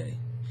AJ.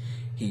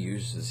 He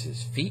uses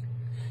his feet.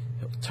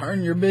 He'll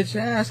turn your bitch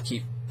ass,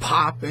 keep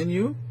popping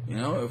you. You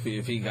know,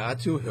 if he got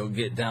to, he'll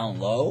get down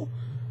low,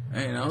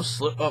 and, you know,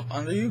 slip up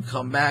under you,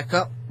 come back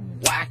up,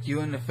 whack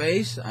you in the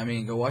face. I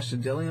mean, go watch the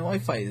Dillian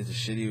White fight. It's the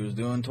shit he was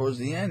doing towards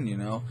the end, you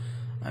know.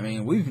 I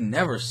mean, we've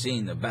never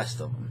seen the best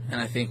of him, and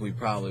I think we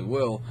probably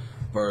will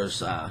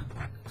versus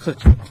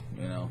Klitschko.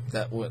 You know,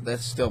 that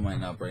still might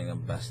not bring the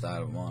best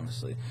out of him,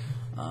 honestly.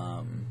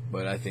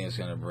 But I think it's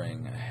going to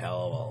bring a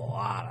hell of a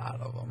lot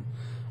out of him.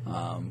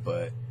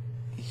 But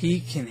he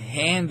can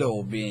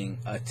handle being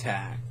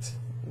attacked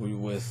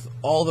with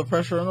all the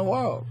pressure in the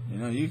world. You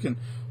know, you can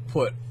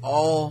put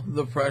all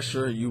the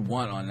pressure you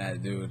want on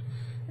that dude,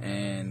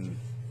 and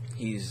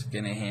he's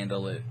going to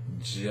handle it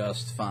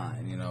just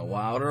fine. You know,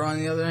 Wilder, on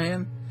the other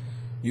hand,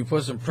 you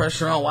put some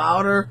pressure on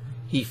Wilder,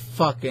 he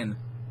fucking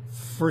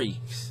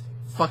freaks.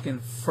 Fucking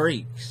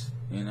freaks.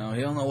 You know,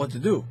 he don't know what to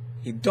do.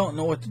 He don't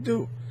know what to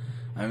do.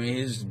 I mean,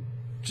 he's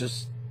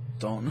just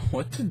don't know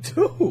what to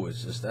do.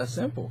 It's just that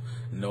simple.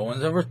 No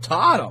one's ever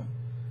taught him.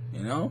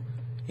 You know,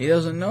 he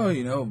doesn't know,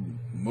 you know,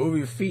 move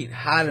your feet,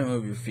 how to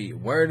move your feet,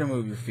 where to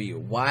move your feet,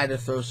 why to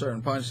throw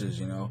certain punches,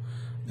 you know,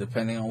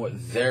 depending on what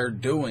they're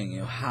doing,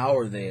 you know, how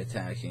are they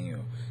attacking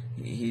you.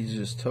 He's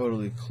just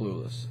totally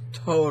clueless.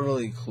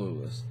 Totally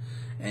clueless.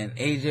 And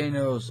AJ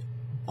knows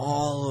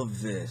all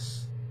of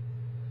this.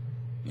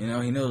 You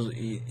know, he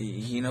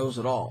knows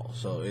it all.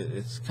 So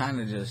it's kind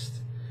of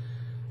just,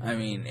 I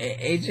mean,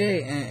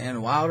 AJ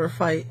and Wilder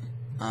fight,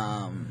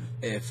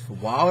 if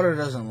Wilder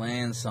doesn't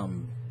land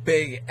some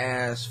big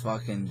ass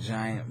fucking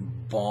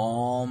giant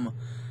bomb,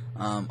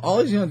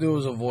 all he's going to do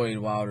is avoid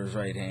Wilder's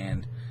right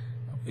hand.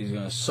 He's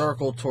going to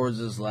circle towards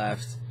his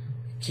left,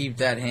 keep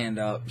that hand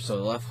up so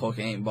the left hook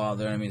ain't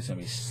bothering him. He's going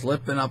to be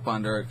slipping up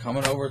under it,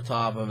 coming over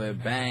top of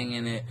it,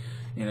 banging it,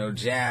 you know,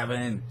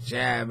 jabbing,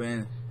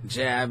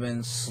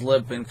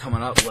 slipping,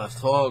 coming up, left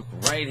hook,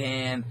 right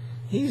hand.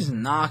 He's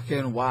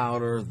knocking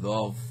Wilder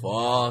the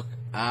fuck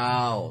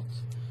out.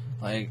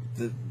 Like,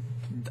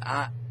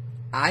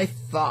 I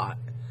thought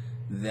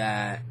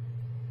that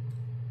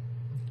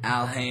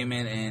Al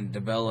Heyman and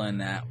DeBella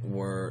and that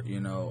were, you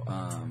know,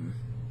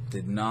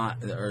 did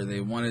not, or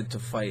they wanted to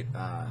fight,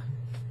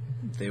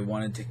 they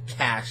wanted to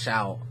cash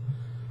out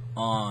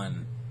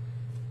on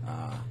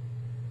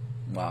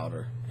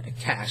Wilder, and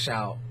cash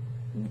out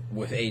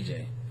with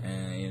AJ,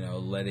 and, you know,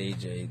 let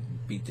AJ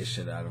beat the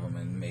shit out of him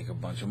and make a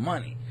bunch of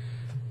money.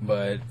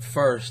 But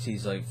first,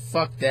 he's like,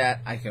 fuck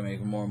that, I can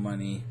make more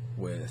money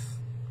with,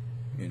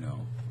 you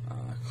know,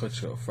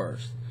 Klitschko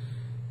first.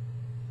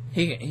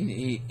 He's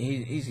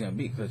gonna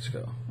beat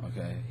Klitschko,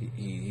 okay?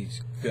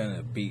 He's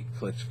gonna beat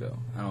Klitschko.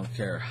 I don't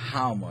care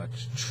how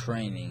much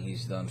training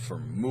he's done for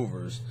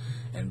movers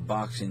and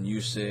boxing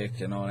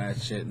Usyk and all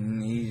that shit.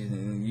 And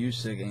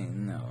Usyk ain't,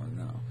 no.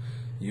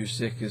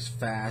 Usyk is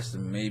fast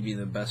and maybe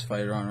the best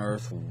fighter on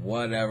earth,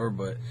 whatever.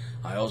 But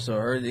I also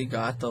heard he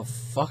got the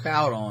fuck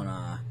out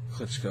on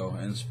Klitschko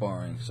in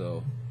sparring.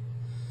 So,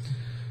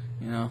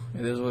 you know,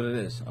 it is what it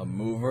is. A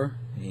mover,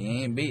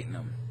 he ain't beating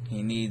him.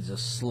 He needs a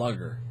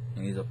slugger.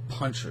 He needs a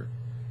puncher.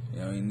 You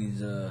know, he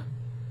needs a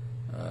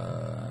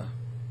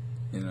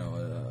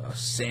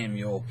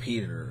Samuel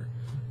Peter.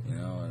 You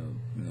know,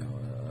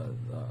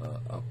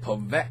 a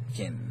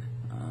Povetkin.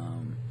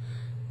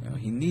 You know,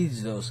 he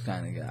needs those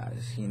kind of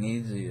guys. He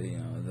needs,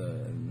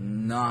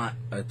 not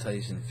a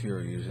Tyson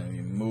Fury who's going to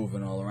be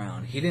moving all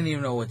around. He didn't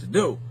even know what to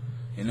do.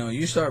 You know,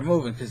 you start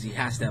moving because he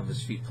has to have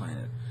his feet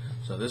planted.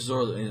 So this is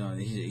all, you know,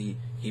 he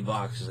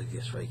boxes like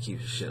this, right?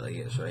 Keeps his shit like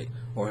this, right?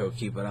 Or he'll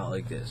keep it out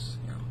like this,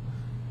 you know.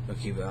 He'll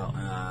keep it out.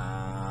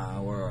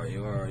 Where are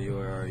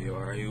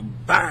you?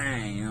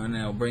 Bang! You know, and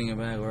then he'll bring it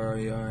back. Where are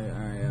you?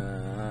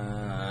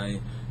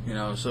 You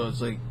know, so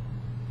it's like,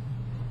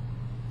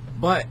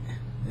 but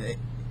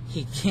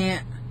he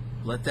can't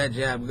let that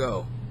jab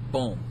go.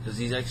 Boom. Because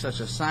he's like such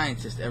a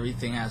scientist.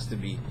 Everything has to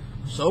be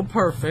so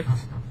perfect,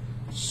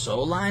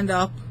 so lined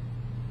up,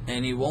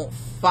 and he won't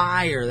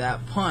fire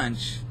that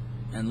punch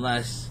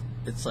unless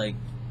it's like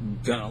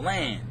gonna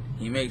land.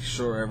 He makes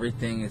sure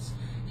everything is.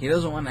 He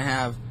doesn't want to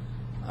have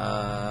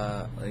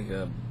like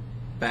a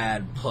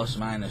bad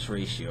plus-minus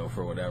ratio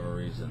for whatever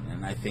reason,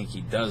 and I think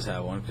he does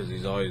have one because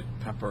he's always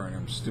peppering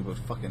him stupid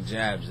fucking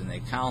jabs, and they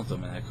count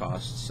them, and that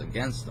costs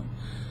against them.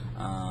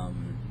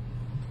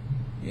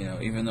 You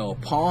know, even though a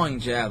pawing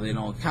jab they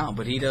don't count,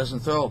 but he doesn't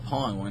throw a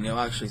pawing one. He'll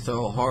actually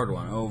throw a hard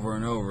one over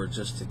and over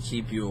just to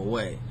keep you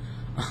away.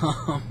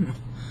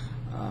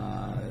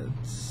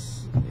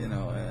 It's, you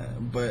know,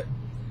 but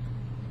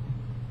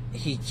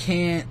he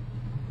can't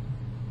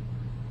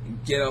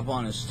get up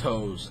on his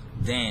toes,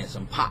 dance,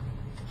 and pop,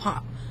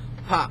 pop,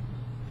 pop,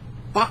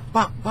 pop,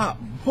 pop, pop,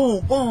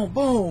 boom, boom,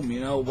 boom, you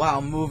know,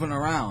 while moving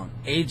around.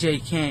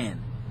 AJ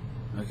can.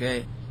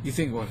 Okay? You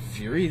think what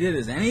Fury did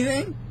is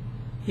anything?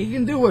 He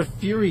can do what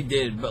Fury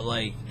did, but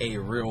like a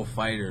real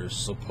fighter is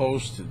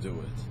supposed to do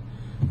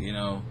it. You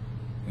know?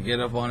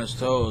 Get up on his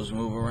toes,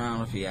 move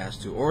around if he has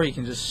to. Or he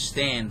can just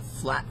stand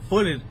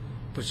flat-footed,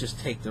 but just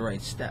take the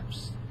right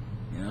steps.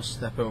 You know,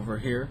 step over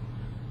here.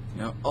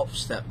 You know, oh,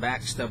 step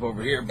back, step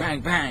over here,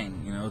 bang,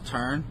 bang. You know,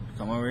 turn,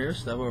 come over here,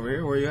 step over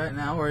here. Where you at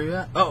now? Where you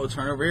at? Oh,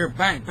 turn over here,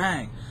 bang,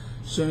 bang.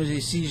 As soon as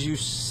he sees you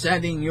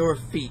setting your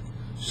feet,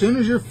 as soon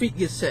as your feet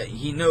get set,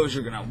 he knows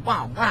you're going to,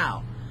 wow,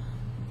 wow,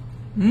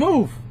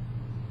 move.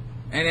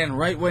 And then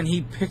right when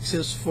he picks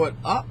his foot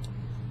up,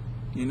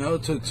 you know,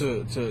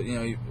 you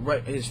know,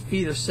 right, his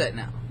feet are set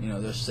now. You know,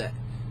 they're set.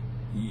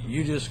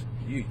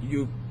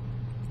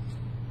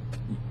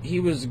 He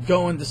was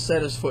going to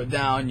set his foot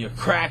down, you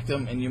cracked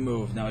him, and you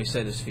moved. Now he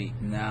set his feet.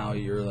 Now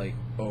you're, like,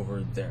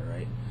 over there,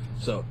 right?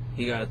 So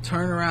he got to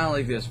turn around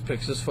like this,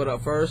 picks his foot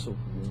up first,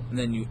 and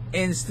then you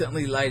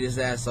instantly light his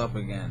ass up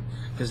again.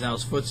 Because now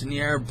his foot's in the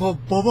air,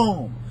 boom, boom,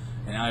 boom.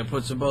 And now he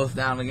puts them both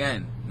down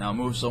again. Now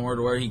move somewhere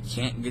to where he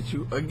can't get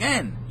you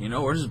again. You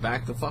know, or just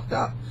back the fuck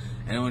up.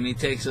 And when he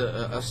takes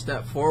a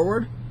step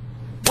forward,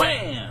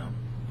 wham!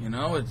 You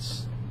know,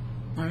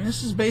 I mean,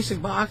 this is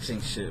basic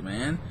boxing shit,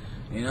 man.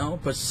 You know,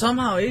 but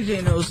somehow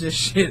AJ knows this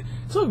shit. It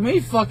took me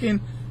fucking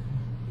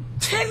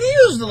 10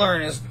 years to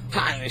learn this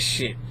kind of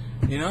shit.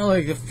 You know,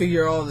 like to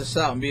figure all this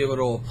out and be able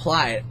to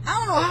apply it. I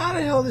don't know how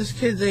the hell this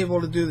kid's able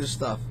to do this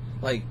stuff.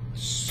 Like,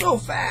 so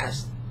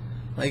fast.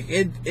 Like,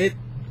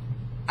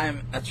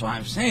 that's why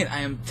I'm saying,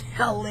 I am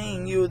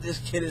telling you this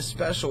kid is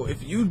special.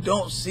 If you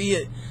don't see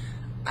it,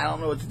 I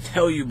don't know what to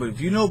tell you, but if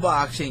you know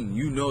boxing,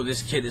 you know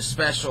this kid is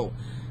special.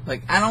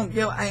 Like,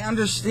 I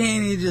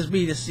understand he just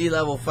beat a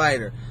C-level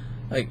fighter.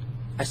 Like,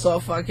 I saw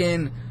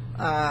fucking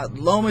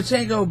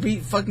Lomachenko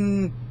beat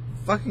fucking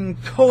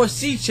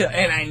Koasica,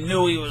 and I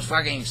knew he was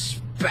fucking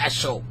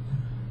special.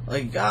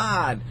 Like,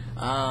 God.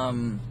 I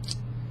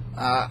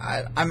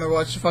remember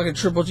watching fucking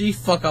Triple G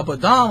fuck up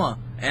Adama,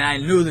 and I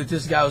knew that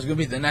this guy was going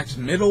to be the next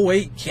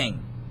middleweight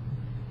king.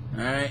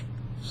 Alright?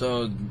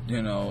 So,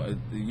 you know,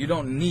 you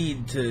don't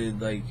need to,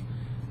 like,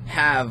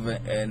 have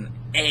an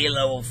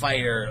A-level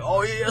fighter.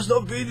 Oh, he has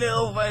no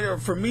B-level fighter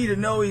for me to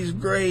know he's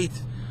great.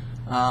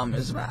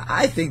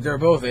 I think they're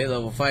both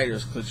A-level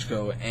fighters,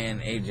 Klitschko and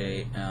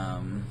AJ.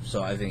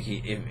 So I think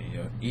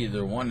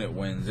either one that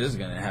wins is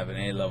going to have an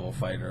A-level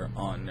fighter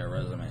on their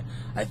resume.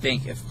 I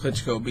think if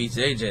Klitschko beats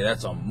AJ,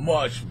 that's a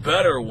much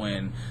better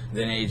win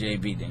than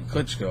AJ beating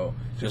Klitschko,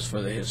 just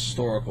for the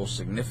historical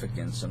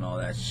significance and all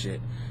that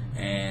shit.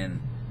 And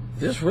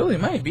this really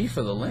might be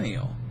for the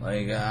lineal,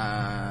 like,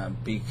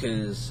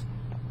 because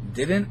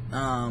didn't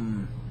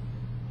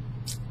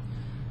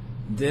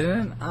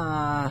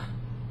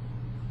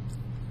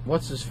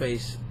what's his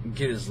face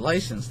get his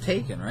license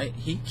taken, right?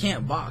 He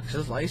can't box.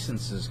 His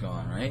license is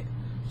gone, right?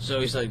 So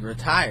he's like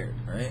retired,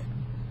 right?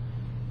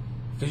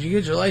 Because you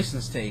get your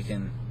license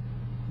taken,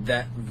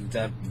 that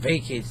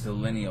vacates the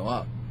lineal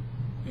up.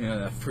 You know,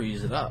 that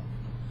frees it up.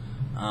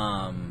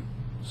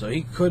 So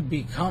he could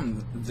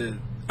become the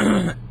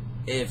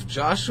if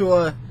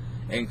Joshua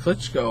and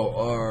Klitschko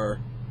are,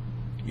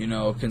 you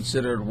know,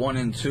 considered 1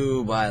 and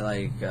 2 by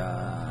like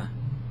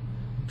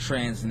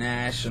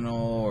transnational,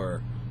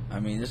 or I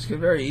mean, this could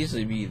very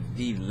easily be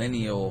the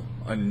lineal,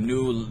 a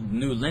new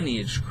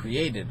lineage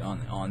created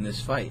on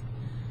this fight.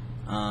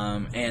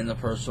 And the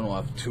person will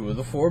have 2 of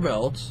the 4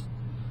 belts.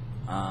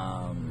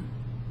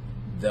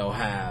 They'll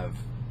have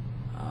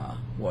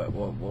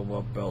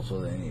what belts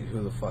will they need?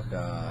 Who the fuck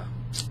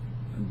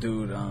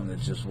dude that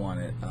just won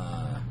it?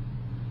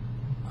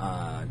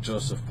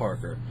 Joseph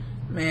Parker.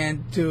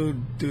 Man,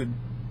 dude,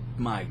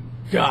 my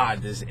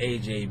God, this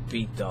AJ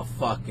beat the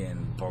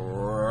fucking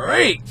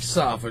brakes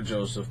off of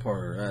Joseph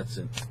Parker. That's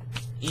an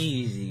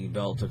easy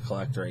belt to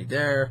collect right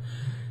there.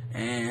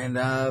 And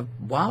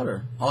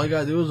Wilder, all you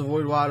gotta do is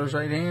avoid Wilder's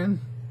right hand.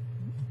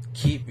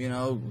 Keep, you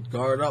know,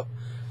 guard up.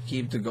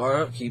 Keep the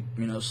guard up. Keep,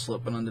 you know,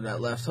 slipping under that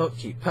left hook.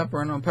 Keep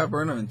peppering him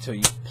until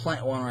you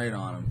plant one right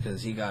on him,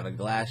 because he got a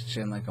glass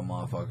chin like a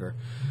motherfucker.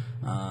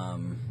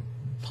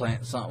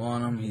 Plant something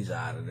on him, he's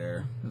out of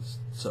there.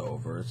 It's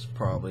over. It's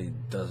probably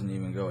doesn't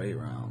even go 8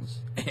 rounds.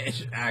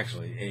 It's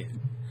actually 8.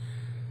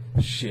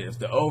 Shit, if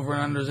the over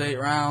and under is 8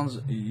 rounds,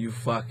 you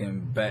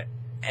fucking bet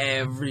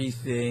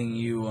everything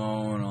you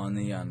own on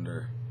the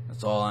under.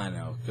 That's all I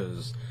know.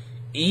 Because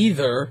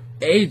either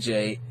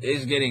AJ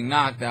is getting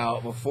knocked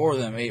out before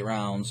them 8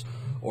 rounds,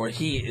 or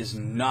he is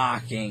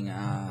knocking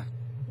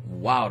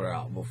Wilder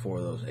out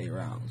before those 8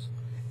 rounds.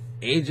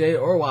 AJ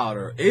or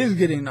Wilder is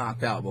getting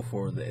knocked out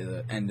before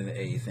the end of the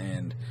 8th,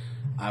 and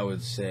I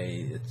would say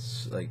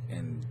it's like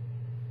an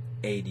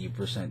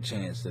 80%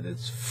 chance that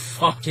it's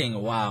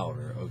fucking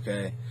Wilder,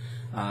 okay?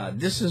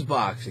 This is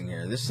boxing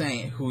here. This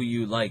ain't who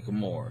you like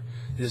more.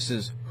 This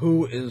is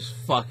who is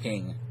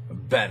fucking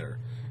better.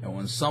 And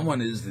when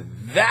someone is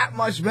that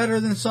much better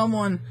than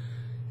someone,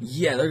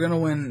 yeah, they're going to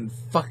win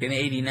fucking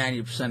 80,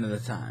 90% of the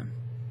time.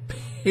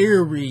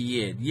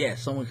 Period. Yeah,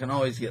 someone can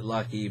always get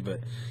lucky,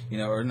 but, you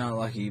know, or not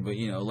lucky, but,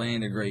 you know,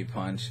 land a great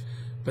punch.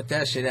 But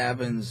that shit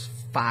happens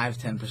 5,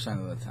 10%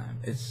 of the time.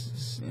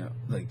 It's, you know,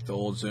 like the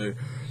old say,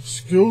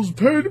 skills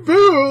pay the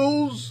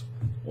bills.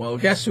 Well,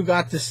 guess who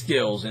got the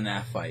skills in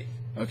that fight?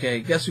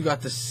 Okay, guess who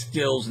got the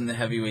skills in the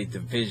heavyweight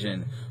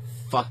division?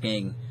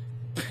 Fucking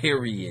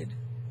period.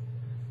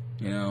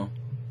 You know,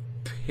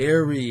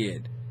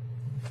 period.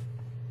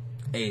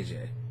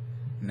 AJ.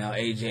 Now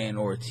AJ and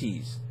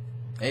Ortiz.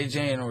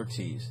 AJ and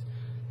Ortiz.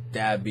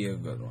 That'd be a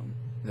good one.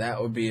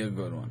 That would be a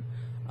good one.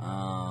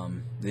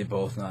 They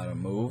both know how to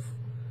move.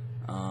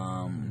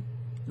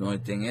 The only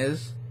thing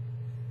is,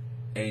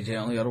 AJ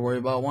only got to worry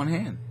about one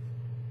hand.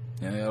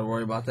 He only got to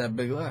worry about that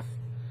big left.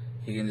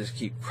 He can just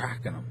keep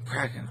cracking them,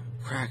 cracking them,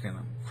 cracking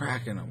them,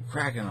 cracking them,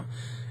 cracking them,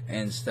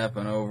 and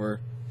stepping over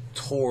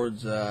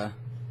towards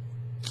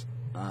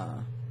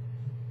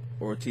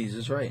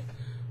Ortiz's right.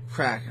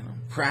 Cracking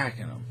them,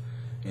 cracking them.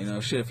 You know,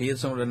 shit, if he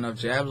hits someone with enough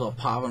jabs, I'll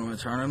pop him and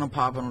turn him,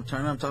 pop him,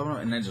 turn him, top him,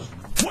 and then just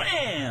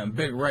wham!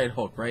 Big right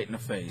hook right in the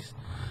face.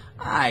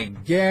 I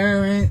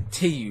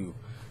guarantee you,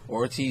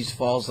 Ortiz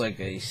falls like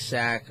a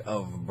sack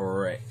of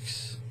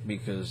bricks.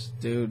 Because,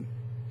 dude,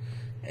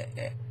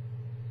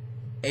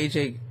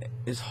 AJ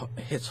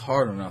hits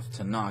hard enough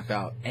to knock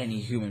out any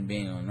human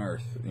being on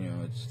earth. You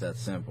know, it's that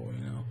simple,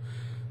 you know.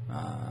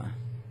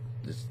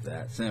 It's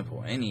that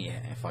simple. Any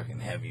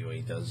fucking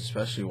heavyweight does,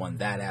 especially one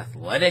that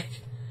athletic.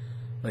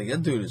 Like,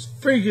 that dude is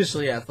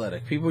freakishly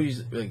athletic. People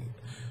use, like,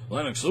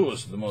 Lennox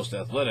Lewis is the most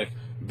athletic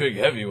big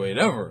heavyweight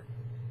ever.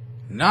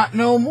 Not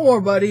no more,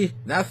 buddy.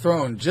 That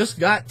throne just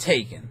got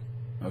taken.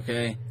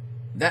 Okay?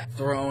 That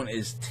throne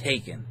is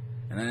taken.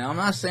 And I'm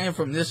not saying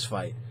from this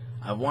fight.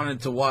 I've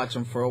wanted to watch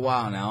him for a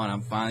while now, and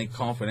I'm finally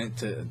confident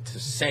to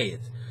say it.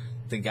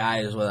 The guy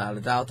is, without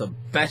a doubt, the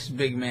best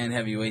big man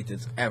heavyweight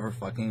that's ever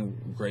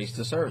fucking graced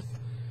this earth.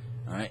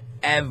 Alright?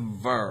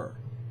 Ever.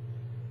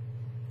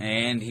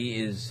 And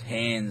he is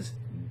hands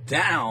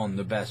down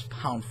the best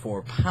pound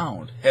for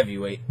pound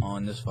heavyweight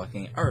on this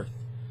fucking earth.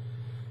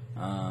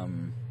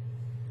 Pound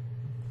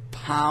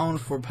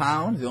for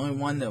pound, the only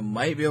one that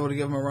might be able to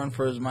give him a run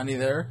for his money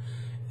there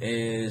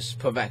is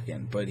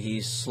Povetkin, but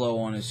he's slow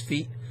on his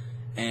feet,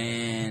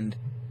 and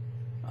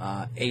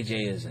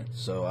AJ isn't.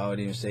 So I would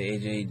even say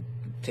AJ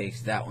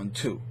takes that one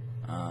too.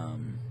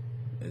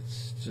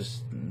 It's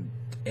just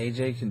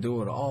AJ can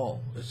do it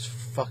all. It's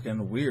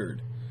fucking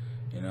weird.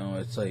 You know,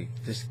 it's like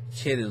this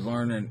kid is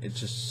learning. It's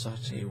just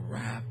such a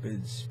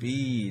rapid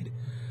speed.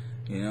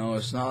 You know,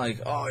 it's not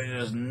like, oh, you're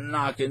just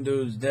knocking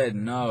dudes dead.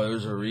 No,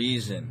 there's a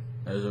reason.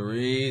 There's a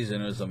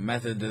reason. There's a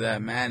method to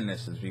that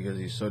madness. It's because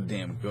he's so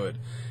damn good.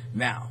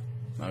 Now,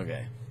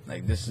 okay,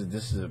 like this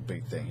is a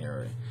big thing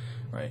here,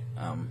 right?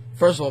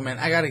 First of all, man,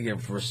 I gotta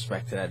give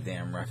respect to that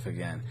damn ref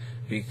again,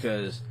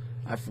 because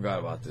I forgot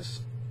about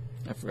this.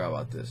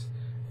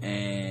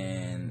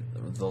 And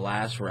the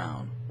last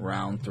round,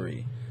 round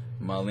 3.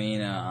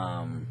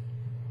 Molina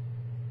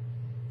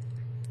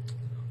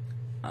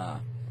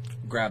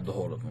grabbed a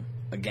hold of him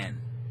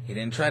again. He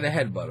didn't try to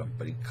headbutt him,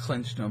 but he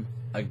clinched him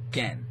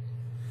again.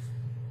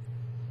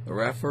 The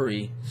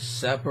referee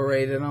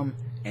separated him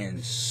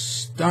and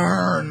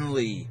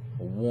sternly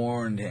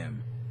warned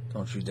him,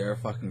 don't you dare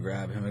fucking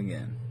grab him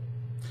again.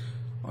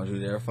 Don't you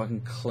dare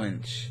fucking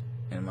clinch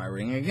in my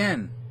ring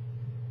again.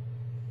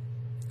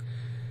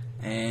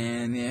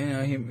 And, you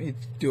know, he'd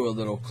do a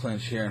little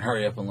clinch here and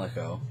hurry up and let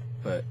go.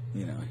 But,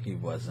 you know, he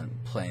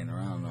wasn't playing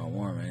around no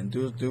more, man.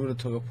 Dude would have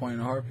took a point in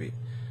a heartbeat.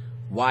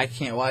 Why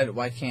can't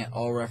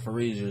all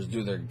referees just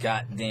do their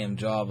goddamn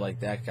job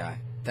like that guy?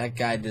 That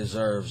guy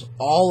deserves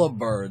all of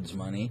Bird's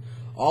money,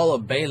 all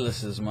of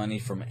Bayless's money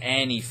from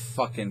any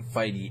fucking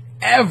fight he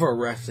ever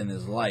refed in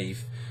his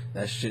life.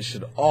 That shit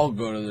should all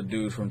go to the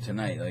dude from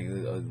tonight. Like,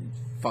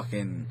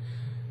 fucking...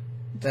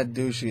 That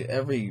dude should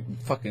every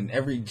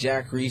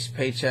Jack Reese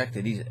paycheck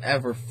that he's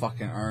ever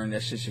fucking earned,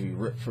 that shit should be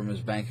ripped from his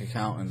bank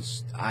account and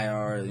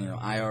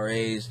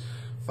IRAs,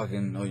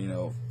 fucking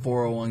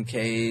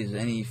 401ks,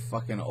 any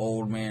fucking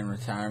old man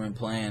retirement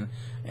plan,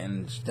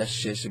 and that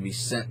shit should be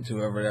sent to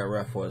whoever that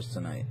ref was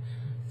tonight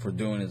for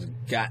doing his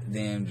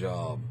goddamn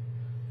job,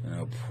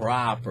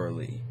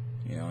 properly,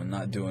 and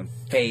not doing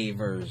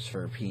favors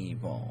for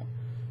people,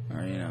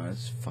 or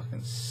it's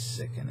fucking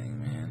sickening,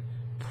 man.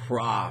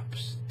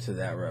 Props to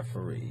that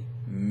referee.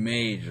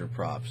 Major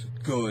props.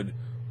 Good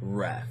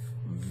ref.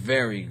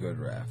 Very good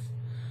ref.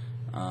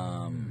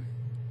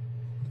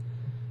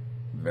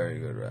 Very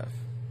good ref.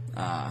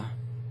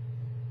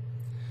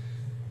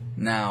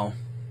 Now,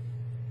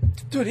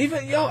 dude,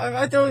 even,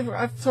 I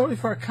totally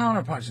for a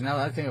counterpunch. Now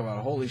that I think about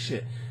it, holy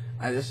shit.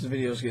 This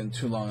video is getting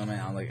too long. I'm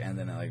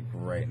ending it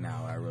right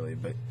now.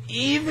 But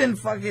even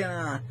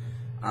fucking,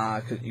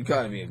 cause you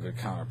gotta be a good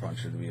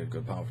counterpuncher to be a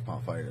good pound for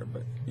pound fighter,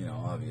 but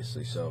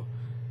obviously. So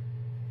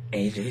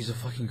AJ's a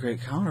fucking great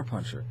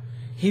counterpuncher.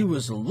 He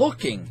was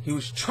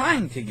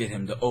trying to get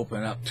him to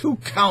open up to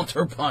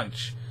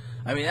counterpunch.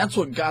 I mean, that's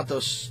what got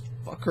this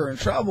fucker in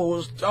trouble,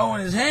 was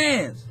throwing his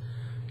hands.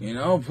 You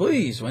know,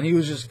 please. When he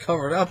was just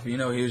covered up, you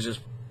know, he was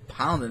just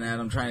pounding at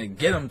him, trying to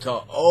get him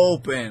to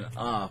open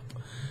up.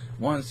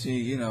 Once he,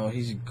 you know,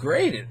 he's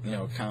great at, you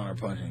know,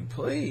 counter-punching.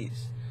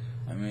 Please.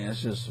 I mean,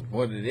 that's just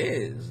what it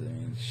is. I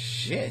mean,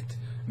 shit.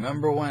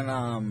 Remember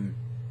when,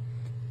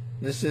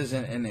 this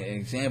isn't an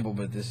example,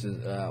 but this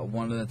is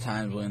one of the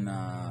times when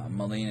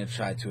Molina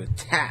tried to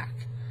attack.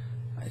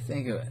 I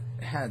think it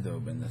had to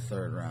have been the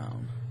third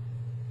round.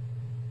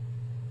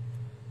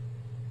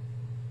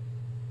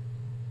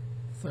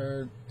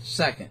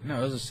 Second. No,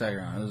 it was the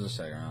second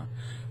round.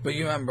 But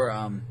you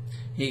remember,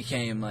 he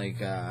came like,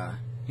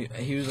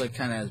 he was like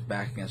kind of his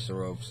back against the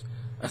ropes,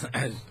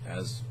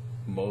 as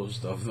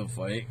most of the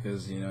fight,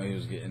 because, you know, he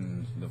was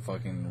getting, the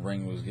fucking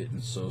ring was getting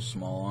so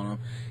small on him.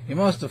 He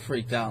must have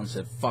freaked out and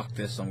said, fuck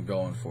this, I'm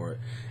going for it.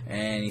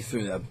 And he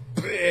threw that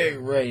big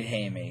right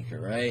haymaker,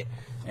 right?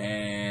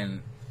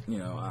 And, you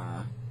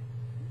know,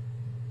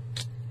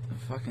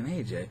 fucking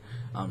AJ.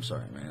 I'm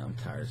sorry, man. I'm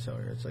tired as hell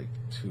here. It's like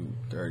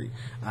 2:30.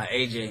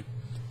 AJ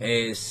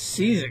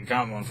sees it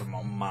coming from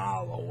a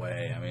mile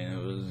away. I mean,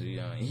 it was,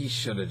 you know, he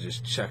should have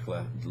just check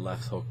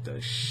left hooked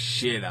the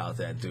shit out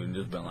that dude and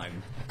just been like,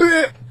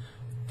 "Bip!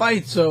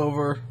 Fight's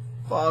over.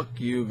 Fuck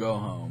you, go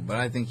home." But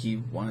I think he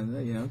wanted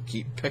to, you know,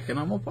 keep picking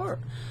them apart.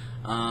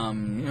 You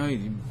know,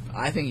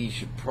 I think he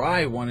should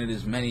probably wanted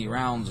as many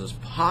rounds as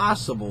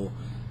possible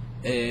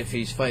if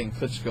he's fighting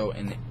Klitschko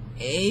in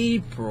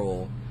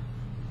April.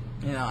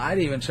 You know, I'd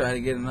even try to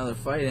get another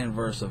fight in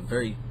versus a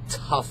very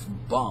tough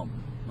bum.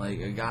 Like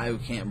a guy who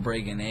can't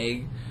break an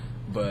egg,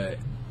 but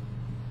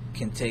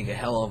can take a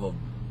hell of a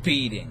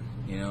beating,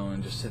 you know,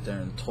 and just sit there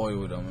and toy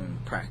with him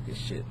and practice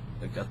shit.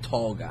 Like a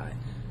tall guy.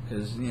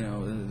 Because, you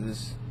know,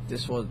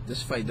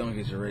 this fight don't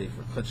get you ready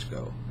for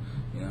Klitschko.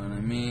 You know what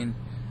I mean?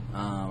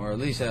 Or at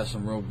least have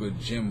some real good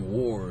gym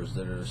wars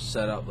that are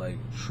set up like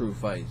true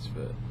fights,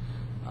 but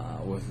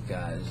with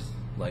guys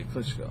like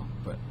Klitschko.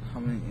 But how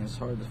many? It's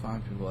hard to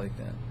find people like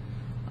that.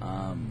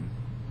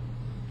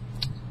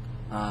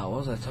 What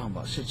was I talking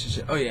about?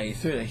 Shit. Oh yeah, he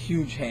threw a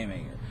huge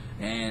haymaker,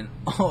 and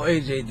all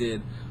AJ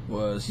did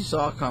was he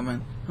saw it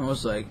coming and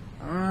was like,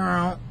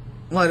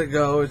 let it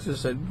go. It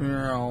just said,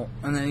 and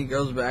then he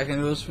goes back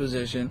into his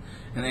position,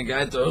 and the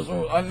guy throws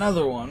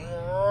another one,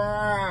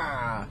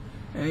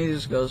 and he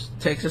just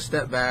takes a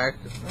step back,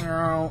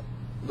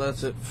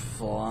 lets it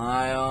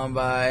fly on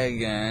by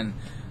again,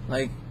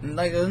 like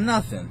it was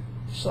nothing.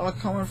 Saw it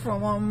coming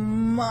from a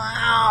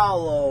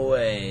mile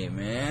away,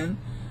 man.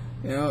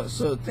 You know,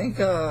 so think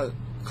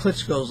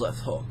Klitschko's left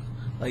hook.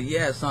 Like,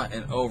 yeah, it's not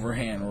an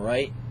overhand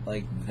right,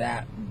 like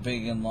that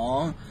big and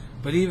long,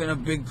 but even a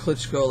big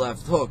Klitschko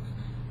left hook,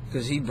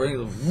 because he brings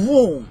it,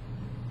 boom,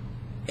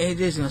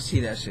 AJ's gonna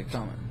see that shit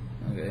coming.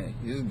 Okay,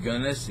 he's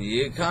gonna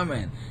see it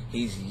coming.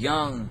 He's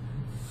young,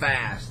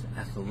 fast,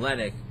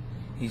 athletic.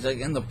 He's like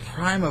in the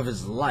prime of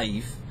his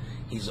life.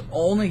 He's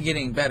only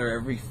getting better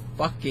every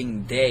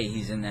fucking day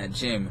he's in that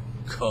gym.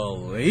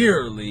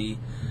 Clearly,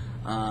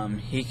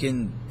 he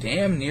can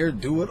damn near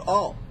do it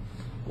all.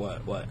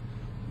 What?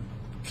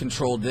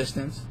 Control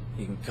distance.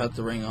 He can cut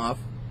the ring off.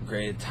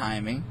 Great at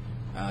timing.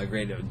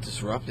 Great at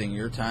disrupting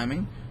your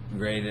timing.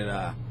 Great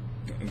at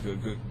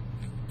good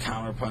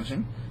counter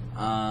punching.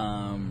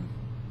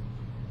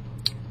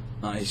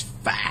 He's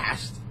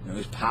fast. You know,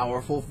 he's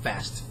powerful.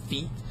 Fast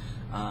feet.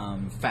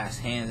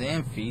 Fast hands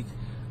and feet.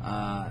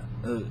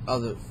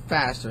 Other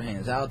faster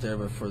hands out there,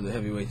 but for the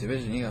heavyweight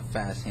division, he got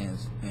fast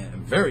hands and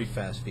very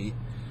fast feet.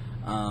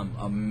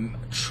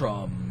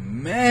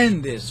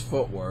 Tremendous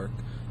footwork.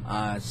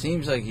 It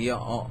seems like he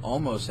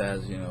almost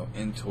has, you know,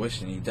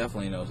 intuition. He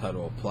definitely knows how to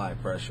apply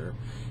pressure.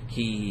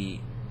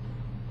 He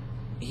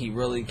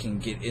really can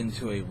get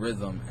into a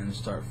rhythm and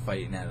start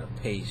fighting at a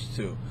pace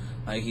too.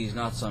 Like, he's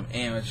not some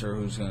amateur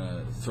who's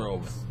gonna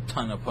throw a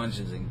ton of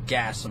punches and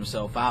gas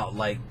himself out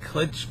like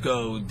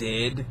Klitschko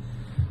did.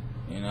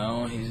 You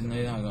know, he's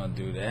not gonna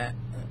do that.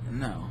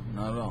 No,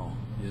 not at all.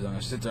 He's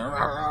gonna sit there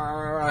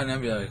and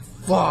then be like,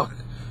 "Fuck,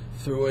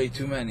 threw away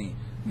too many."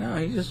 No,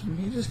 he just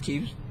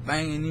keeps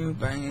banging you.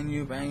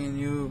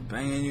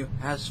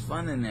 Has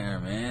fun in there,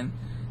 man.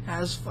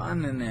 Has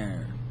fun in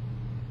there.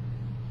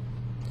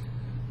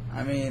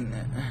 I mean,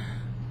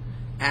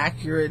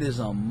 accurate as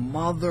a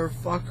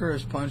motherfucker.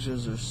 His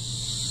punches are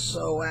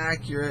so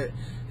accurate.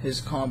 His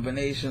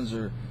combinations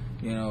are,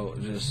 you know,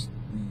 just.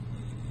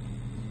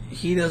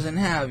 He doesn't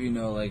have, you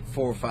know, like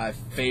 4 or 5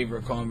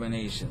 favorite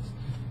combinations.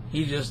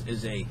 He just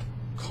is a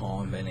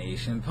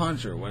combination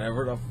puncher.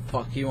 Whatever the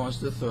fuck he wants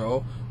to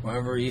throw,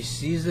 wherever he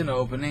sees an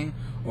opening,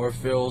 or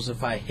feels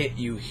if I hit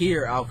you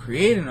here, I'll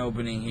create an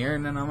opening here,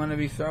 and then I'm going to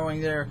be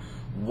throwing there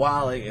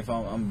while, like, if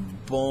I'm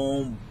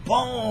boom,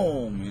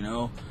 you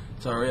know,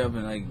 to hurry up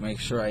and, like, make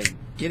sure I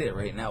get it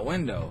right in that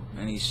window.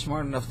 And he's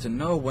smart enough to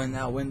know when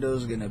that window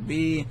is going to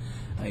be.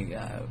 Like,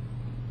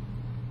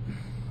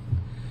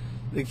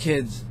 the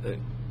kid's a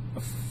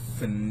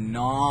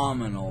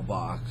phenomenal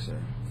boxer,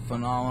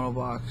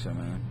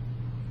 man,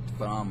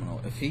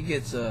 phenomenal. If he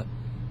gets I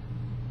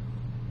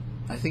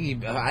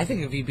think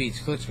if he beats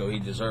Klitschko, he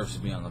deserves to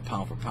be on the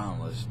pound for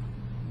pound list.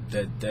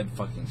 Dead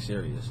fucking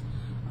serious.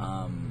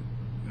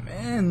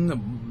 And the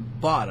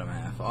bottom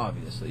half,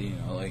 obviously, you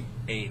know, like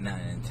 8, 9,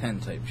 and 10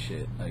 type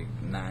shit, like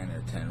 9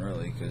 or 10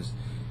 really, because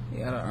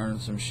you gotta earn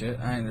some shit.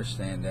 I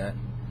understand that.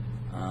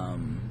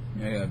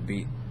 You gotta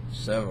beat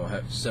several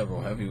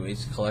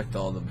heavyweights, collect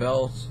all the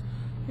belts.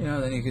 You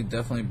know, then you could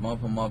definitely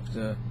bump them up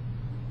to,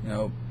 you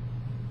know,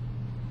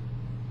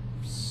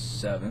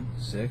 7,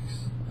 6.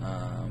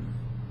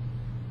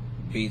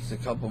 Beats a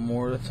couple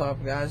more of the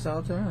top guys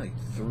out there, like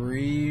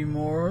 3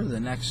 more, the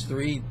next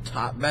 3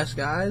 top best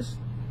guys.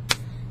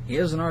 He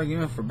has an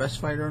argument for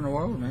best fighter in the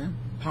world, man.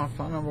 Pound for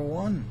pound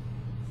 #1.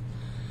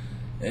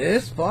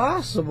 It's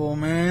possible,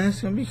 man.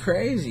 It's gonna be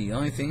crazy. The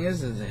only thing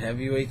is it's a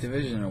heavyweight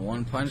division, and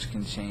one punch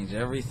can change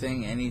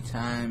everything,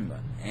 anytime,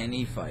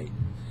 any fight.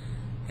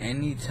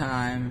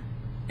 Anytime,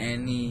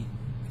 any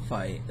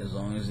fight, as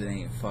long as it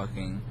ain't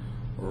fucking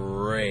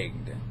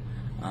rigged.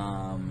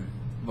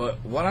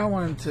 But what I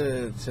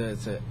wanted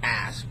to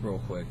ask real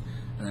quick,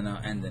 and then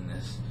I'll end in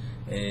this,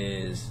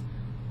 is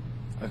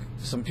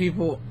some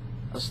people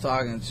I was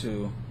talking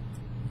to,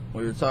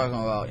 we were talking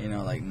about, you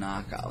know, like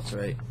knockouts,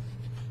 right?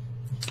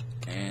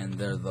 And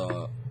they're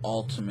the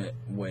ultimate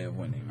way of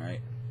winning,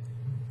 right?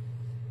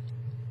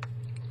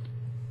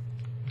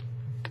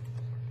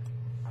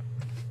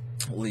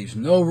 Leaves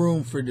no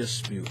room for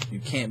dispute. You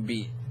can't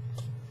beat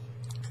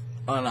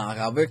a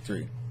knockout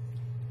victory.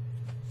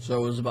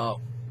 So it was about,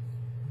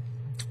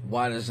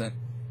 why doesn't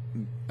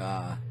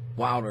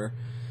Wilder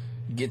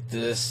get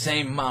the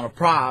same amount of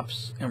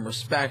props and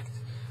respect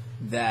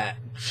that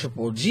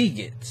Triple G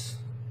gets?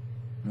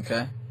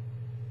 Okay?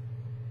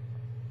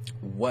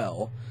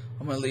 Well,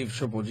 I'm going to leave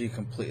Triple G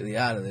completely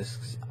out of this,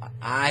 because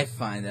I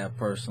find that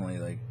personally,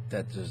 like,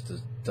 that just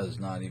does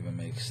not even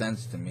make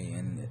sense to me,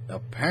 and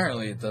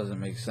apparently it doesn't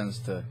make sense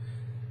to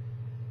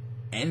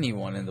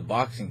anyone in the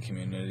boxing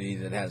community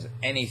that has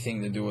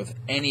anything to do with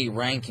any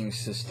ranking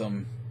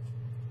system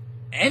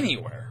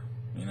anywhere.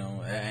 You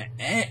know,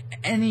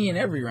 any and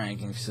every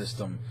ranking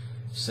system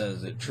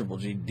says that Triple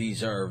G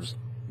deserves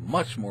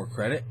much more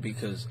credit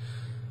because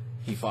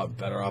he fought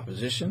better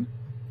opposition,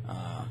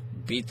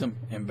 beat them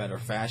in better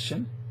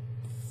fashion,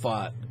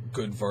 fought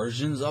good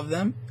versions of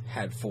them,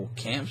 had full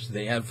camps,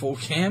 they had full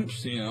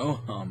camps, you know,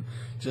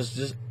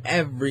 just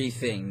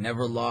everything.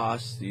 Never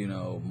lost, you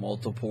know,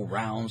 multiple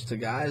rounds to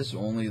guys,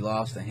 only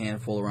lost a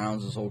handful of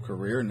rounds his whole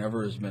career,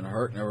 never has been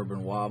hurt, never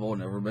been wobbled,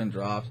 never been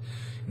dropped,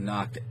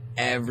 knocked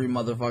every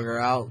motherfucker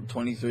out,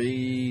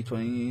 23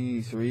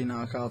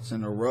 knockouts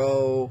in a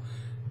row,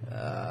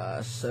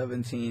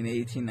 17,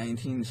 18,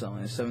 19,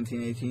 something,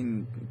 17,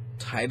 18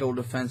 title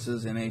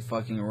defenses in a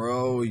fucking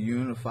row,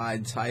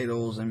 unified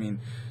titles. I mean,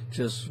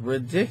 just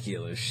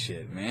ridiculous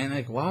shit, man.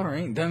 Like, Wilder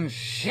ain't done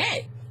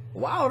shit.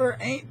 Wilder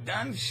ain't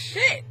done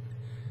shit.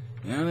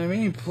 You know what I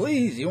mean?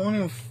 Please, you won't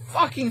even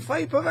fucking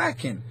fight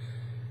Povetkin.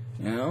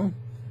 You know?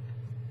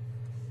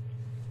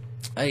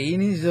 He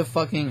needs to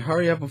fucking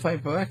hurry up and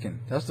fight Povetkin.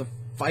 That's the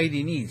fight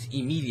he needs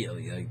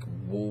immediately. Like,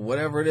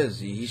 whatever it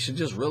is, he should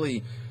just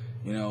really,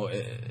 you know.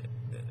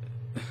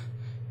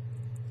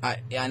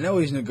 I know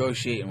he's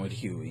negotiating with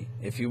Huey.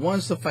 If he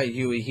wants to fight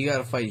Huey, he got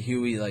to fight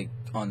Huey like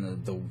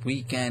on the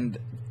weekend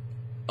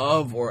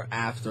of or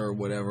after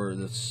whatever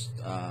this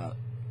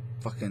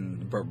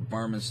fucking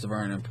Berman,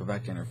 Stavern, and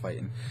Povetkin are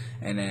fighting,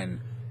 and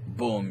then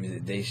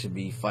boom, they should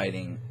be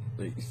fighting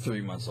like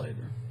 3 months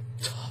later.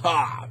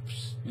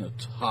 Tops, you know,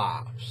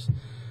 tops.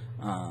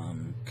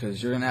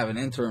 Because you're gonna have an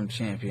interim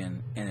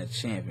champion and a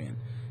champion,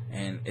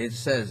 and it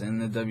says in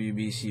the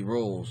WBC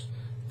rules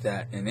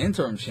that an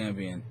interim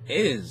champion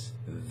is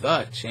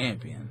the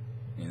champion,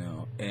 you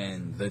know,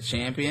 and the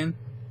champion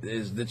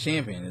is the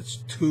champion. It's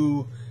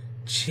 2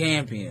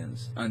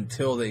 champions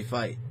until they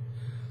fight.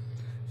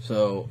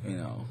 So, you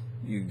know,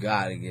 you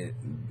gotta get,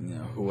 you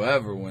know,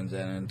 whoever wins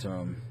that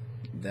interim,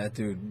 that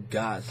dude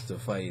got to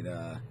fight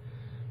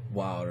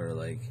Wilder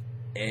like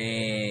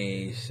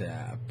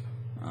ASAP.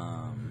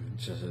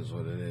 Just is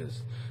what it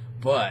is.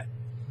 But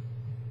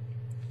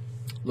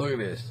look at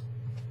this.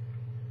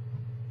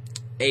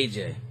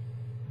 AJ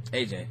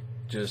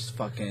just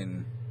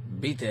fucking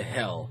beat the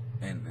hell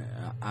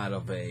out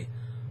of a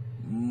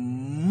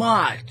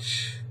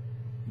much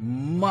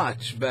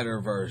better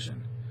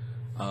version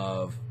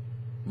of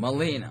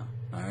Molina.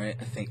 Alright,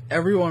 I think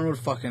everyone would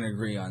fucking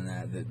agree on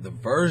that. The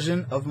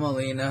version of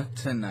Molina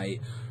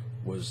tonight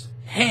was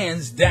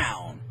hands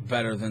down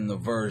better than the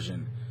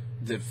version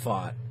that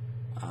fought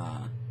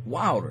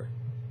Wilder.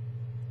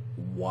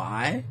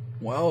 Why?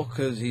 Well,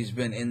 because he's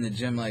been in the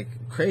gym like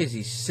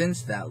crazy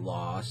since that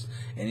loss,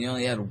 and he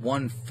only had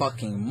 1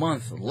 fucking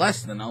month,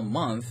 less than a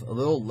month, a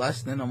little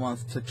less than a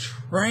month to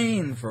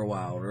train for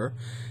Wilder,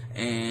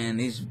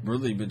 and he's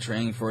really been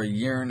training for 1.5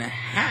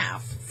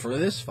 years for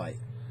this fight.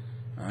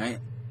 Alright?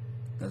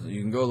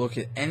 You can go look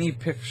at any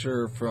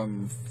picture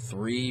from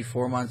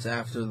 3-4 months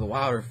after the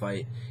Wilder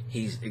fight.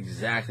 He's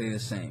exactly the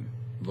same.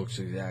 Looks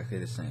exactly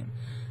the same.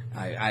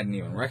 I didn't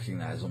even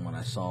recognize him when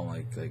I saw him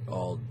like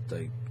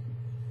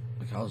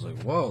I was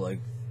like, whoa, like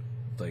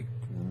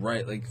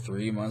right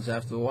 3 months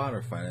after the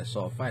Wilder fight, I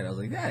saw a fight. I was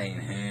like, that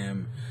ain't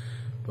him.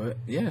 But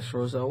yeah,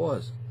 sure as that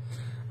was.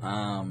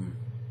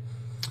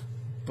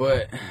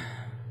 But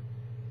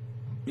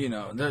you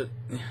know,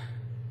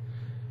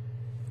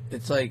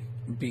 it's like,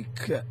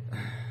 because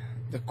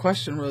the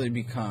question really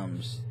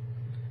becomes,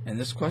 and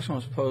this question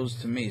was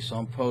posed to me, so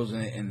I'm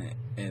posing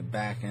it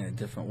back in a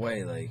different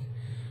way. Like,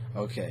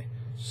 okay,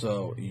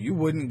 so you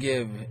wouldn't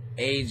give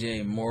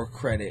AJ more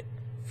credit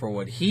for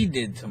what he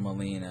did to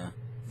Molina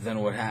than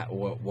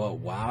what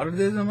Wilder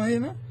did to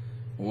Molina?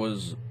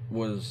 Was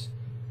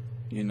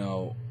you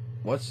know,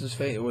 what's his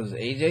face? Was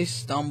AJ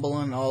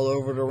stumbling all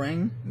over the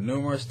ring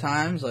numerous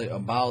times, like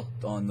about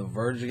on the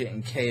verge of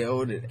getting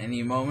KO'd at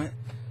any moment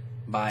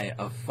by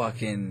a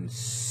fucking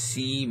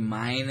C-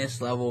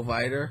 level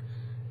fighter?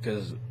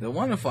 Because the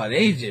one that fought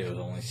AJ was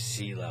only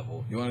C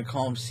level. You want to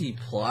call him C+?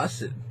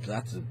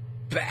 That's a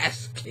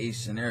best case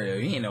scenario.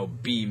 He ain't no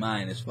B-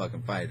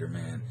 fucking fighter,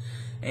 man.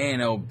 Ain't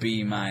no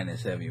B-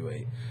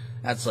 heavyweight.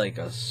 That's like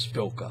a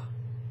Spilka.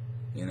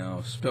 You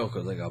know,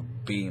 Spilka's like a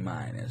B-.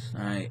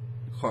 Alright?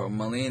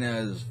 Molina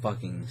is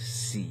fucking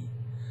C.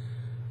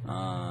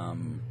 But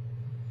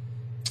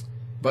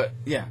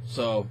yeah,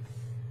 so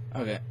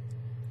okay.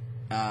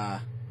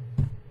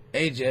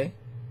 AJ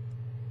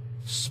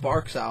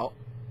sparks out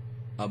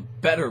a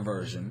better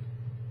version,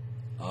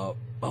 a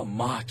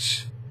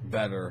much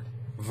better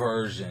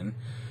version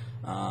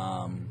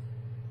of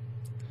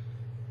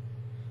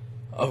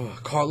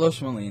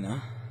Carlos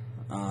Molina.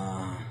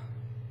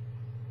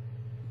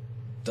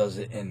 Does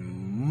it in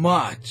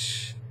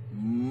much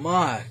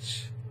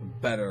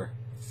better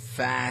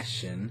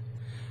fashion.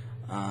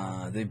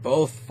 They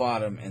both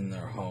fought him in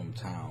their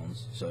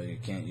hometowns, so you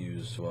can't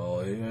use,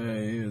 well,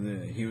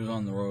 he was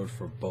on the road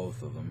for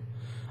both of them.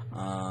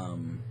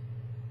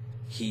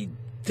 He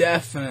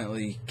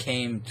definitely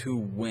came to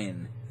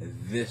win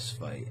this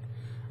fight.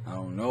 I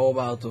don't know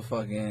about the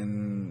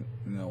fucking,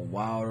 you know,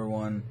 Wilder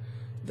one.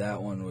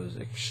 That one was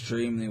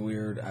extremely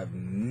weird. I've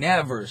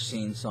never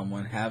seen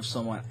someone have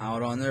someone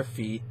out on their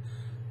feet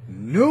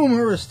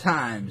numerous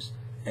times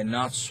and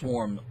not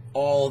swarm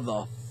all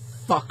the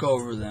fuck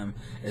over them,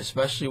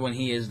 especially when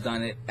he has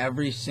done it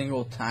every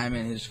single time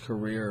in his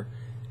career,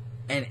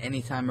 and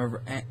anytime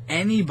ever,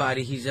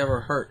 anybody he's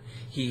ever hurt,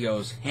 he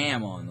goes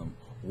ham on them.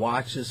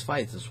 Watch his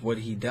fights. That's what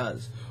he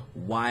does.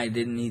 Why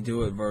didn't he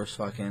do it versus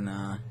fucking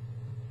a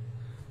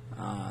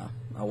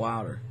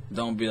Wilder?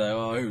 Don't be like,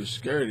 oh, he was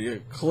scared to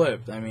get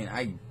clipped. I mean,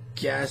 I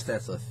guess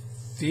that's a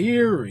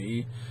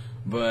theory,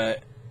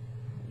 but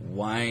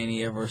why ain't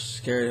he ever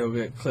scared he'll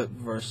get clipped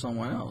versus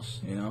someone else,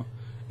 you know?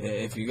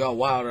 If you got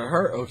Wilder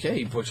hurt, okay,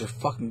 you put your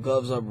fucking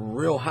gloves up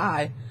real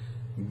high,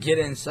 get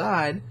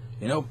inside,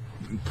 you know,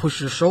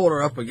 push your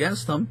shoulder up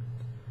against him,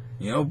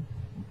 you know,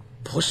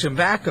 push him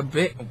back a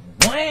bit,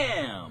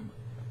 wham!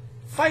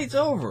 Fight's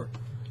over,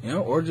 you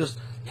know, or just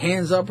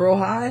hands up real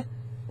high,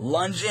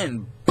 lunge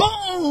in,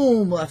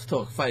 boom! Left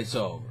hook, fight's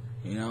over,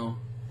 you know?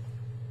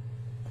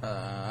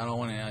 I don't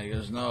want to,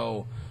 there's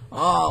no,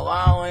 oh,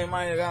 wow, he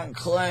might have gotten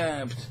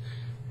clipped.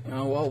 You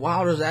know, well,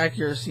 Wilder's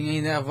accuracy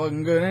ain't that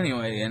fucking good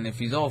anyway, and if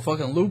he's all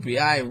fucking loopy,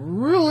 I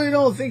really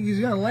don't think he's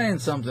gonna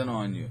land something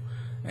on you.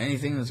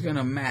 Anything that's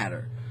gonna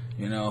matter,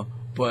 you know?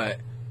 But,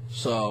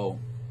 so,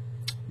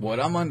 what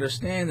I'm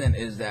understanding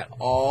is that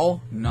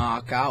all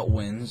knockout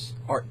wins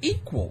are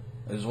equal,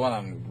 is what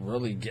I'm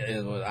really,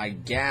 is what I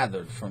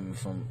gathered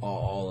from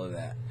all of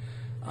that.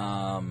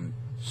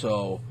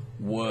 So,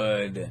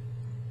 would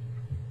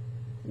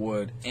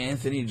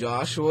Anthony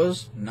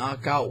Joshua's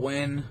knockout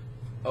win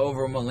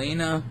over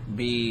Molina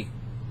be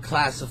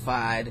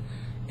classified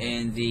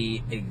in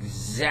the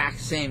exact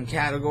same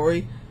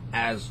category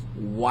as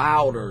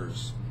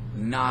Wilder's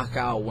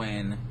knockout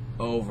win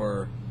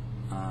over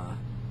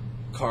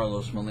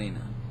Carlos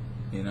Molina?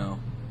 You know,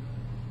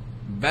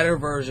 better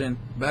version,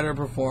 better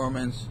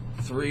performance,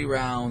 3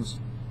 rounds,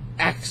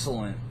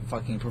 excellent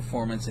fucking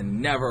performance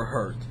and never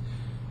hurt.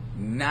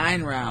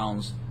 9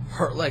 rounds,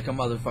 hurt like a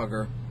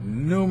motherfucker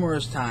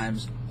numerous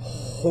times,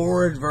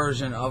 horrid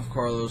version of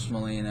Carlos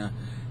Molina.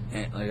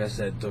 And like I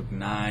said, took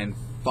 9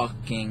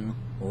 fucking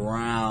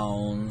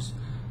rounds.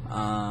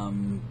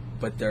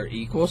 But they're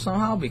equal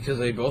somehow because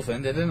they both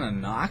ended in a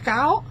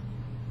knockout?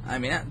 I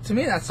mean, to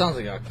me, that sounds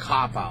like a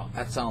cop-out.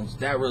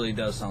 That really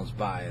does sound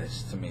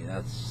biased to me.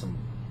 That's some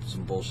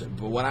bullshit.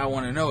 But what I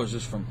want to know is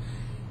just from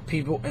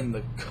people in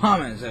the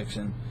comment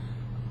section,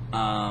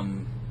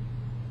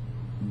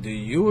 do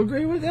you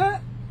agree with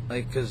that?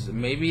 Like, because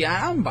maybe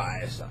I'm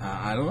biased.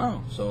 I don't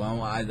know. So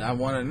I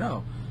want to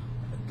know.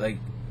 Like,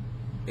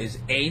 is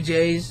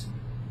AJ's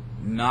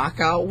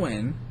knockout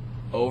win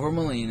over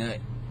Molina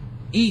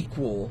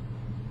equal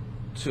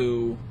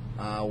to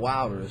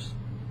Wilder's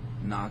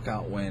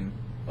knockout win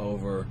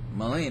over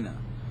Molina?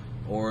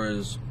 Or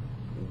is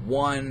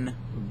one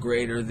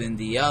greater than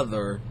the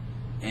other?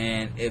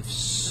 And if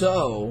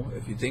so,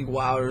 if you think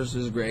Wilder's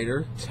is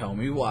greater, tell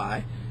me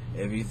why.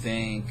 If you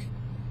think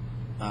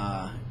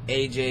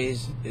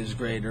AJ's is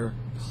greater,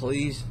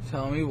 please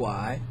tell me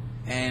why.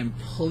 And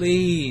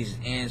please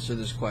answer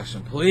this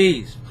question.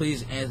 Please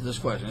answer this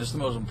question. It's the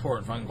most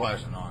important fucking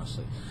question,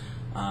 honestly,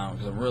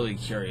 because I'm really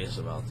curious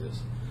about this.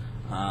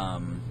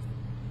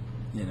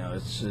 you know,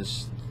 it's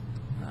just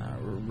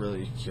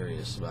really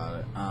curious about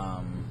it.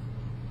 I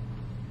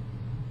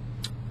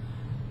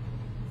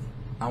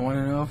want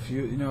to know if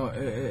you know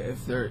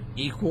if they're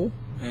equal,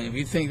 and if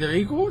you think they're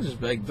equal,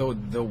 just be like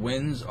the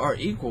wins are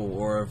equal,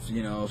 or if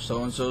you know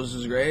so and so's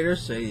is greater,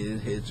 say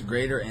it's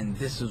greater, and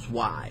this is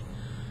why.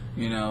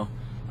 You know,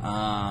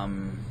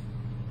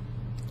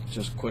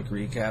 just quick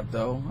recap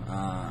though.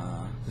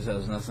 This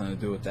has nothing to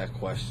do with that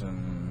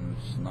question.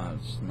 It's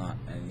not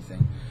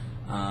anything.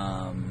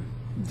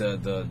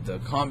 The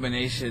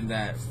combination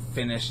that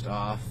finished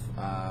off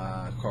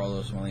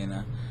Carlos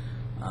Molina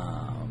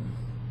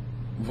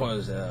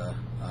was I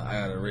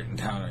got it written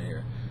down right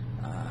here.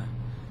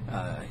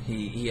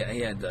 He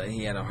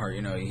had a heart.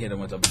 You know, he hit him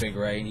with a big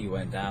right. He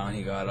went down.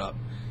 He got up.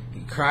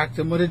 He cracked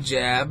him with a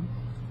jab.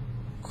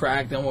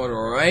 Cracked him with a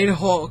right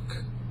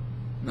hook.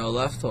 No,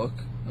 left hook.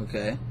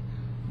 Okay.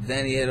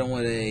 Then he hit him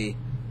with a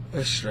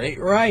straight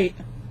right.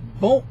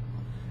 Boom.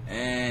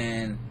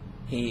 And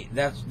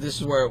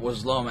this is where it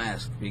was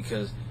Loma-esque,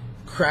 because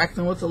cracked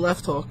him with the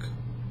left hook,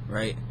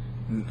 right?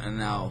 And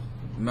now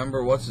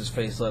remember, what's his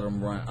face let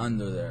him run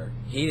under there.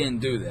 He didn't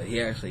do that.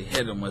 He actually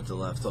hit him with the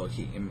left hook.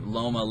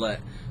 Loma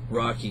let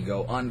Rocky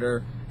go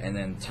under and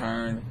then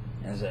turn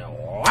and say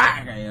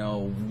whack, you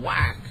know,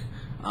 whack.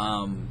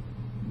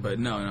 But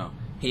no,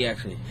 he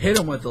actually hit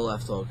him with the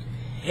left hook,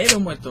 hit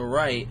him with the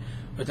right.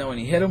 But then when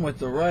he hit him with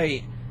the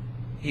right,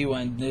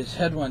 his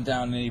head went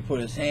down, and he put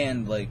his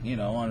hand, like, you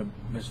know, on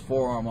his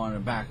forearm on the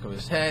back of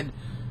his head,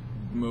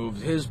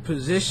 moved his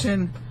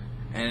position,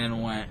 and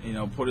then went, you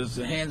know, put his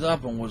hands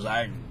up and was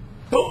like,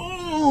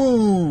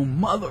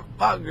 boom!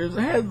 Motherfucker's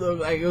head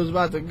looked like it was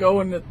about to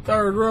go in the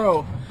third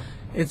row.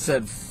 It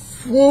said,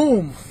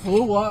 boom,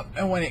 flew up,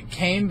 and when it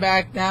came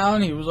back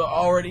down, he was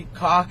already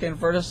cocking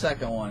for the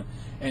second one,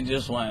 and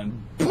just went,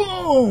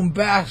 boom,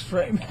 back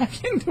straight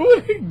back into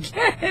it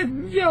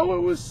again. Yo,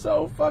 it was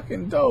so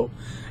fucking dope.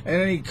 And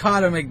then he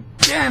caught him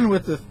again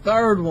with the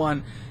third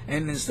one,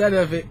 and instead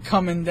of it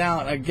coming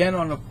down again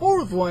on the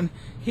fourth one,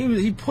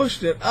 he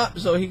pushed it up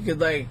so he could,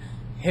 like,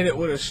 hit it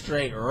with a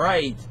straight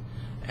right.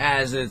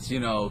 As it's, you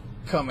know,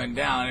 coming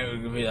down, it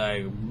would be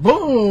like,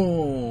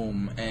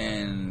 boom,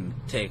 and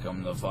take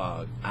him the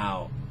fuck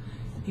out.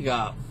 He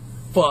got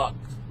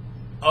fucked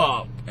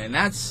up, and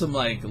that's some,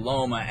 like,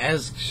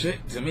 Loma-esque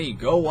shit to me.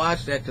 Go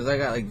watch that, because I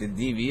got, like, the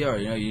DVR,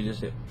 you know, you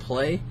just hit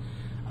play.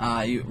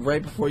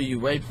 Right before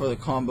the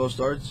combo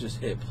starts, just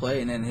hit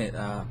play, and then hit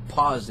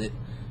pause it.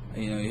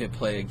 You know, you hit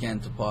play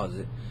again to pause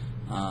it,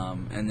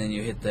 and then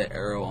you hit the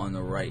arrow on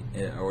the right,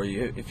 or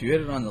if you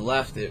hit it on the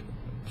left, it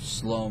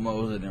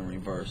slow-mo's it in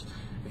reverse.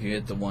 If you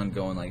hit the one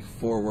going like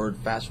forward,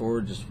 fast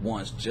forward, just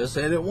once, just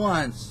hit it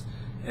once,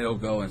 it'll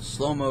go in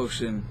slow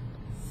motion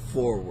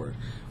forward.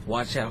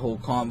 Watch that whole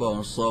combo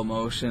in slow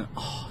motion.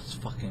 Oh, it's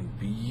fucking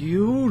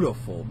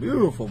beautiful,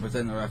 beautiful. But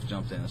then the ref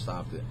jumped in and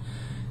stopped it.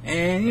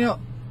 And you know,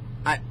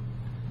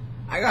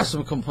 I got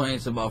some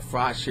complaints about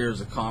Frosch here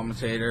as a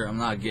commentator. I'm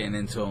not getting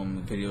into them.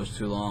 The video's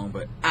too long,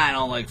 but I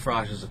don't like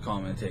Frosch as a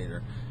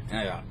commentator. And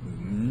I got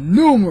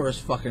numerous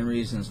fucking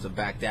reasons to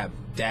back that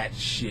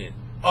shit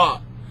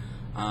up.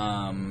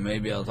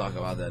 Maybe I'll talk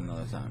about that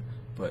another time.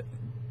 But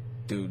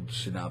dude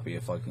should not be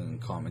a fucking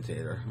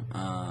commentator.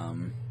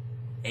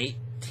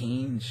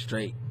 18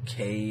 straight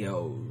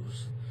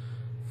KOs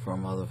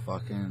from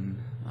motherfucking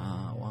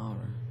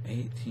Wilder.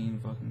 18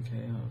 fucking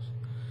KOs.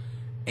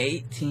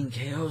 18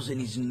 KOs, and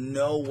he's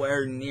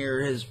nowhere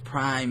near his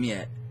prime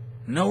yet.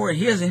 Nowhere.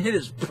 He hasn't hit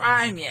his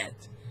prime yet.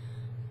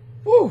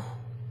 Woo.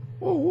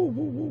 Woo, woo,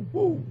 woo, woo,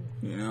 woo.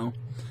 You know?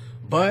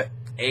 But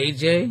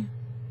AJ,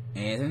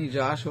 Anthony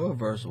Joshua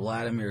versus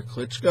Vladimir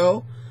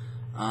Klitschko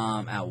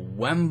at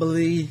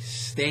Wembley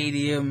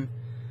Stadium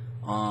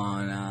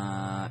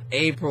on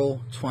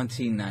April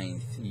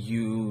 29th.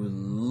 You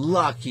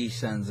lucky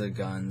sons of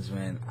guns,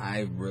 man.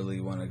 I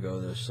really want to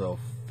go there so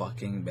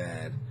fucking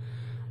bad.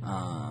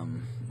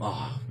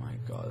 Oh my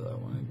god, I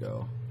want to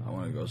go. I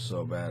want to go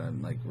so bad.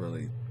 I'm like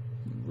really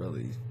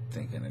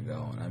thinking of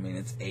going. I mean,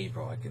 it's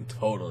April. I can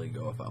totally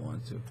go if I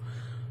want to.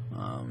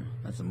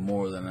 That's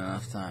more than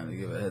enough time to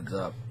give a heads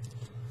up.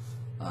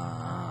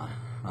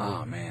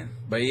 Oh man.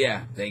 But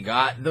yeah, they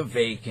got the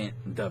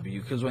vacant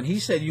W. Because when he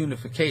said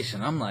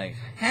unification, I'm like,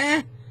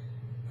 huh?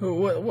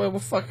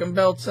 What fucking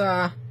belts?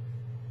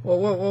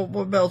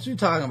 What belts you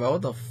talking about?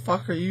 What the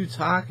fuck are you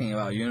talking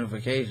about?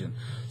 Unification.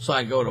 So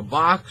I go to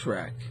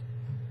BoxRec.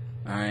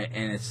 Alright,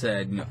 and it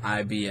said, you know,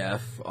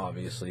 IBF,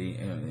 obviously,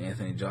 you know,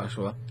 Anthony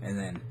Joshua, and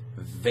then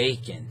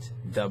vacant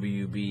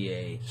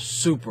WBA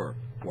Super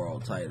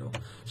World title.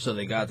 So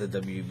they got the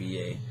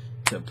WBA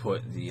to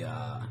put the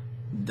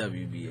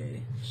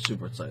WBA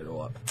Super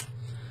title up.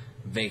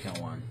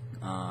 Vacant one.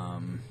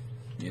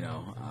 You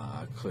know,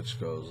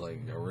 Klitschko's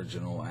like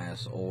original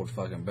ass old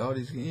fucking belt.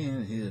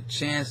 He's a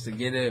chance to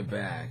get it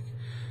back.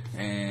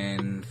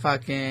 And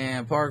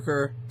fucking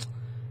Parker,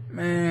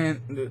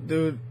 man,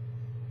 dude,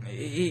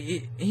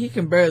 he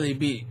can barely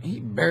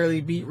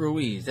beat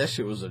Ruiz. That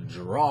shit was a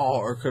draw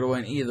or could have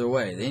went either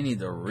way. They need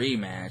the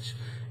rematch.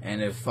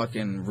 And if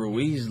fucking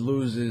Ruiz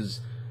loses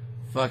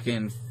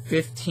fucking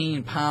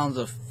 15 pounds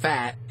of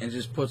fat and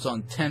just puts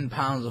on 10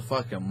 pounds of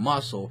fucking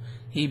muscle,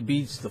 he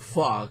beats the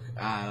fuck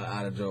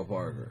out of Joe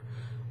Parker.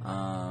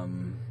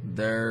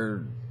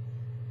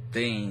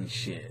 They ain't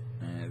shit.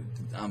 And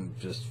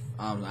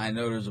I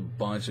know there's a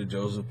bunch of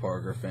Joseph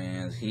Parker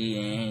fans. He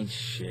ain't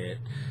shit.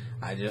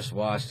 I just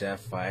watched that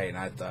fight and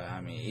I thought,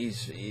 I mean,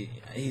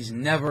 he's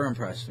never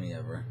impressed me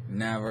ever.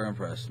 Never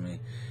impressed me.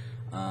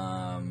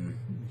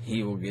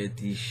 He will get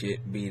the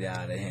shit beat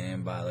out of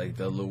him by like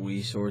the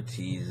Luis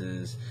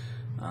Ortizes.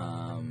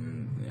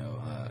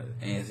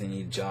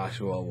 Anthony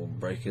Joshua will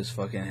break his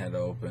fucking head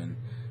open.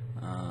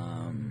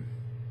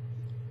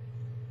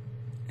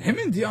 Him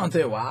and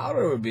Deontay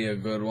Wilder would be a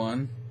good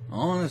one.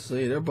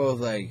 Honestly, they're both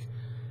like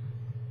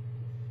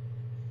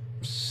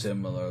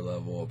similar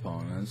level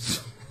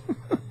opponents.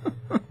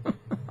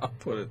 I'll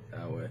put it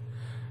that way.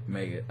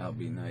 I'll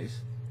be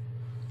nice.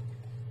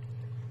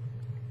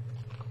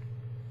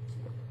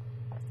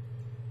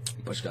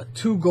 But you got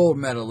 2 gold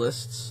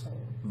medalists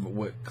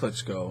with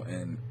Klitschko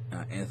and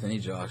Anthony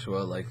Joshua,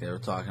 like they were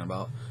talking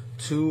about.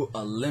 2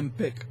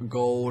 Olympic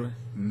gold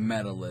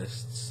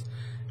medalists.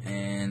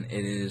 And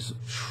it is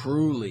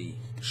truly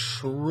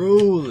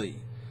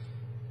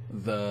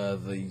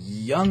the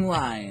young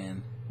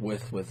lion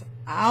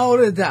without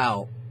a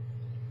doubt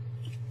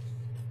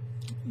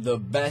the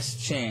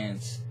best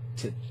chance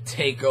to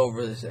take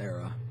over this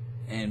era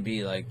and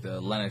be like the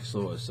Lennox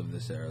Lewis of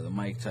this era, the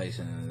Mike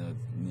Tyson and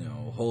the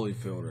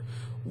Holyfield, or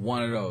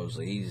one of those.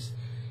 Like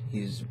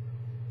he's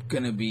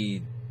gonna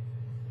be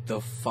the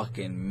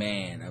fucking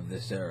man of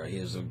this era. He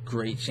has a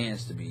great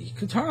chance to be. He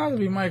could turn out to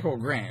be Michael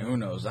Grant. Who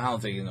knows? I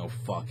don't think he's no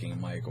fucking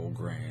Michael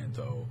Grant,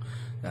 though.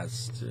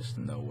 That's just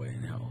no way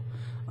in hell.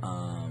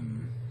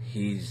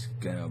 He's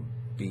gonna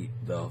beat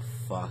the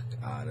fuck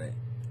out of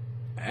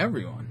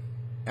everyone.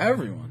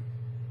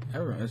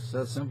 It's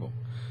that simple.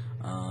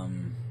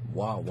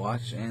 Wow,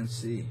 watch and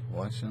see.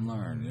 Watch and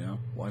learn,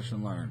 Watch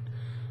and learn.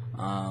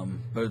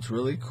 But it's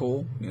really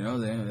cool,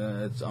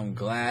 I'm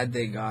glad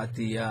they got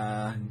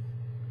the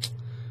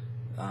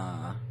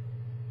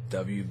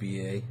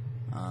WBA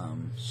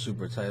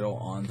super title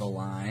on the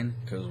line,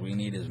 because we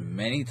need as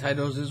many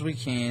titles as we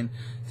can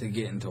to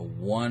get into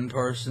one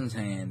person's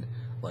hand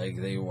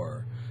like they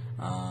were.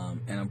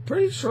 And I'm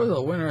pretty sure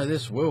the winner of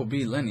this will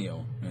be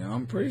Lineal.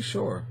 I'm pretty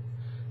sure.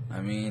 I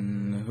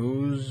mean,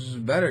 who's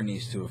better than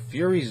these two? If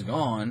Fury's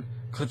gone,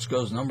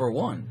 Klitschko's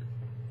 #1.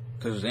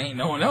 Because there ain't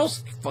no one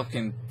else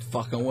fucking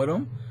with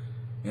him.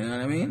 You know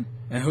what I mean?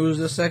 And who's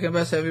the second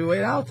best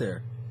heavyweight out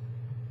there?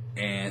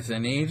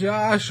 Anthony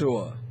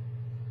Joshua.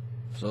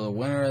 So the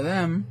winner of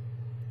them,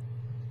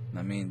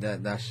 I mean,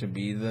 that should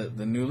be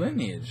the new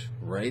lineage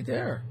right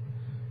there.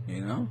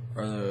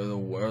 Or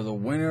the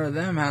winner of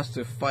them has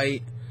to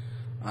fight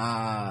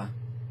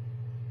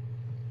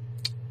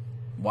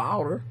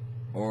Wilder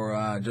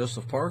or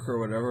Joseph Parker or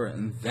whatever,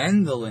 and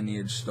then the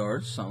lineage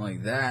starts, something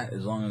like that,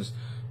 as long as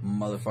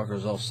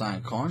motherfuckers all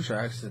sign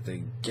contracts that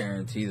they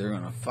guarantee they're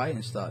gonna fight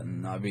and stuff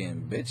and not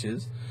being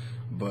bitches.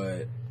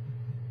 But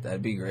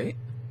that'd be great,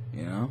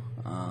 I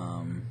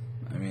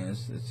mean,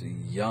 it's a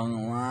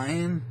young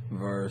lion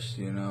versus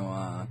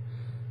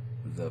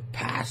the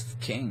past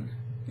king,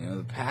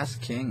 the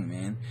past king,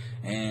 man.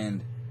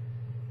 And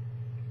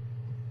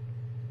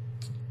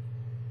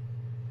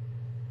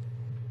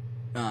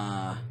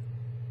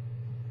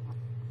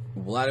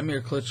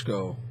Vladimir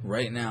Klitschko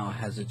right now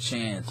has a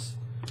chance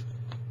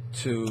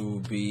to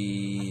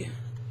be,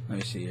 let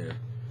me see here,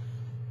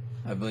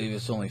 I believe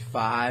it's only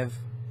 5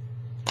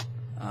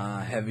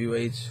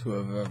 heavyweights who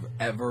have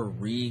ever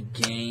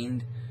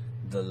regained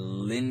the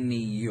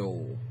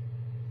lineal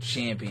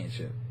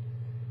championship.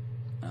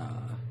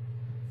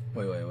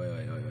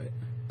 Wait.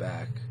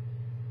 Back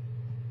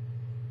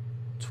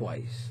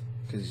twice,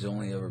 because he's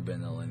only ever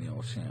been the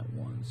lineal champ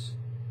once.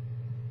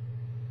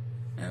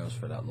 And it was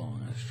for that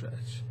long ass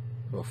stretch.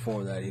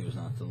 Before that, he was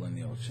not the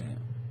lineal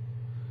champ.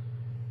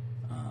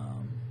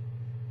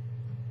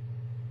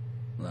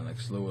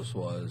 Lennox Lewis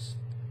was.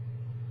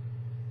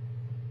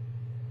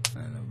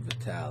 And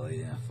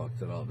Vitaly,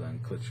 fucked it all,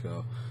 then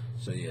Klitschko.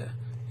 So yeah,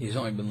 he's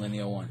only been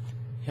lineal 1.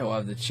 He'll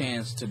have the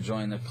chance to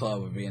join the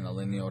club of being a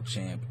lineal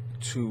champ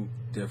 2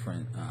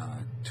 different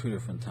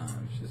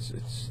times.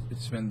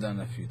 It's been done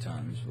a few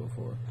times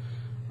before.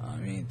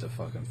 He ain't the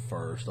fucking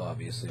first.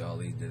 Obviously,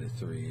 Ali did it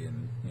 3,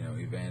 and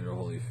Evander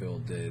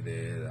Holyfield did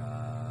it.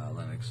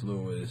 Lennox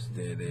Lewis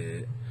did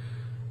it.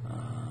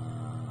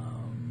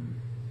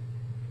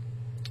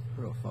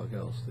 Who the fuck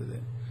else did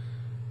it?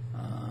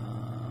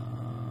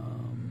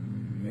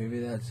 Maybe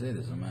that's it,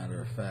 as a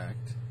matter of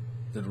fact.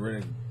 Did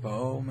Riddick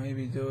Bowe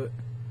maybe do it?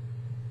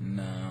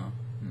 No.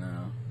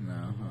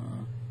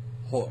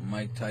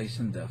 Mike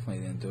Tyson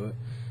definitely didn't do it.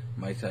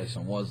 Mike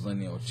Tyson was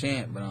lineal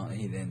champ, but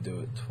he didn't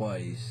do it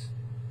twice.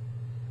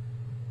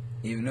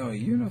 Even though he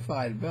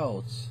unified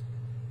belts,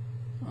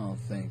 I don't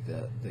think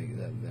that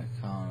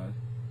counted.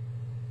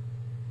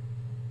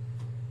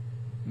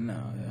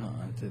 No,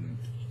 it didn't.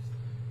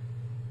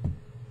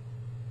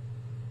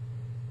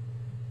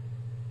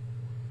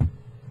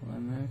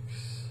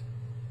 Lennox.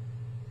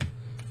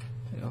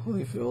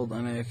 Holyfield,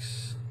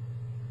 Lennox.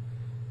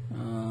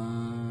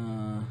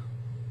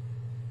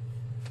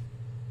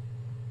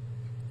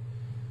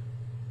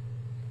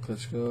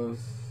 Klitschko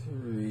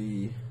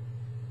 3.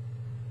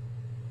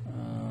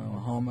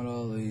 Muhammad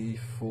Ali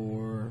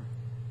 4.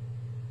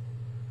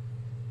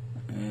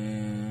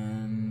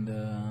 And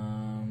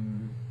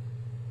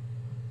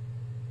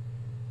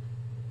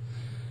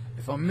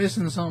if I'm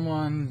missing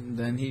someone,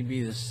 then he'd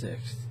be the 6th.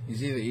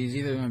 He's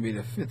either going to be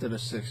the 5th or the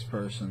 6th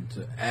person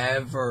to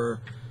ever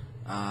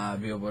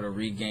be able to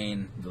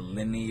regain the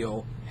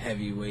lineal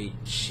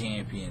heavyweight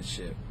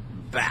championship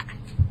back.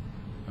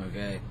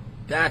 Okay?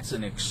 That's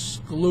an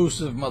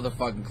exclusive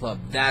motherfucking club.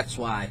 That's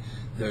why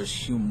there's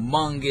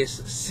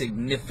humongous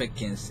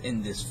significance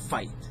in this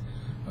fight.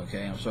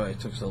 Okay? I'm sorry it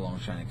took so long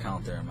trying to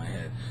count there in my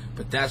head.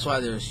 But that's why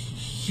there's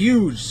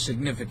huge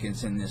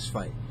significance in this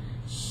fight.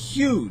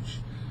 Huge.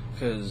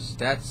 Because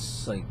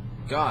that's like,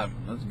 God,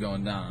 that's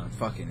going down in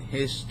fucking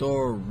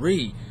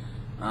history.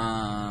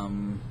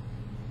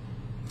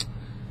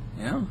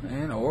 You know,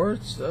 and or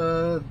it's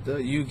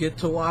you get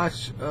to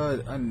watch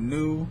a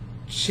new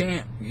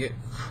champ get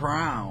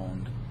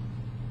crowned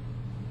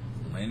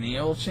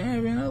lineal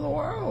champion of the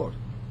world.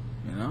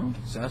 You know,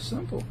 it's that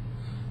simple.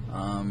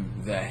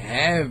 The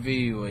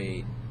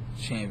heavyweight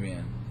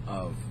champion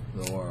of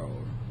the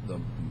world,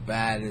 the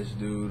baddest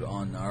dude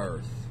on the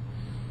earth.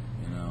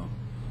 You know,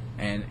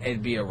 and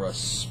it'd be a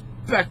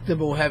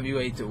respectable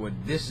heavyweight to what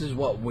this is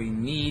what we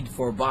need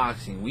for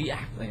boxing. We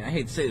act like, I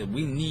hate to say that,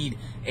 we need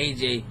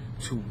AJ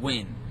to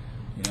win.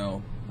 You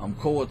know, I'm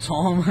cool with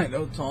Tom. I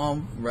know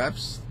Tom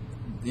reps,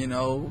 you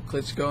know,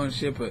 Klitschko and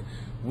shit, but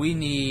we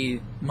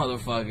need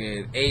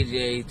motherfucking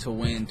AJ to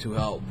win to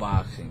help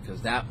boxing,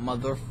 because that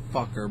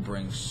motherfucker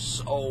brings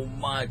so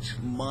much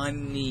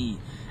money,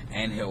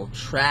 and he'll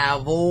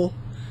travel.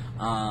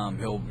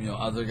 He'll, you know,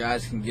 other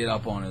guys can get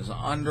up on his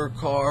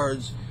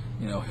undercards.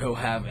 You know, he'll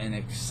have an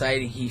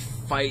exciting. He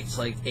fights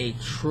like a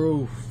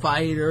true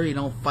fighter. He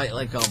don't fight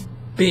like a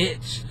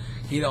bitch.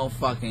 He don't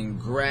fucking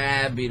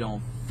grab. He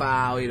don't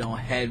foul. He don't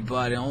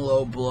headbutt. He don't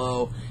low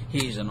blow.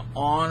 He's an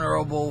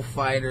honorable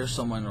fighter,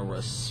 someone to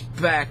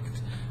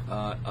respect,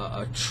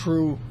 a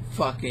true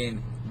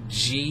fucking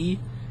G,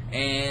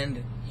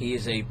 and he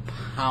is a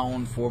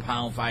pound for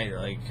pound fighter.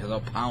 Like, has a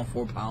pound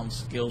for pound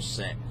skill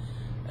set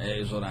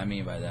is what I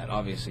mean by that.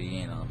 Obviously, he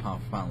ain't on the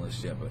pound for pound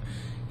list yet, but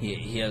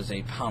he has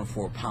a pound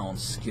for pound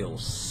skill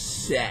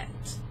set.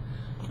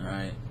 All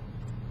right.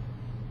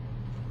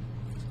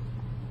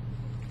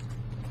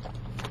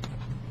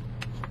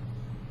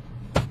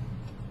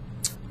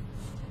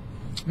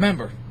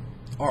 Remember,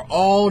 are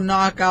all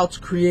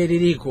knockouts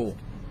created equal?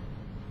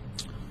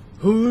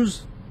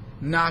 Whose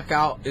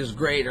knockout is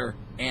greater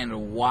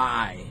and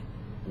why?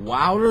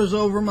 Wilder's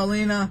over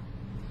Molina?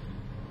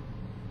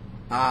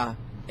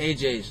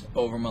 AJ's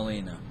over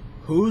Molina.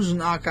 Whose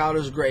knockout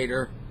is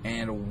greater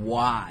and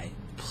why?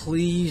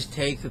 Please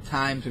take the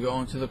time to go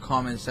into the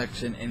comment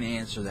section and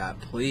answer that.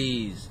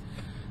 Please.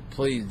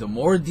 Please. The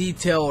more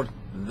detailed,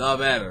 the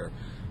better.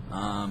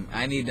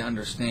 I need to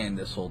understand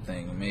this whole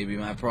thing. Maybe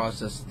my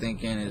process of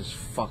thinking is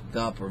fucked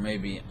up, or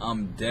maybe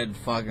I'm dead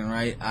fucking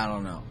right. I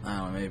don't know.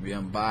 Maybe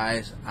I'm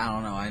biased. I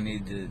don't know. I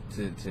need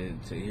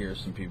to hear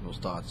some people's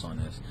thoughts on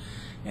this.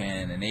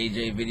 And an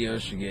AJ video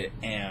should get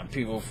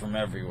people from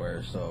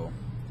everywhere. So,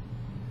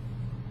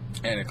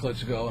 and a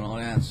Klitschko and all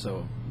that.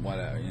 So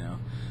whatever, you know.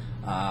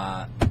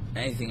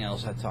 Anything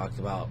else I talked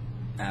about,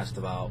 asked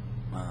about,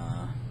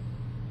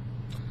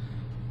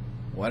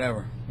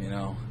 whatever, you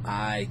know.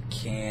 I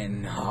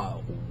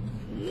cannot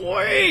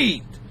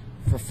wait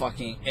for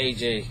fucking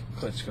AJ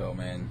Klitschko,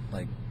 man.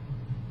 Like,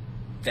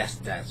 that's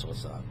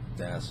what's up.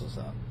 That's what's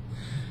up.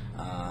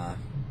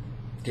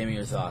 Give me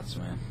your thoughts,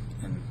 man,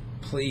 and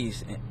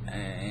please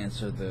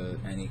answer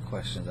any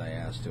questions I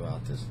asked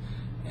throughout this,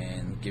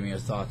 and give me your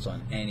thoughts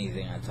on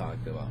anything I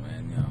talked about,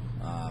 man. You know,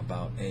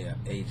 about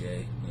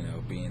AJ. You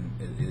know, being,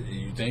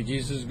 you think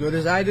he's as good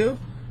as I do,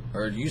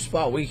 or do you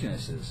spot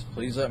weaknesses?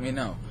 Please let me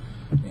know.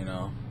 You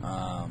know,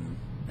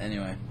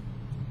 anyway,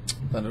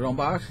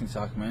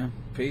 ThunderDomeBoxingTalk, man.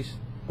 Peace.